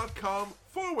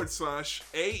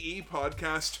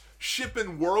allmylinks.com/AEPodcast.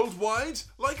 Shipping worldwide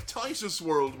like Titus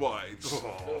Worldwide.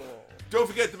 Don't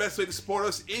forget, the best way to support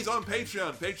us is on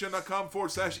Patreon.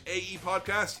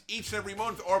 Patreon.com/AEPodcast. Each and every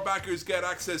month, our backers get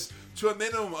access to a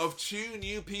minimum of 2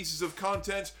 new pieces of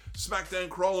content. SmackDown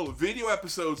Crawl, video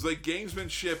episodes like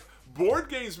Gamesmanship, Board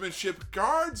Gamesmanship,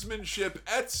 Guardsmanship,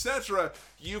 etc.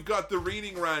 You've got the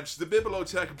Reading Ranch, the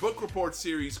Bibliotech Book Report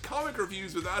Series, comic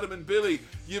reviews with Adam and Billy.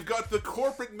 You've got the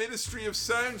Corporate Ministry of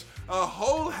Sound, a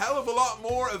whole hell of a lot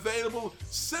more available,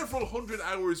 several hundred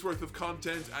hours worth of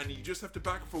content, and you just have to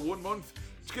back for 1 month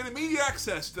to get immediate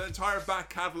access to the entire back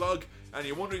catalogue. And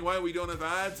you're wondering why we don't have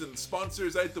ads and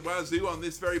sponsors out the wazoo on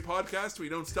this very podcast. We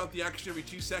don't stop the action every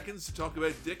 2 seconds to talk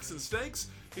about dicks and steaks.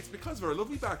 It's because of our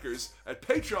lovely backers at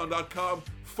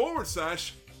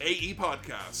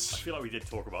patreon.com/AEPodcast. I feel like we did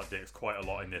talk about dicks quite a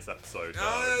lot in this episode.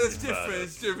 It's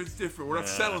different. We're not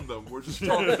selling them. We're just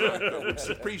talking about them. We're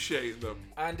just appreciating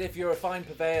them. And if you're a fine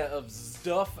purveyor of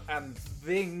stuff and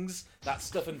things, that's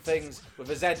stuff and things with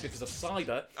a Z because of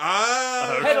cider,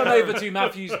 head on over to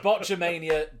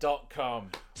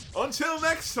MatthewsBotchamania.com. Until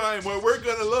next time, where we're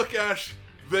going to look at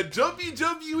the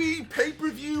WWE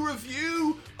pay-per-view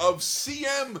review of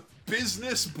CM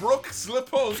Business Brooks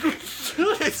Lepunk.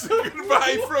 It's a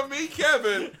goodbye from me,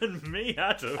 Kevin. And me,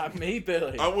 Adam. And me,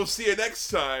 Billy. And we'll see you next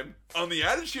time on the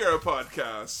Attitude Era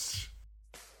Podcast.